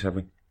Gilzean's feet, have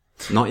we?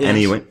 Not yet.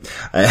 Anyway,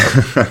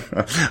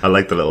 I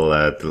like the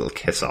little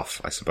kiss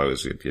off, I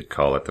suppose you'd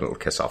call it, the little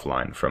kiss off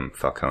line from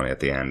Falcone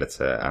at the end.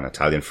 It's an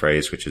Italian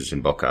phrase, which is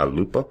in bocca al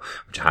lupo,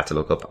 which I had to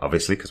look up,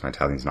 obviously, because my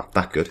Italian's not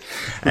that good.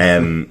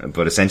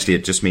 But essentially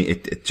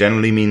it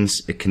generally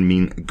means, it can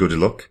mean good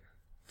luck,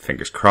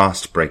 fingers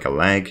crossed, break a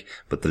leg,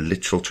 but the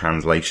literal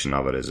translation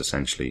of it is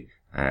essentially,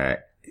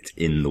 it's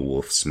in the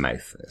wolf's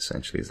mouth,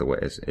 essentially, is the way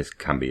it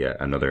can be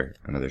another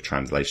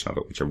translation of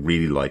it, which I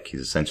really like.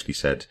 He's essentially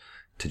said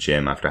to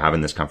Jim, after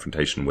having this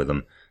confrontation with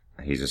him,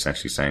 he's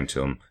essentially saying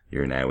to him,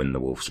 you're now in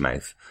the wolf's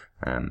mouth.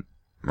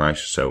 Right?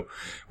 So,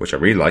 which I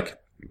really like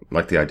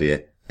the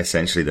idea.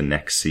 Essentially, the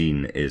next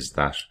scene is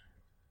that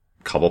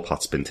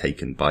Cobblepot's been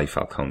taken by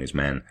Falcone's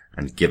men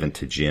and given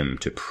to Jim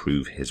to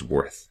prove his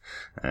worth,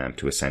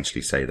 to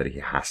essentially say that he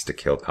has to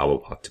kill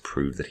Cobblepot to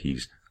prove that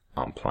he's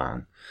on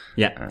plan.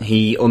 Yeah,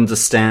 he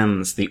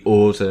understands the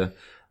order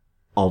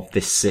of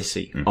this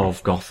city, mm-hmm.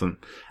 of Gotham.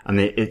 And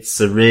it's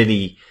a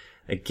really,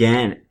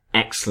 again,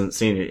 excellent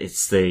scene.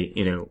 It's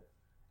the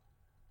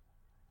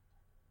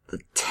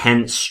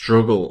tense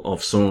struggle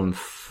of someone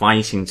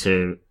fighting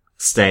to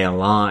stay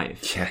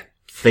alive. Yeah.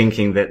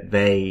 Thinking that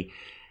they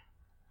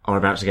are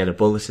about to get a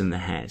bullet in the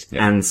head.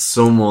 Yeah. And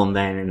someone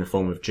then in the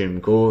form of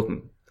Jim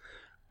Gordon,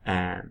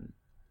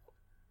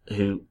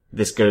 who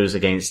this goes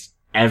against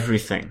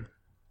everything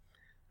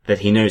that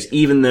he knows,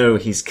 even though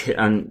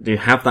and you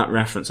have that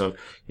reference of,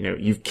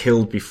 you've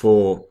killed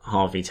before,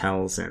 Harvey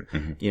tells him,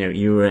 mm-hmm.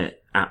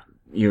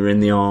 You were in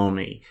the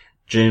army.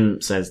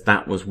 Jim says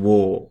that was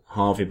war.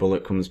 Harvey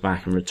Bullock comes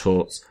back and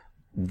retorts,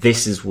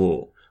 this is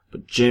war.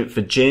 But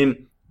for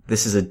Jim,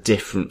 this is a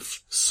different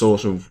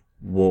sort of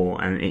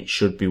war, and it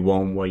should be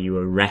one where you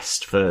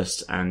arrest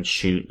first and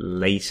shoot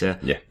later,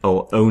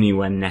 or only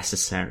when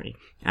necessary.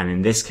 And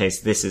in this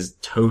case, this is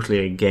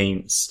totally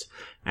against,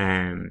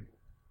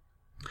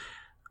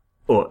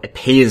 or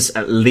appears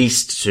at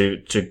least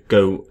to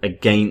go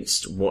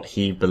against what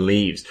he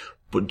believes.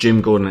 But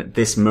Jim Gordon at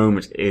this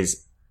moment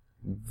is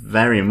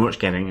very much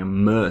getting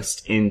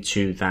immersed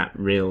into that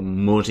real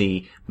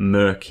muddy,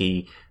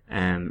 murky,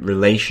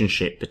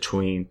 relationship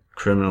between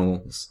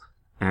criminals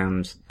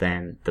and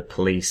then the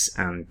police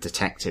and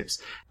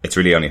detectives. It's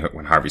really only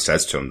when Harvey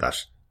says to him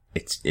that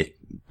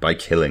by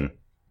killing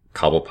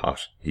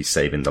Cobblepot, he's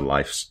saving the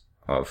lives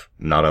of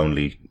not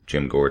only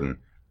Jim Gordon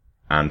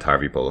and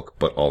Harvey Bullock,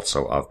 but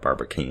also of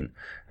Barbara Keane.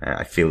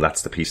 I feel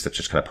that's the piece that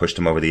just kind of pushed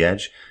him over the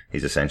edge.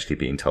 He's essentially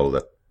being told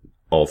that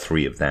all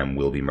three of them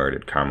will be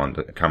murdered.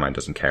 Carmine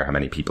doesn't care how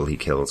many people he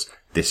kills.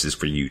 This is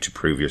for you to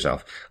prove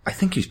yourself. I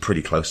think he's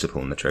pretty close to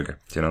pulling the trigger.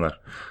 Do you know that?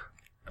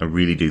 I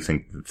really do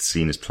think that the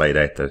scene is played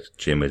out that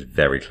Jim is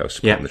very close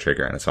to pulling the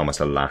trigger, and it's almost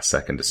a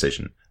last-second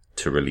decision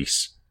to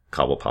release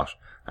Cobblepot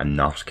and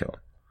not kill him.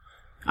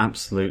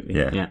 Absolutely,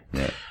 yeah.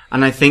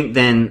 And I think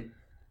then,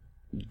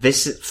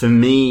 this, for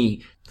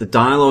me, the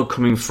dialogue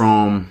coming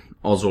from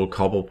Oswald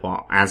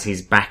Cobblepot as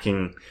he's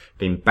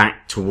being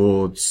backed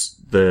towards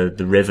the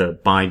river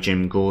by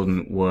Jim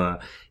Gordon, where,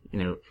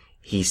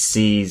 he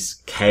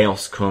sees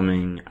chaos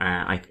coming,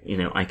 I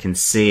can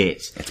see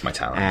it. It's my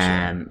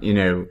talent.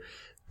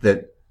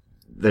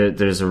 That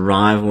there's a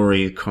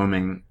rivalry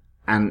coming,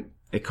 and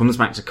it comes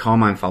back to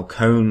Carmine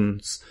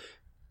Falcone's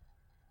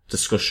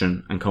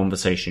discussion and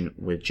conversation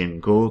with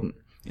Jim Gordon.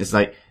 It's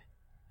like,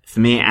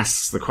 for me, it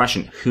asks the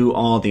question, who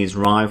are these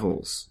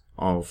rivals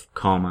of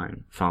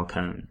Carmine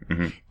Falcone?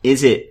 Mm-hmm.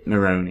 Is it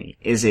Maroney?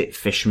 Is it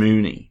Fish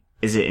Mooney?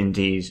 Is it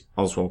indeed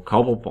Oswald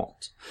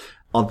Cobblepot?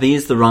 Are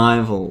these the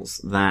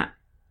rivals that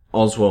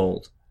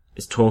Oswald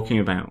is talking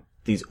about?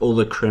 These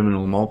other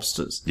criminal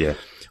mobsters? Yeah.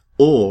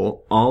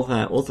 Or are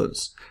there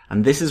others?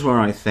 And this is where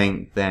I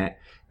think that,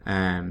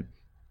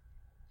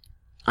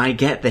 I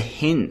get the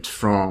hint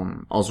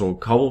from Oswald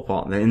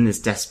Cobblepot that in this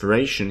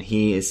desperation,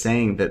 he is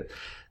saying that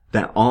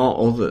there are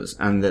others,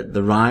 and that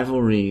the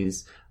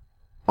rivalries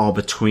are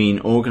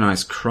between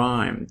organised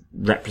crime,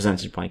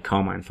 represented by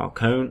Carmine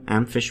Falcone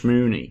and Fish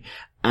Mooney,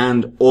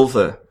 and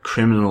other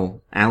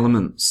criminal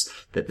elements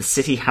that the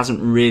city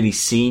hasn't really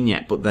seen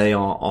yet, but they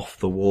are off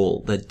the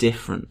wall. They're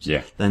different.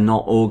 Yeah. They're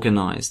not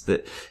organised.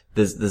 That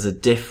there's a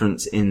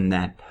difference in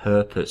their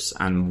purpose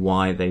and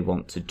why they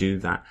want to do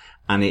that.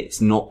 And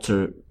it's not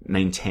to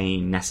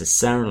maintain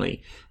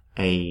necessarily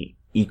a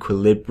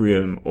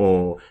equilibrium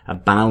or a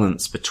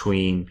balance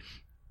between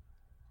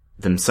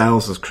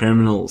themselves as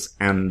criminals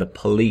and the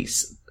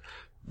police,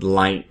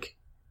 like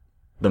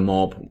the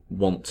mob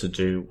want to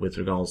do with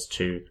regards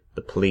to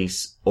the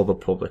police, other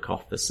public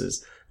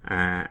officers,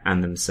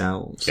 and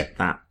themselves.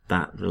 Yeah.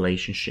 That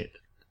relationship.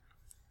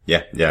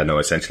 Yeah, no,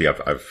 essentially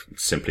I've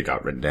simply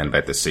got written down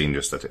about this scene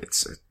just that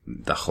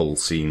the whole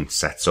scene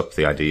sets up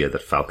the idea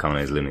that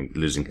Falcone is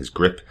losing his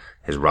grip,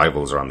 his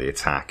rivals are on the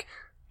attack,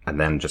 and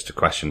then just a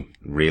question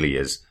really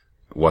is,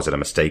 was it a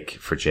mistake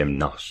for Jim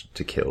not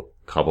to kill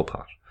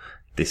Cobblepot?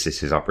 This is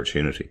his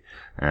opportunity.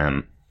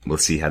 We'll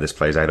see how this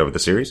plays out over the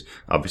series,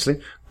 obviously,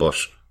 but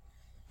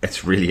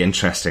it's really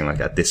interesting.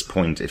 Like, at this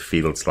point, it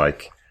feels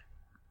like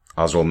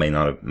Oswald may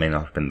not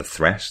have been the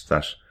threat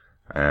that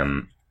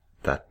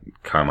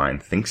Carmine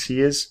thinks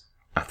he is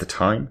at the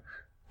time,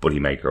 but he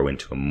may grow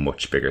into a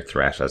much bigger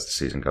threat as the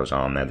season goes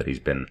on, now that he's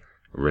been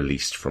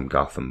released from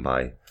Gotham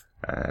by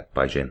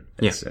Jim.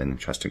 It's an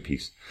interesting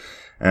piece.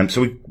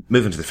 So we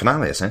move into the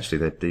finale, essentially.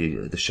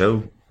 The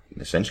show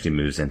essentially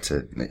moves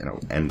into,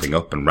 ending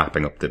up and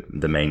wrapping up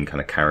the main kind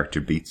of character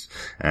beats.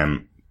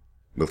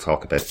 We'll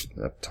talk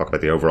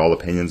about the overall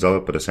opinions of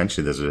it, but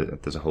essentially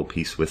there's a whole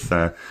piece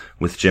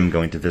with Jim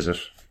going to visit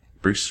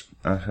Bruce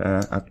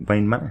at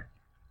Wayne Manor.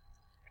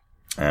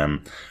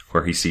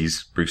 Where he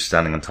sees Bruce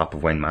standing on top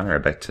of Wayne Manor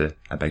about to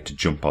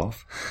jump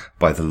off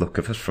by the look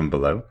of it from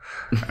below,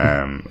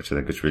 which I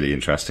think is really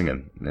interesting.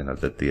 And,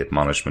 the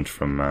admonishment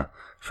from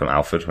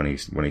Alfred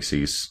when he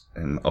sees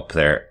him up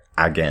there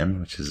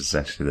again, which is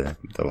essentially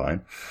the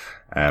line,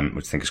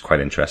 which I think is quite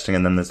interesting.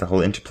 And then there's the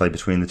whole interplay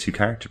between the two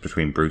characters,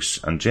 between Bruce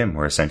and Jim,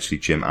 where essentially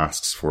Jim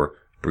asks for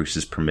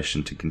Bruce's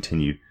permission to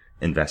continue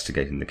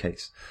investigating the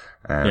case,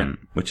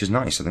 which is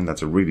nice. I think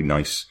that's a really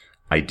nice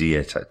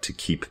idea to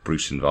keep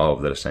Bruce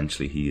involved, that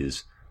essentially he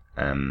is,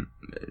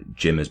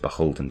 Jim is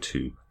beholden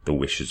to the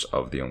wishes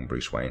of the young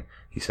Bruce Wayne.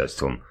 He says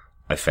to him,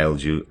 I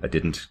failed you, I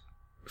didn't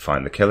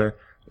find the killer,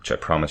 which I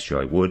promised you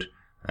I would.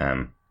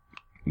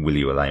 Will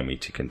you allow me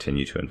to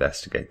continue to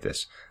investigate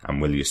this?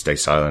 And will you stay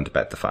silent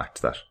about the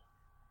fact that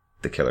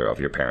the killer of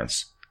your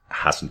parents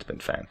hasn't been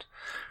found?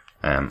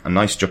 A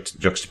nice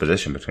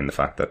juxtaposition between the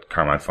fact that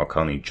Carmine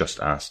Falcone just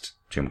asked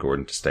Jim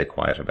Gordon to stay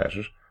quiet about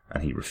it,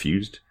 and he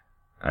refused,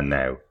 and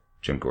now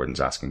Jim Gordon's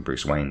asking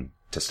Bruce Wayne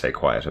to stay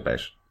quiet about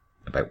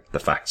the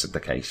facts of the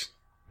case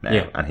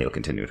now, and he'll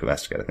continue to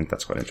investigate. I think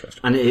that's quite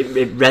interesting. And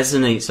it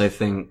resonates, I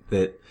think,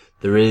 that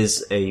there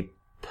is a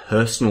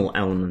personal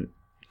element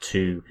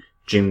to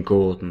Jim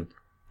Gordon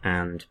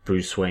and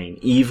Bruce Wayne,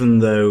 even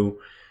though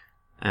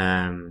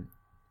Jim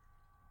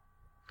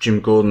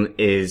Gordon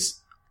is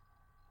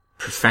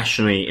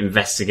professionally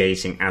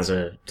investigating as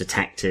a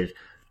detective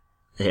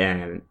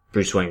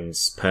Bruce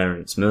Wayne's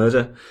parents'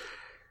 murder.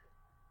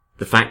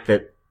 The fact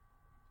that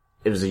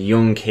it was a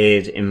young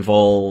kid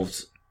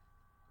involved,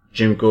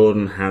 Jim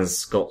Gordon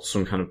has got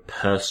some kind of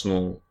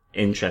personal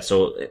interest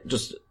or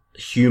just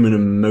human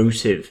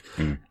emotive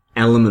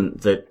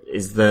element that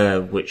is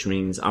there, which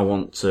means I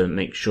want to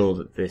make sure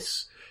that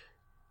this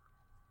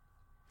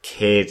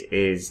kid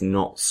is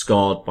not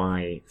scarred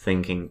by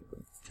thinking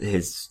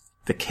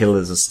the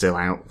killers are still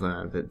out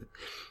there.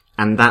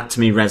 And that to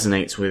me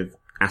resonates with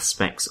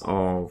aspects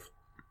of,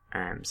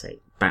 say,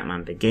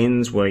 Batman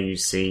Begins, where you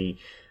see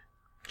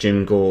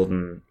Jim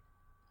Gordon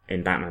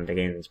in Batman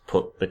Begins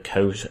put the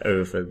coat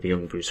over the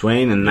young Bruce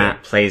Wayne, and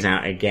that plays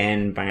out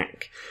again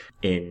back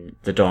in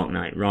The Dark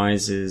Knight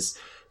Rises.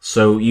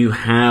 So you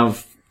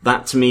have,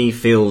 that to me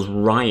feels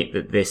right,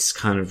 that this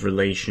kind of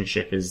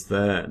relationship is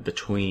there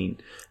between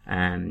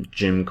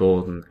Jim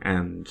Gordon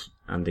and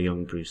the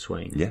young Bruce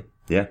Wayne.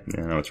 Yeah,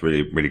 no, it's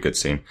really, really good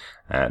scene.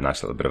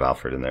 Nice little bit of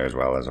Alfred in there as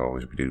well, as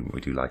always.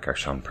 We do like our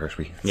Sean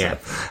Pertwee. Yeah.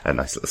 A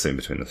nice little scene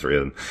between the three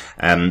of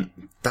them.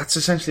 That's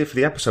essentially it for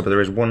the episode, but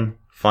there is one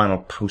final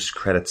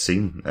post-credit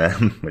scene,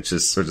 which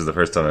is the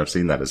first time I've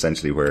seen that,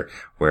 essentially,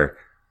 where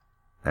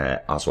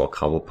Oswald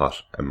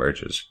Cobblepot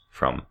emerges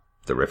from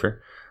the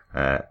river,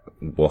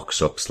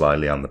 walks up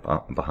slyly on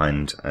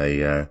behind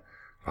a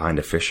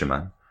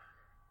fisherman,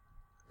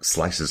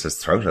 slices his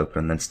throat open,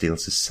 and then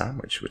steals his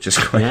sandwich, which is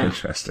quite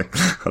interesting. I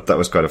thought that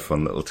was quite a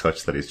fun little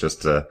touch, that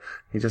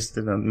he just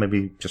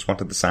maybe just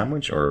wanted the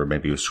sandwich, or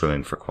maybe he was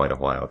swimming for quite a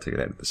while to get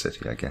out of the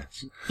city, I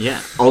guess.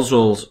 Yeah,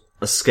 Oswald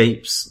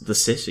escapes the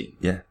city.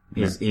 Yeah.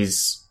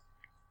 He's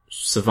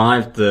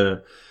survived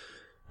the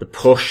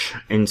push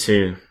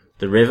into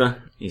the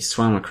river, he's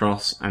swam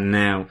across, and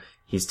now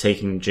he's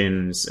taking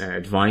Jim's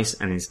advice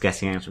and is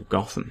getting out of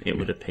Gotham, it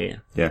would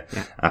appear. Yeah,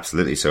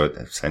 absolutely. So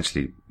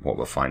essentially what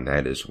we'll find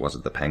out is, was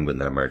it the Penguin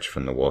that emerged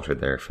from the water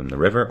there from the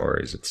river, or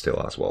is it still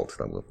Oswald?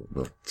 That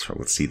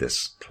we'll see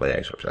this play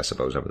out, I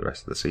suppose, over the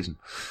rest of the season.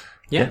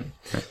 Yeah.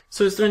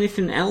 So is there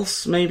anything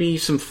else, maybe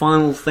some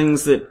final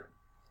things that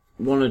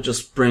want to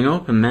just bring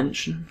up and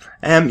mention?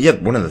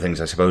 One of the things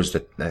I suppose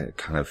that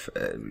kind of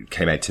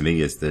came out to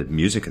me is the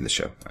music in the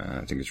show.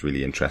 I think it's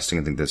really interesting.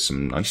 I think there's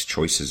some nice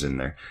choices in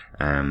there.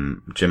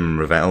 Jim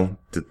Revell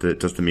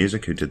does the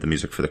music, who did the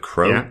music for The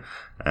Crow.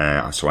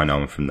 So I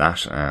know him from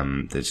that.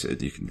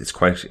 It's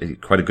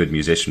quite a good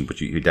musician, but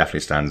he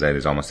definitely stands out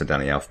as almost a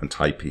Danny Elfman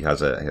type. He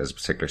has a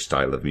particular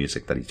style of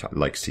music that he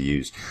likes to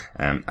use.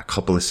 A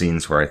couple of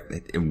scenes where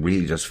it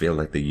really just feel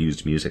like they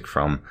used music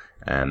from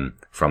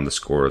the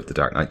score of the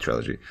Dark Knight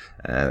trilogy,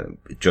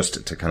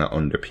 just to kind of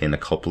underpin a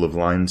couple of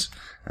lines,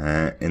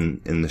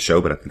 in the show,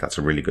 but I think that's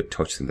a really good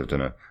touch. I think they've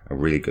done a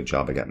really good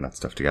job of getting that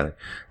stuff together.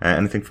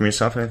 Anything from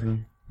yourself?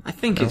 Anything? I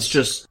think it's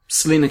just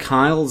Selena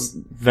Kyle's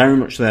very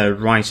much there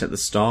right at the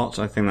start.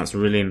 I think that's a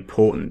really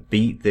important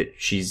beat, that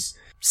she's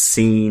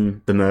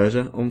seen the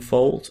murder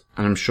unfold,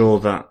 and I'm sure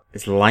that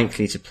it's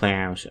likely to play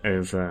out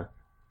over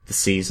the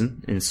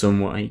season in some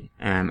way,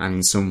 and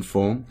in some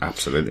form.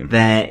 Absolutely.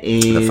 There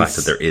is the fact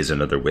that there is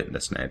another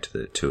witness now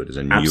to it is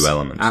a new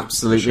element.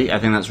 Absolutely. I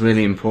think that's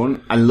really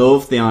important. I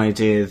love the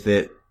idea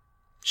that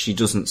she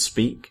doesn't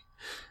speak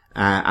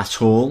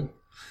at all,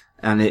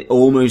 and it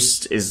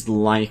almost is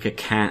like a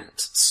cat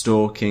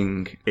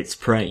stalking its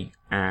prey,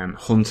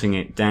 hunting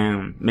it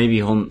down. Maybe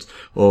hunt,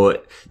 or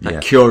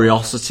that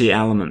curiosity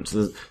element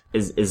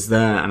is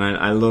there, and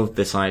I love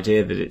this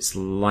idea that it's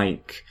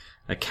like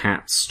a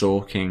cat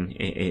stalking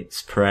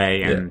its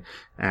prey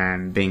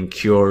and being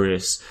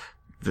curious,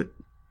 that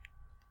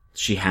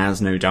she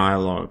has no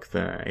dialogue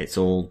there. It's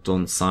all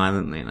done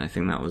silently, and I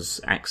think that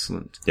was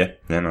excellent. Yeah,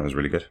 no, it was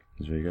really good. It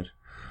was really good.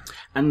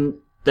 And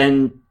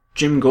then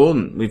Jim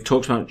Gordon. We've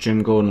talked about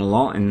Jim Gordon a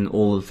lot in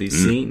all of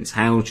these scenes.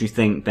 How do you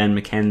think Ben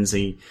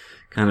McKenzie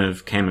kind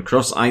of came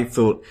across? I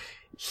thought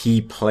he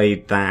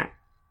played that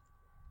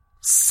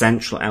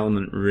central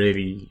element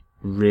really,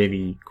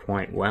 really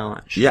quite well,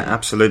 actually. Yeah,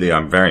 absolutely.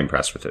 I'm very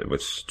impressed with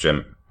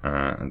Jim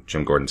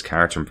Gordon's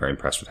character. I'm very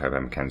impressed with how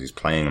Ben McKenzie's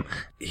playing him.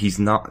 He's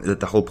not,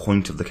 the whole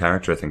point of the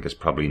character, I think, is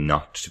probably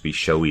not to be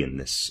showy in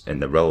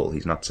the role.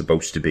 He's not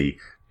supposed to be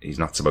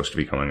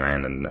coming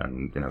around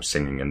and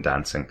singing and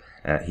dancing.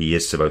 He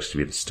is supposed to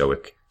be the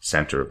stoic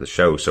center of the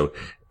show. So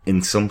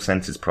in some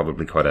sense, it's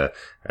probably quite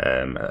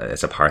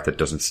it's a part that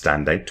doesn't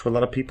stand out to a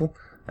lot of people.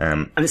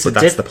 But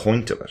that's the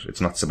point of it.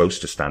 It's not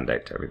supposed to stand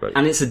out to everybody.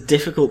 And it's a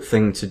difficult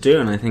thing to do,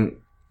 and I think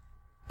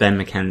Ben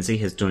McKenzie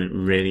has done it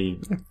really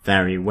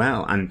very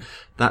well. And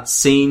that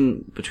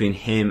scene between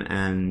him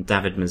and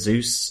David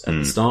Mazouz at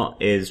the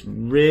start is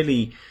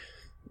really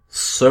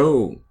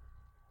so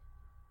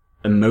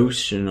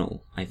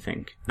emotional, I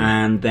think.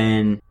 And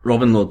then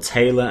Robin Lord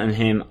Taylor and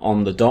him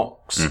on the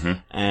docks,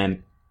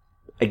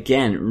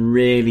 again,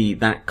 really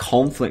that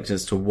conflict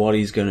as to what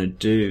he's going to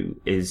do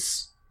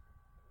is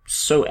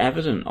so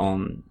evident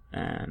on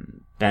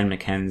Ben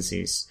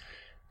McKenzie's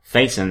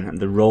face, and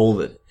the role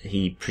that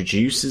he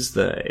produces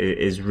there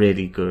is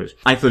really good.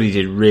 I thought he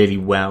did really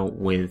well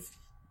with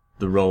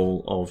the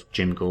role of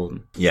Jim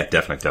Gordon. Yeah,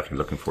 definitely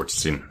looking forward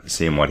to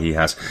seeing what he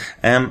has.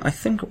 I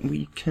think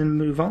we can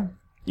move on.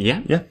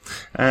 Yeah.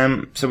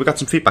 So we got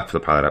some feedback for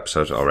the pilot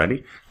episode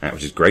already,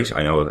 which is great.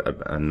 I know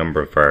a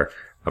number of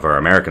our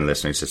American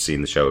listeners have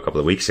seen the show a couple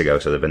of weeks ago,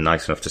 so they've been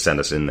nice enough to send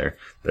us in their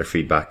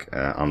feedback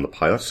on the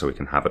pilot, so we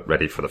can have it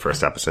ready for the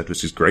first episode,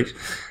 which is great.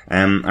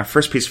 Our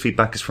first piece of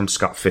feedback is from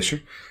Scott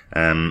Fisher,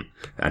 and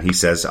he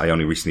says, I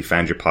only recently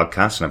found your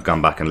podcast, and I've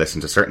gone back and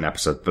listened to certain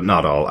episodes, but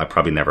not all. I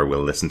probably never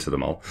will listen to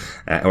them all.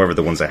 However,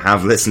 the ones I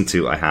have listened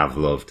to, I have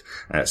loved.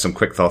 Some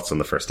quick thoughts on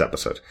the first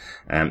episode.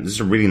 This is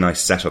a really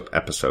nice setup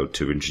episode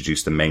to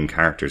introduce the main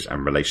characters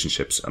and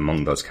relationships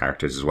among those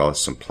characters, as well as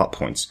some plot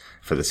points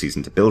for the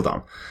season to build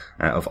on.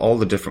 Of all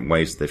the different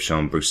ways that they've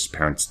shown Bruce's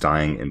parents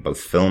dying in both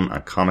film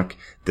and comic,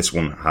 this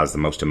one has the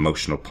most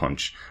emotional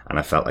punch, and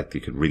I felt like you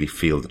could really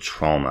feel the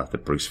trauma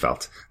that Bruce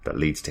felt that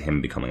leads to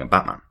him becoming a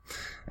Batman.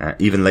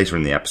 Even later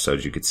in the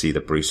episode, you could see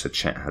that Bruce had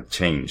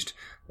changed.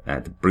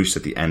 The Bruce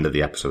at the end of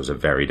the episode was a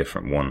very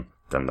different one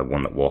than the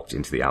one that walked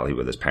into the alley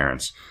with his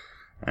parents.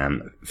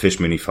 Fish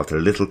Mooney felt a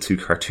little too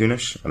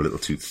cartoonish, a little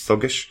too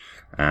thuggish,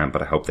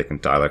 but I hope they can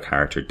dial her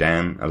character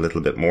down a little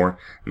bit more,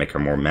 make her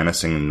more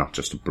menacing and not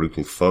just a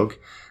brutal thug.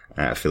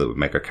 I feel it would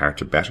make her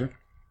character better.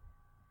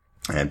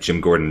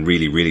 Jim Gordon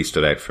really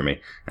stood out for me.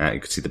 You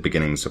could see the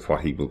beginnings of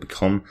what he will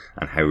become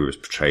and how he was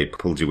portrayed,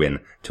 pulled you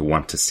in to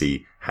want to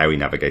see how he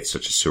navigates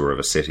such a sewer of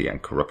a city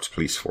and corrupt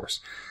police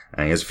force.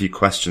 He has a few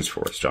questions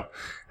for us, Joe.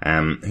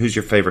 Who's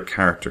your favourite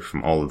character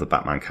from all of the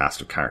Batman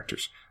cast of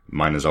characters?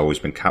 Mine has always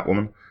been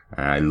Catwoman.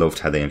 I loved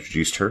how they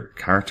introduced her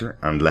character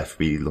and left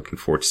me looking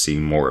forward to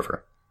seeing more of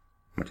her.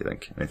 What do you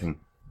think? Anything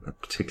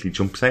that particularly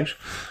jumps out?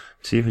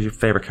 See, who's your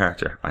favourite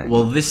character?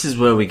 Well, this is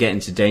where we get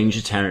into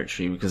danger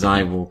territory, because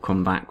I will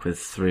come back with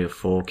 3 or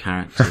 4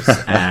 characters.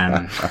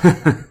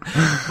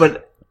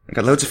 But I've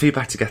got loads of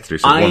feedback to get through.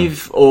 So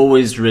I've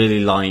always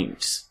really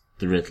liked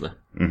the Riddler.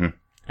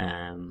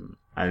 Mm-hmm.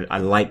 I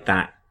like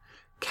that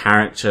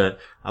character.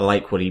 I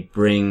like what he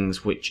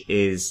brings, which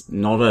is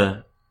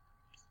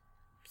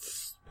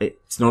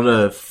it's not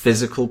a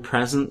physical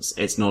presence.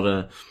 It's not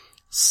a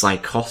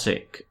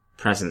psychotic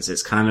presence.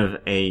 It's kind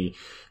of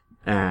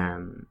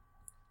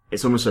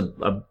it's almost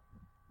a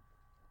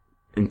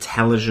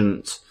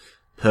intelligent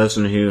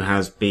person who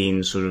has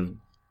been sort of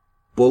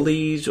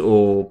bullied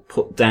or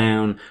put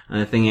down,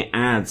 and I think it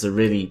adds a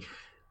really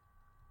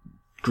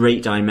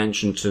great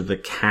dimension to the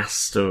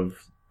cast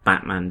of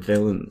Batman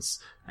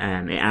villains.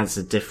 It adds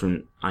a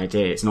different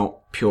idea. It's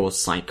not pure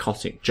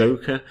psychotic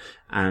Joker,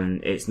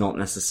 and it's not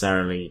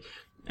necessarily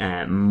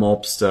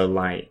mobster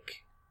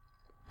like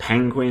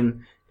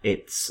Penguin.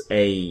 It's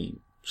a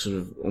sort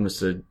of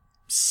almost a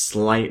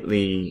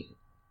slightly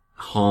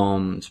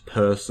harmed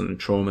person,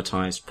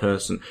 traumatized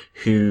person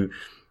who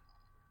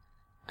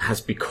has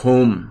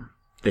become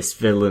this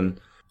villain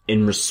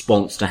in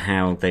response to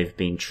how they've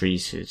been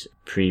treated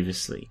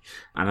previously.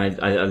 And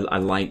I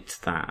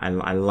liked that. I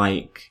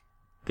like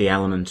the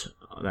element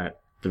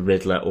that the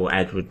Riddler or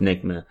Edward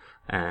Nygma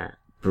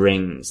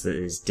brings that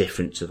is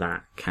different to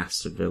that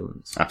cast of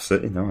villains.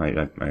 Absolutely, no,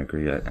 I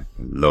agree. I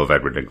love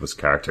Edward Nygma's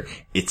character.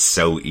 It's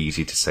so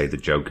easy to say the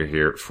Joker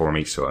here for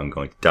me, so I'm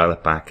going to dial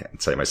it back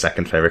and say my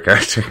second favourite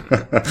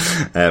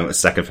character.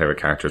 Second favourite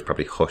character is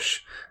probably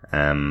Hush.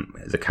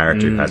 The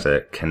character has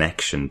a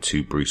connection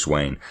to Bruce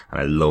Wayne,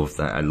 and I love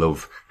that. I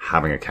love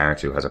having a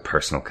character who has a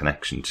personal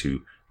connection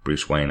to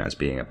Bruce Wayne as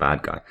being a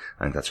bad guy.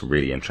 I think that's a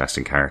really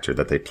interesting character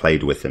that they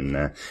played with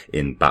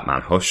in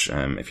Batman Hush.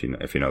 If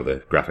you know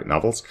the graphic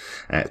novels,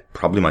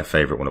 probably my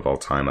favorite one of all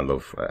time.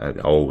 I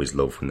always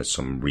love when there's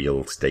some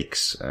real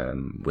stakes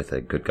with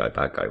a good guy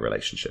bad guy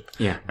relationship.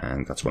 Yeah,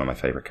 and that's one of my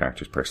favorite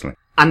characters personally.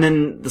 And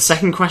then the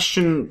second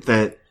question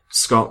that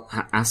Scott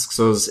asks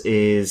us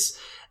is: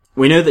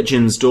 we know that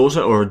Jim's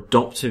daughter or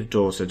adoptive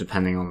daughter,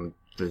 depending on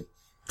the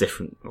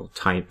different or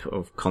type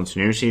of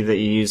continuity that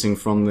you're using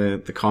from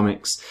the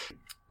comics,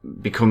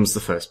 becomes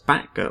the first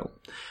Batgirl.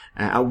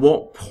 At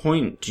what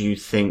point do you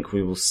think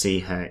we will see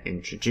her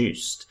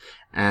introduced?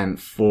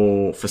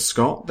 For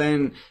Scott,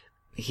 then,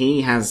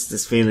 he has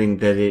this feeling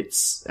that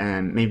it's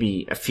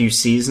maybe a few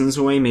seasons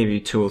away, maybe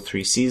 2 or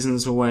 3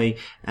 seasons away,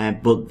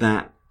 but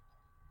that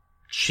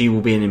she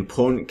will be an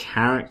important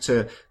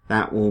character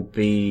that will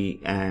be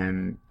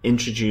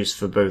introduced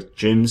for both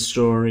Jim's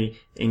story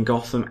in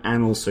Gotham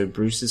and also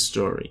Bruce's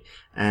story.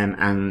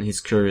 And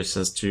he's curious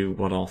as to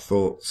what our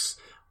thoughts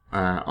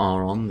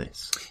are on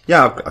this.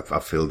 Yeah, I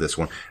feel this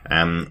one.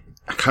 I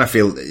kind of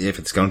feel if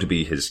it's going to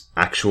be his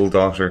actual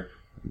daughter,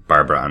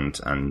 Barbara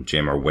and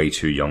Jim are way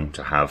too young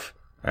to have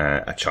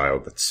a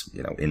child that's,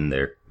 you know, in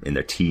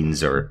their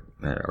teens or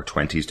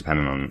 20s,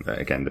 depending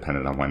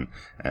on when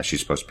she's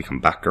supposed to become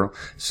Batgirl.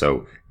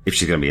 So if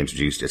she's going to be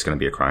introduced, it's going to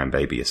be a crying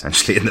baby,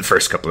 essentially, in the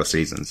first couple of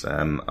seasons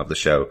of the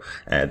show.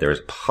 There is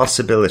a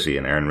possibility,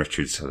 and Aaron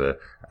Richards had a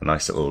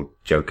nice little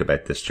joke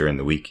about this during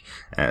the week,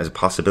 there's a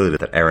possibility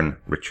that Aaron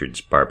Richards'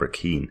 Barbara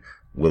Keane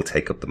will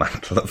take up the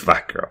mantle of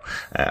Batgirl.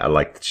 I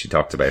like that she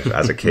talked about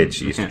as a kid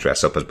she used to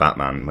dress up as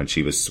Batman when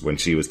she was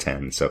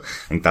 10. So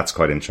I think that's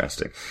quite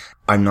interesting.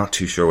 I'm not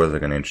too sure whether they're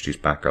going to introduce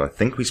Batgirl. I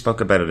think we spoke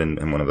about it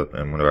in one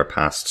of our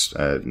past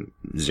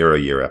 0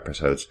 year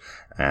episodes.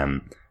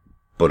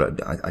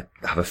 But I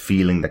have a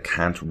feeling they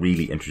can't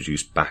really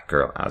introduce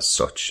Batgirl as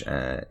such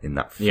in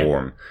that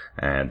form.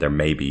 There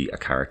may be a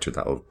character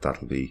that'll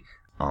be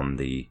on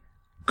the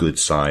good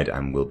side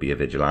and will be a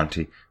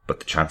vigilante, but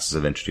the chances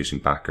of introducing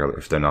Batgirl,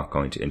 if they're not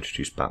going to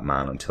introduce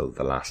Batman until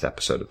the last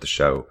episode of the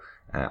show,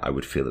 I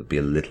would feel it'd be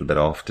a little bit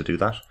off to do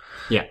that.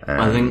 Yeah,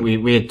 I think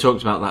we had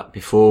talked about that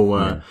before,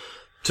 where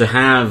to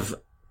have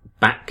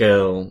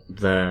Batgirl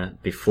there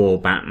before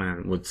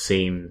Batman would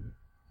seem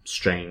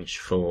strange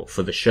for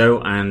the show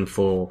and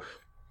for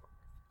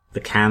the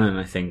canon,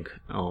 I think,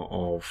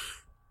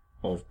 of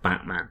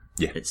Batman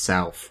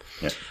itself.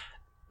 Yeah.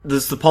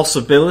 There's the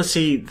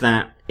possibility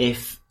that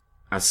if,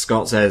 as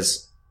Scott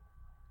says,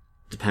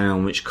 depending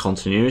on which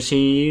continuity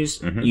you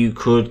use, you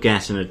could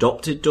get an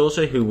adopted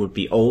daughter who would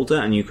be older,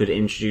 and you could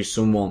introduce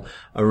someone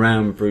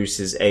around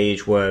Bruce's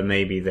age where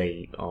maybe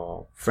they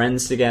are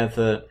friends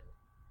together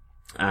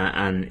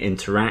and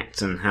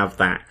interact and have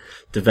that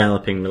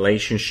developing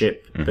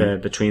relationship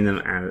between them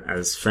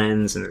as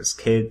friends and as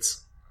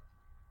kids.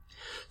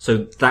 So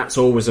that's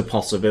always a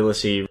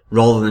possibility,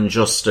 rather than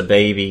just a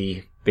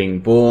baby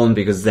being born,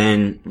 because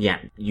then,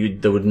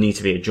 there would need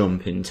to be a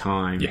jump in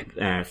time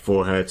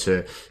for her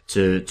to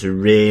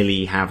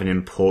really have an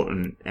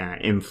important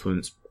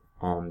influence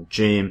on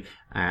Jim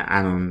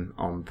and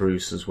on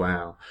Bruce as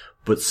well.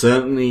 But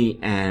certainly,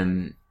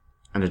 an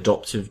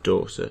adoptive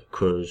daughter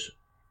could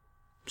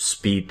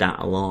speed that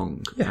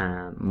along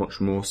much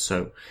more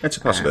so. It's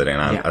a possibility,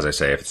 and as I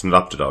say, if it's an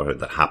adopted daughter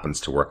that happens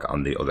to work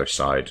on the other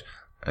side,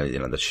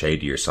 the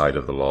shadier side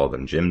of the law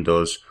than Jim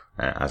does,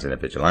 as in a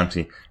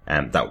vigilante,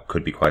 that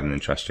could be quite an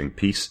interesting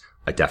piece.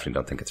 I definitely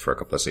don't think it's for a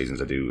couple of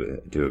seasons. I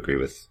do agree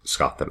with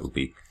Scott that it'll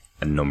be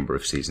a number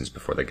of seasons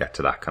before they get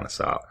to that kind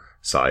of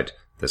side.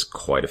 There's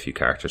quite a few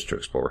characters to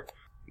explore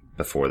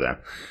before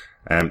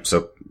then.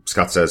 So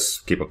Scott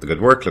says, keep up the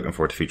good work. Looking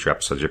forward to future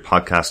episodes of your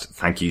podcast.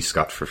 Thank you,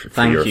 Scott, for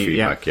your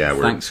feedback.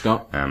 Thanks,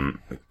 Scott.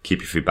 Keep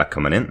your feedback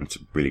coming in. It's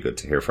really good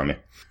to hear from you.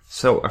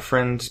 So our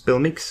friend Bill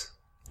Meeks.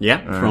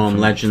 Yeah, from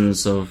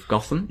Legends of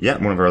Gotham. Yeah,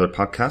 one of our other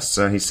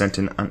podcasts. He sent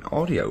in an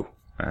audio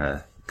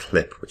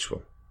clip, which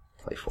we'll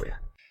play for you.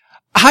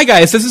 Hi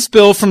guys, this is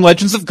Bill from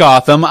Legends of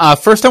Gotham.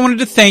 First I wanted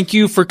to thank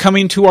you for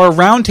coming to our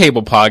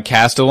Roundtable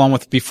podcast along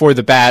with Before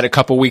the Bad a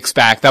couple weeks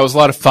back. That was a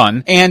lot of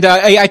fun. And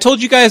I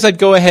told you guys I'd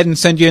go ahead and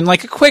send you in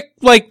like a quick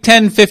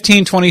 10,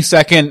 15, 20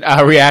 second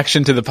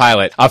reaction to the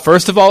pilot.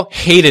 First of all,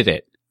 hated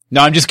it. No,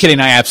 I'm just kidding.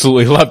 I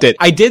absolutely loved it.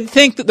 I did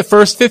think that the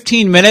first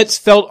 15 minutes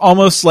felt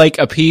almost like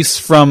a piece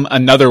from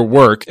another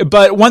work,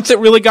 but once it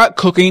really got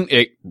cooking,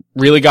 it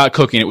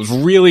was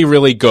really,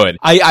 really good.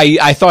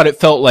 I thought it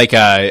felt like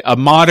a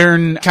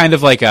modern, kind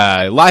of like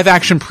a live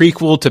action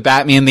prequel to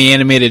Batman the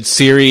Animated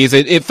Series.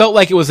 It felt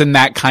like it was in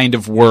that kind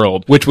of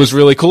world, which was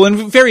really cool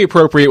and very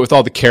appropriate with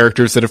all the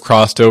characters that have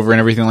crossed over and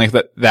everything like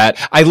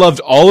that. I loved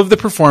all of the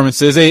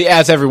performances.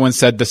 As everyone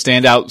said, the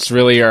standouts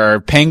really are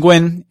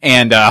Penguin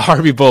and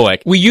Harvey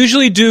Bullock. We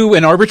usually do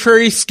an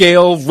arbitrary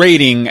scale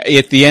rating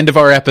at the end of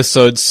our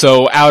episodes,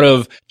 so out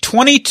of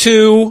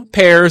 22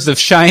 pairs of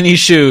shiny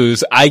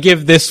shoes, I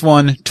give this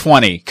one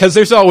 20, because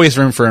there's always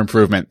room for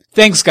improvement.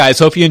 Thanks, guys.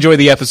 Hope you enjoy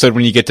the episode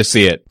when you get to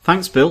see it.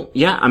 Thanks, Bill.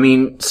 Yeah, I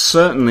mean,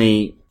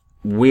 certainly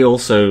we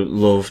also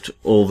loved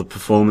all the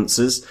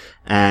performances,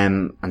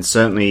 and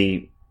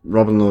certainly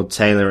Robin Lord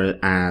Taylor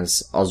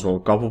as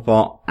Oswald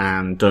Cobblepot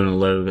and Donal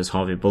Logue as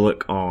Harvey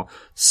Bullock are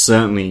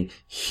certainly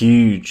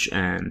huge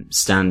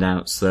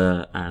standouts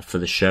there for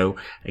the show.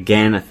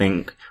 Again, I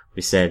think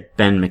we said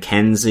Ben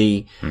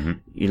McKenzie.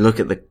 You look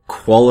at the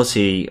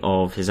quality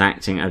of his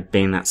acting as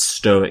being that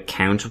stoic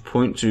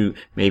counterpoint to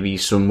maybe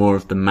some more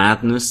of the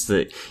madness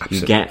that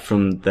you get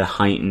from the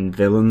heightened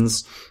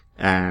villains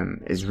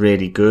is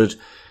really good.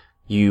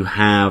 You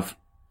have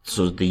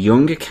sort of the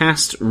younger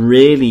cast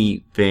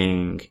really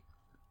being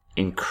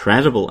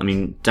incredible. I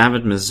mean,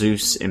 David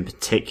Mazouz in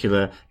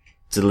particular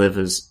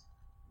delivers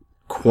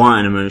quite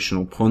an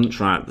emotional punch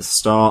right at the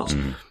start.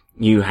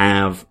 You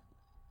have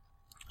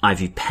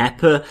Ivy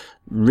Pepper,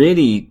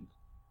 really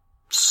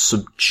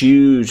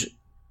subdued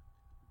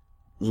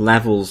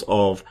levels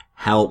of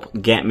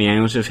help, get me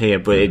out of here,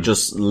 but it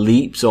just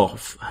leaps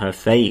off her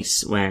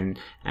face when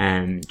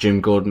Jim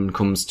Gordon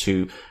comes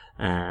to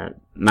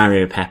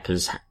Mario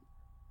Pepper's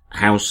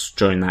house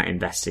during that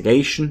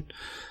investigation.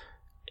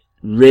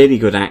 Really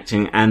good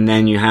acting, and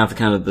then you have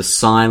kind of the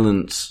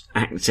silent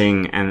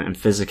acting and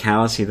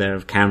physicality there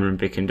of Cameron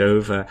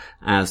Bickendova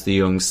as the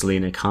young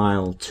Selena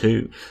Kyle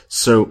too.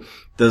 So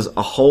there's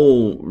a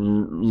whole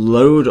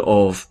load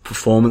of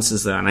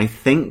performances there, and I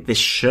think this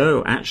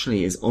show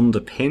actually is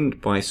underpinned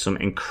by some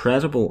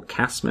incredible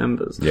cast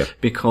members. Yeah.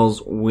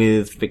 Because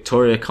with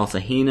Victoria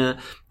Cartagena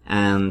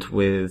and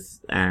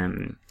with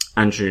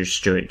Andrew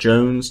Stewart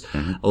Jones,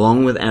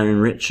 along with Erin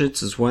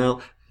Richards as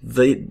well,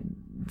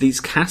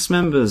 these cast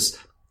members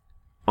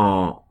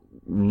are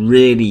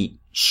really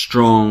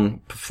strong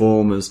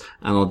performers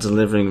and are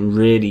delivering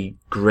really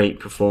great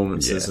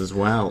performances as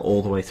well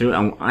all the way through.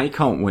 And I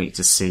can't wait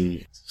to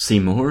see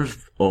more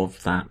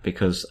of that,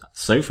 because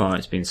so far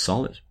it's been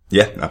solid.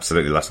 Yeah,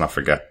 absolutely. Let's not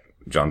forget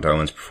John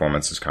Dolan's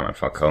performance as Carmine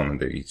Falcone,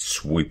 and he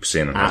swoops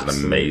in and has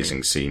an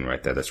amazing scene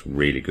right there that's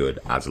really good.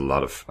 Adds a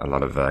lot of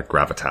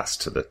gravitas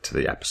to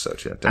the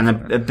episode. Yeah,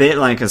 definitely. And a bit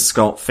like as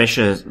Scott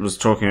Fisher was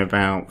talking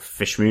about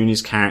Fish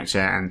Mooney's character,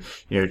 and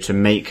to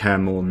make her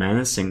more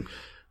menacing,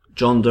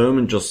 John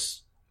Doman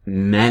just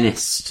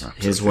menaced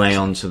his way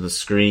onto the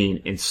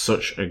screen in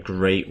such a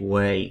great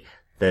way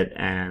that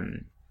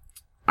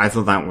I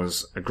thought that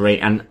was a great,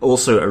 and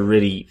also a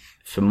really,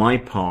 for my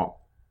part,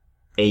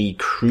 a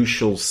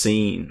crucial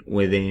scene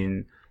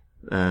within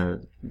the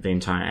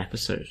entire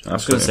episode. I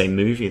was going to say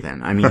movie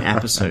then. I mean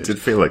episode. It did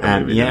feel like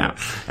a movie. Yeah.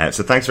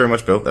 So thanks very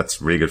much, Bill. That's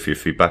really good for your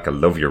feedback. I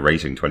love your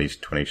rating, 20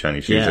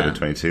 shiny shoes out of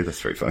 22.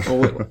 That's very fun.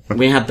 Well,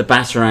 we had the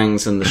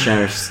Batarangs and the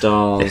Sheriff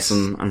Stars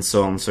and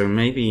so on. So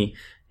maybe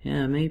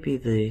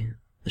the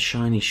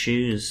shiny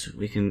shoes,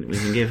 we can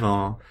give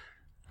our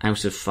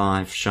out of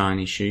 5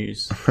 shiny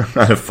shoes.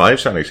 Out of 5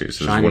 shiny shoes.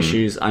 Shiny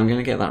shoes. I'm going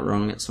to get that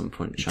wrong at some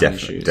point. Shiny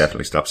shoes.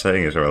 Definitely stop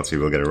saying it, or else you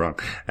will get it wrong.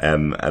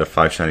 Out of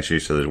 5 shiny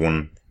shoes, so there's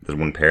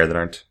one pair that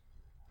aren't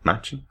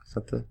matching. Is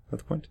that the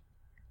point?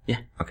 Yeah.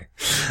 Okay.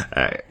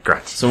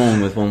 Great. Someone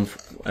with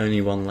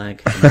only one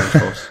leg and one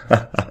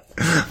foot.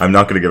 I'm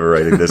not going to give a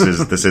rating. This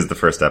is the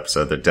first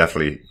episode. There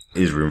definitely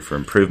is room for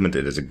improvement.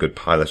 It is a good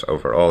pilot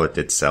overall. It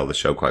did sell the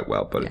show quite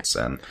well, but it's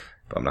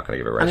but I'm not going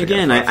to give a rating. And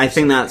again, I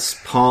think that's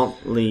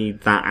partly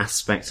that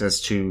aspect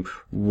as to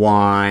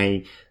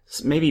why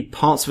maybe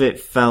parts of it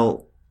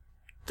felt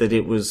that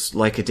it was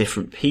like a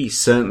different piece.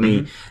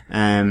 Certainly,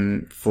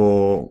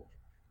 for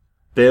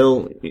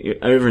Bill,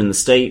 over in the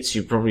States,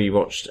 you probably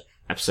watched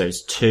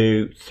episodes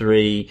 2,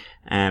 3,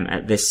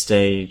 at this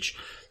stage.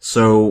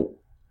 So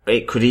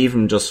it could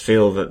even just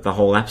feel that the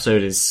whole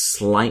episode is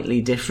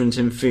slightly different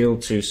in feel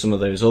to some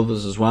of those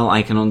others as well.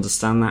 I can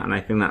understand that, and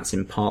I think that's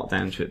in part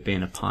down to it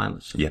being a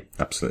pilot. Yeah,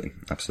 absolutely.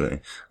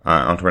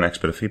 On to our next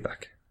bit of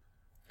feedback.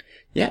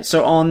 Yeah,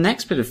 so our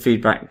next bit of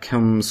feedback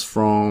comes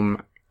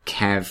from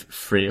Kev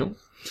Friel,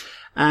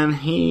 and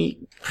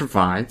he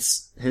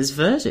provides his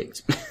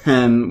verdict,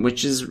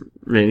 which is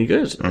really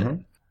good.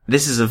 Mm-hmm.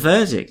 This is a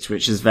verdict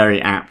which is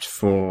very apt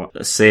for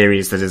a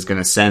series that is going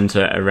to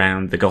centre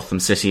around the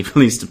Gotham City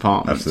Police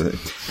Department. Absolutely.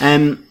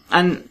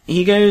 And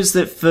he goes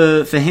that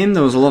for him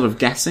there was a lot of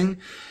guessing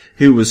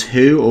who was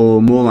who,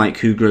 or more like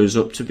who grows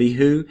up to be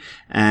who.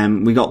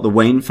 We got the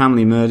Wayne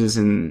family murders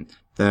in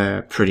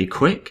there pretty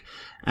quick.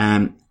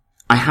 I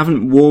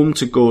haven't warmed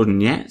to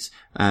Gordon yet.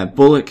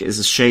 Bullock is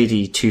a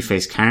shady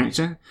two-faced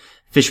character.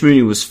 Fish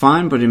Mooney was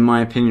fine, but in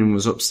my opinion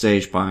was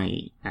upstaged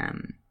by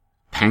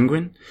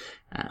Penguin.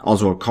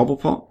 Oswald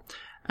Cobblepot.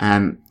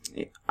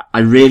 I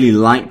really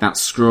like that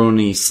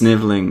scrawny,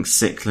 snivelling,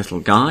 sick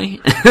little guy,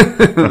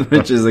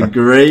 which is a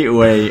great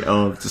way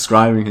of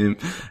describing him.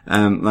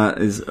 That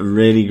is a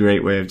really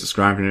great way of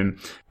describing him.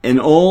 In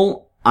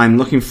all, I'm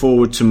looking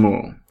forward to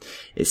more.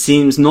 It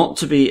seems not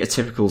to be a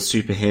typical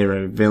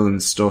superhero villain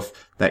stuff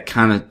that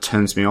kind of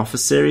turns me off a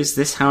series.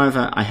 This,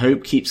 however, I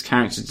hope keeps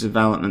character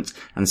development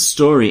and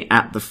story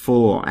at the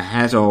fore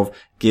ahead of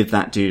give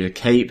that dude a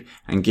cape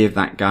and give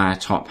that guy a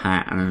top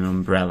hat and an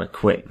umbrella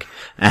quick.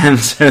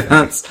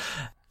 So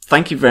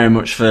thank you very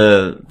much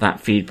for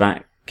that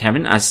feedback,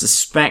 Kevin. I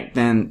suspect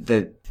then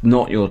that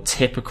not your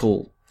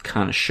typical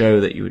kind of show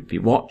that you would be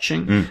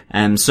watching.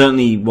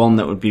 Certainly one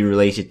that would be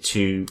related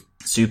to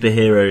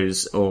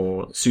superheroes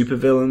or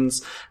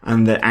supervillains,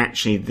 and that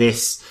actually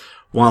this,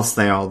 whilst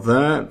they are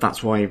there,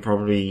 that's why you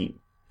probably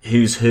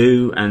who's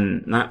who,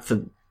 and that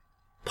for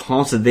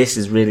part of this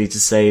is really to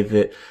say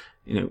that,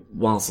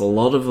 whilst a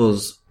lot of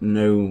us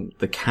know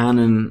the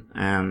canon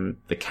and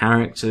the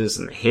characters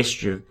and the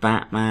history of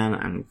Batman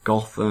and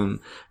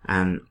Gotham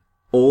and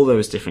all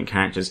those different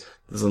characters,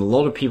 there's a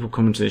lot of people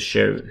coming to this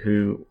show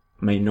who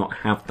may not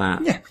have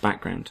that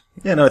background.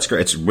 Yeah, no, it's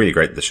great. It's really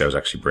great that the show's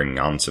actually bringing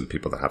on some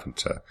people that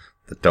haven't,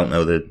 that don't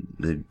know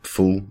the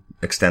full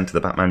extent of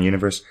the Batman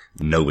universe.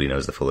 Nobody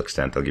knows the full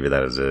extent. I'll give you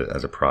that as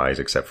a prize,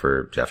 except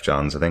for Jeff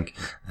Johns, I think.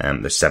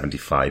 There's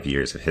 75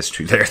 years of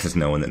history there. There's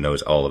no one that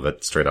knows all of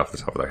it straight off the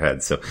top of their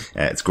head. So,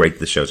 it's great that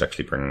the show's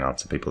actually bringing on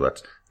some people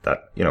that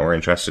are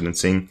interested in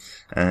seeing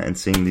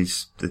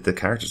the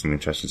characters and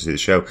interested to see the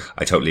show.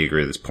 I totally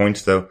agree with this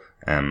point, though.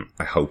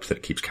 I hope that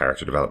it keeps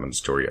character development and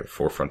story at the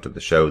forefront of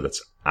the show.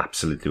 That's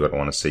absolutely what I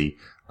want to see.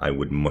 I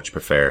would much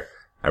prefer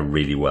a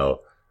really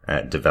well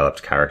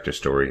developed character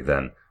story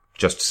than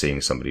just seeing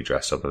somebody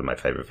dress up as my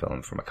favorite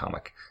villain from a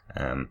comic.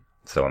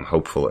 So I'm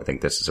hopeful. I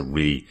think this is a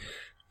really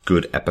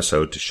good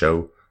episode to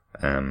show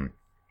how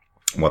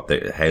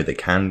they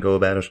can go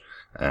about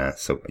it.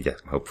 So yeah,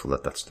 I'm hopeful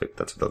that's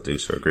what they'll do.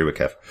 So I agree with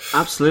Kev.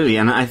 Absolutely,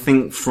 and I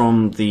think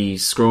from the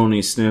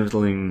scrawny,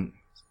 sniveling,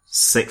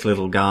 sick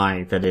little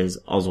guy that is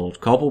Oswald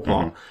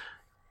Cobblepot,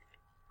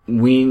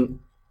 we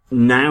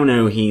now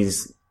know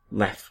he's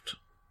left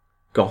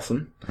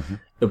Gotham.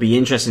 it'll be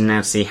interesting now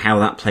to see how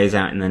that plays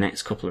out in the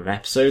next couple of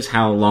episodes.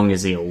 How long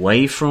is he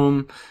away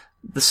from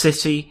the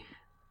city?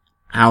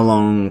 How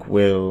long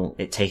will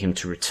it take him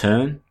to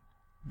return?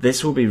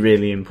 This will be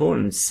really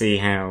important to see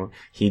how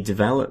he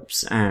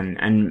develops,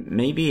 and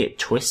maybe it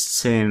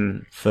twists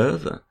him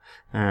further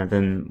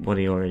than what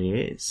he already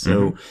is.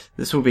 So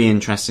this will be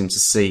interesting to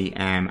see,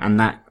 and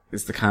that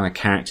is the kind of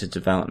character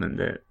development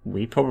that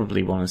we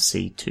probably want to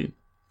see too.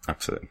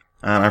 Absolutely.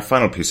 And our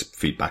final piece of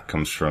feedback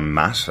comes from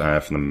Matt,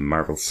 from the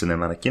Marvel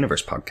Cinematic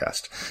Universe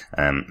podcast.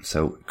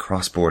 So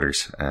cross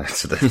borders,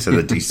 to the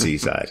DC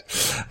side.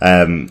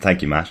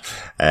 Thank you, Matt.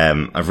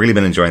 I've really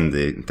been enjoying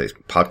the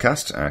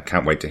podcast.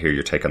 Can't wait to hear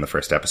your take on the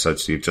first episode.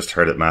 So you've just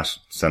heard it, Matt.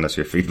 Send us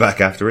your feedback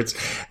afterwards.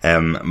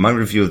 My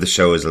review of the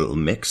show is a little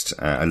mixed.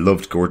 I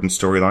loved Gordon's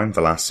storyline.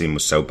 The last scene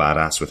was so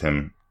badass with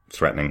him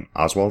threatening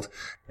Oswald.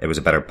 It was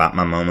a better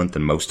Batman moment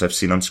than most I've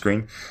seen on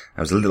screen.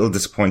 I was a little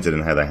disappointed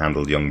in how they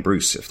handled young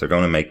Bruce. If they're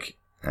going to make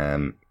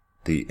the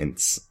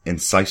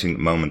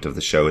inciting moment of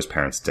the show his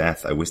parents'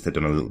 death, I wish they'd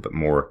done a little bit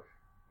more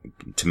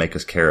to make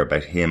us care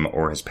about him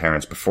or his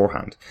parents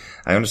beforehand.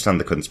 I understand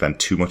they couldn't spend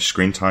too much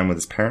screen time with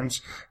his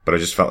parents, but I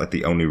just felt like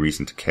the only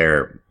reason to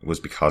care was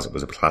because it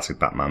was a classic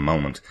Batman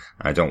moment.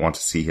 I don't want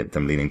to see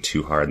them leaning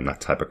too hard on that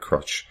type of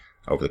crutch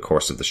over the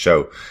course of the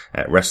show.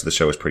 Rest of the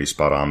show is pretty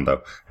spot on,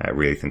 though. I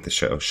really think the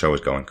show is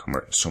going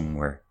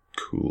somewhere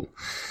cool.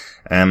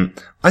 I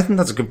think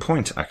that's a good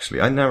point, actually.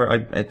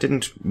 It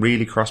didn't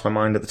really cross my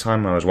mind at the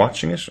time when I was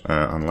watching it.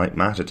 Unlike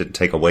Matt, it didn't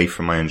take away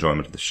from my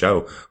enjoyment of the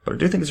show. But I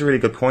do think it's a really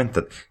good point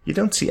that you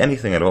don't see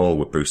anything at all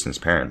with Bruce and his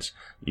parents.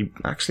 You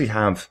actually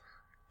have,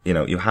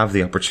 you have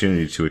the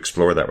opportunity to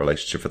explore that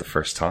relationship for the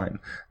first time.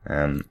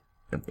 In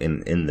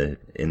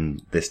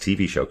this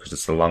TV show, because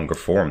it's the longer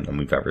form than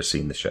we've ever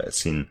seen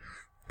the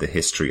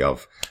history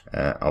of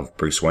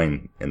Bruce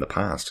Wayne in the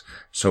past.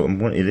 So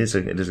it is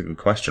a good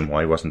question.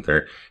 Why wasn't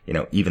there,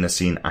 even a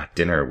scene at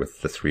dinner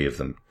with the three of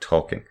them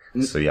talking?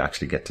 So you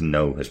actually get to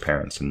know his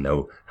parents and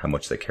know how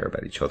much they care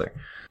about each other.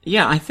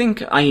 Yeah, I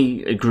think I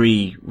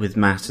agree with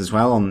Matt as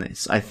well on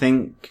this. I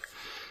think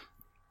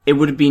it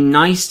would be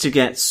nice to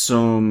get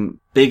some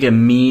bigger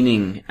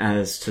meaning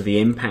as to the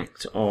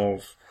impact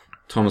of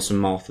Thomas and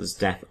Martha's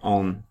death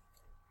on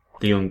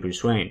the young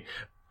Bruce Wayne.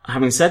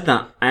 Having said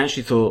that, I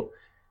actually thought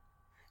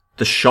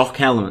the shock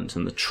element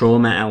and the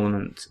trauma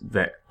element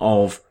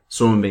of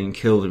someone being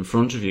killed in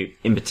front of you,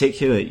 in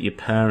particular your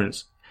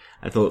parents,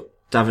 I thought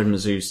David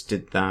Mazouz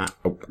did that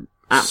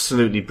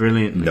absolutely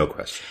brilliantly. No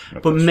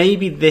question. But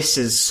maybe this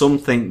is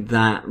something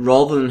that,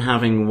 rather than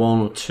having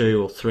 1 or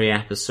 2 or 3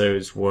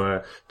 episodes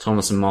where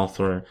Thomas and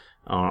Martha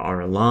are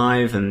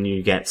alive and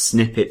you get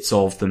snippets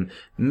of them,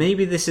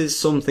 maybe this is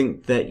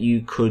something that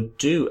you could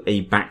do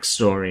a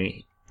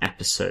backstory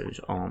episode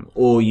on,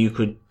 or you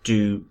could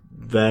do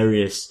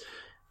various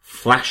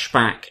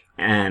flashback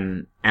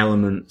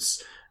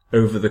elements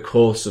over the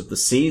course of the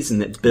season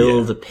that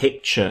build a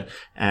picture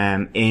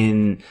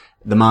in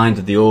the mind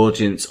of the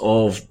audience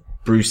of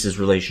Bruce's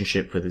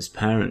relationship with his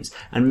parents,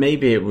 and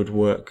maybe it would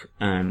work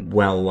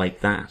well like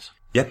that.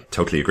 Yeah,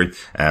 totally agree.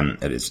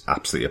 It is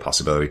absolutely a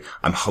possibility.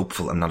 I'm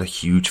hopeful. I'm not a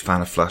huge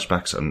fan of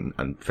flashbacks and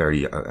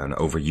very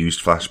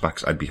overused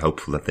flashbacks. I'd be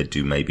hopeful that they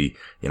do maybe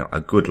a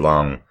good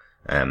long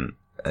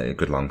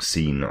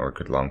scene or a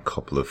good long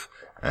couple of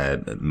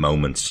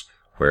moments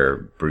where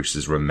Bruce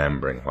is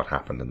remembering what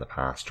happened in the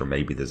past, or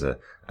maybe there's a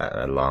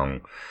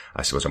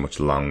much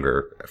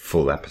longer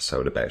full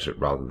episode about it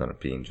rather than it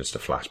being just a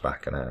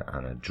flashback and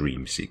a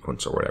dream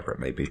sequence or whatever it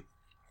may be.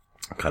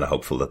 I'm kind of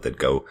hopeful that they'd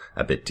go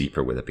a bit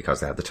deeper with it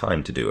because they have the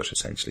time to do it,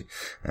 essentially.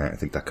 I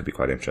think that could be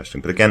quite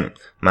interesting. But again,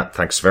 Matt,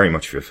 thanks very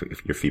much for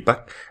your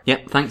feedback.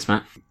 Yep, thanks,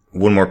 Matt.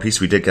 One more piece,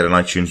 we did get an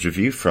iTunes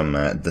review from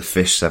the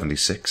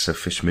Fish76, so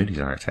Fish Mooney's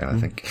on our tail, I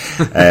think,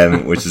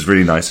 which is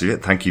really nice of you.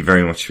 Thank you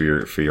very much for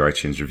your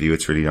iTunes review.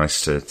 It's really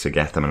nice to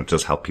get them, and it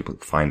does help people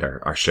find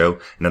our show.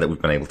 Now that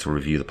we've been able to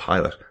review the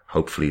pilot,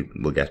 hopefully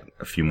we'll get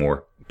a few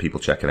more people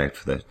checking out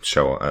for the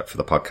show, for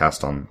the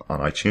podcast on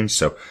iTunes.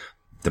 So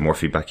the more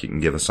feedback you can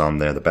give us on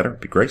there, the better.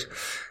 It'd be great.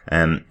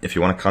 If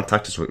you want to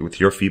contact us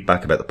with your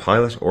feedback about the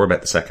pilot or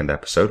about the second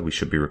episode, we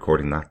should be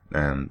recording that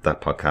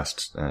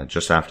podcast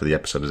just after the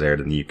episode is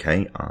aired in the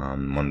UK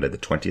on Monday the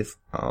 20th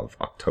of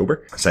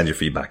October. Send your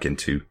feedback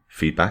into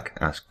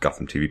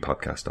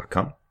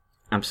feedback@gothamtvpodcast.com.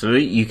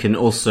 Absolutely. You can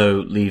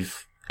also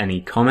leave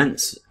any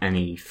comments,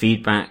 any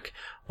feedback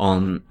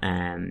on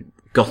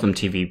Gotham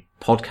TV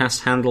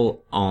podcast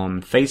handle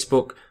on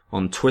Facebook,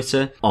 on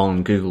Twitter,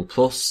 on Google+,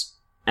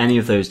 any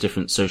of those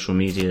different social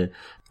media.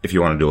 If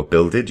you want to do a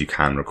build it, you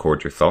can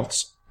record your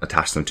thoughts,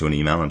 attach them to an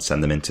email and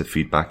send them into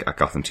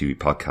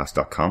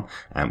feedback@gothamtvpodcast.com,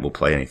 and we'll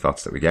play any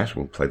thoughts that we get.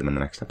 We'll play them in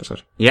the next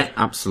episode. Yeah,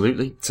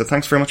 absolutely. So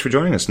thanks very much for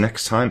joining us.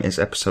 Next time is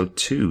episode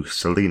 2,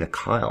 Selina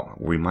Kyle,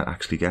 where we might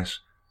actually get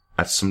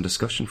some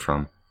discussion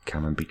from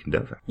Cameron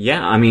Beacon-Dover.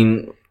 Yeah, I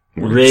mean,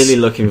 really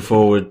looking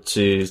forward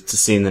to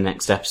seeing the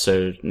next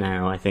episode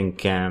now. I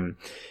think,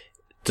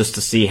 just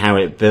to see how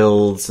it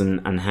builds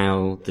and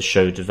how the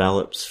show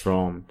develops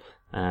from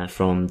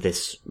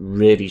this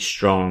really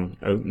strong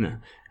opener.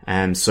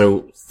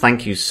 So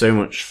thank you so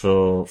much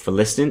for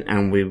listening,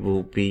 and we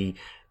will be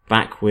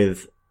back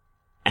with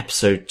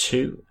episode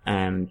 2,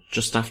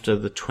 just after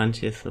the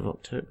 20th of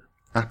October.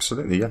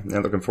 Absolutely, yeah.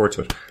 Looking forward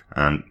to it.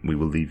 And we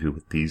will leave you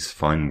with these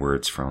fine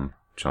words from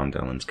John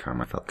Dolan's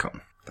Karma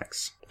Falcone.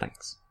 Thanks.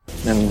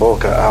 In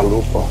boca al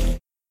lupo.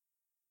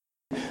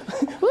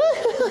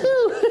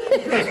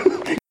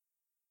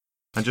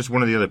 And just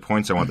one of the other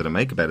points I wanted to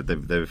make about it,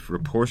 they've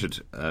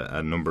reported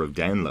a number of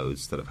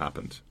downloads that have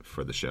happened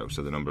for the show.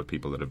 So the number of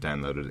people that have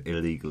downloaded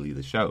illegally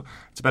the show.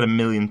 It's about 1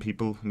 million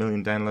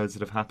downloads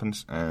that have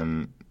happened.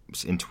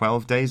 In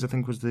 12 days, I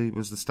think was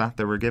the stat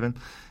they were given.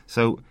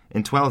 So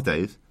in 12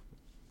 days,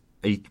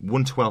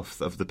 1/12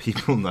 of the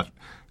people that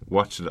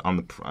watched it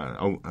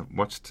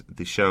watched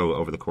the show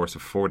over the course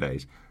of 4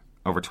 days,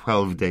 over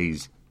 12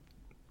 days.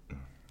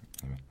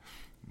 Anyway,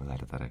 we'll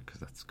edit that out because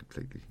that's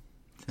completely.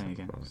 There you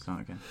go.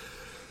 Start again.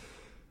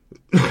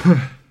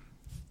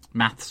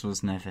 Maths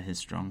was never his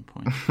strong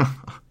point.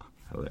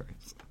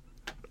 Hilarious.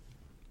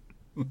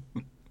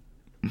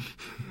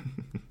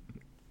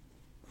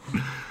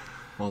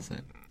 Was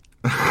it?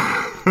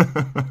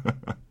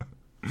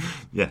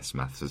 Yes,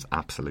 maths is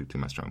absolutely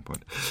my strong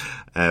point.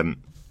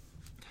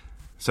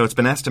 So it's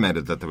been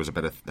estimated that there was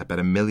about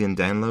 1 million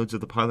downloads of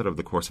the pilot over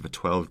the course of a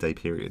 12-day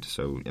period.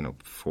 So,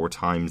 4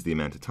 times the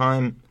amount of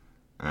time.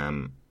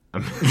 God,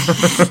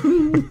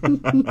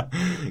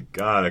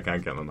 I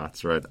can't get my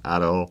maths right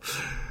at all.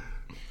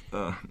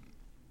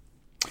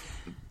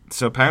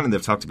 So apparently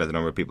they've talked about the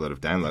number of people that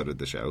have downloaded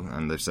the show,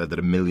 and they've said that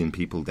 1 million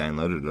people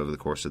downloaded it over the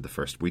course of the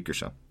first week or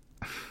so.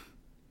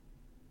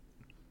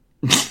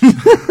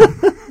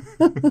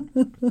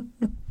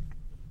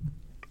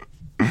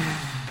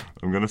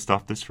 I'm going to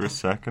stop this for a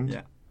second.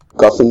 Yeah.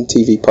 Gotham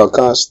TV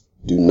Podcast.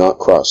 Do not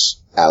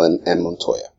cross Alan and Montoya.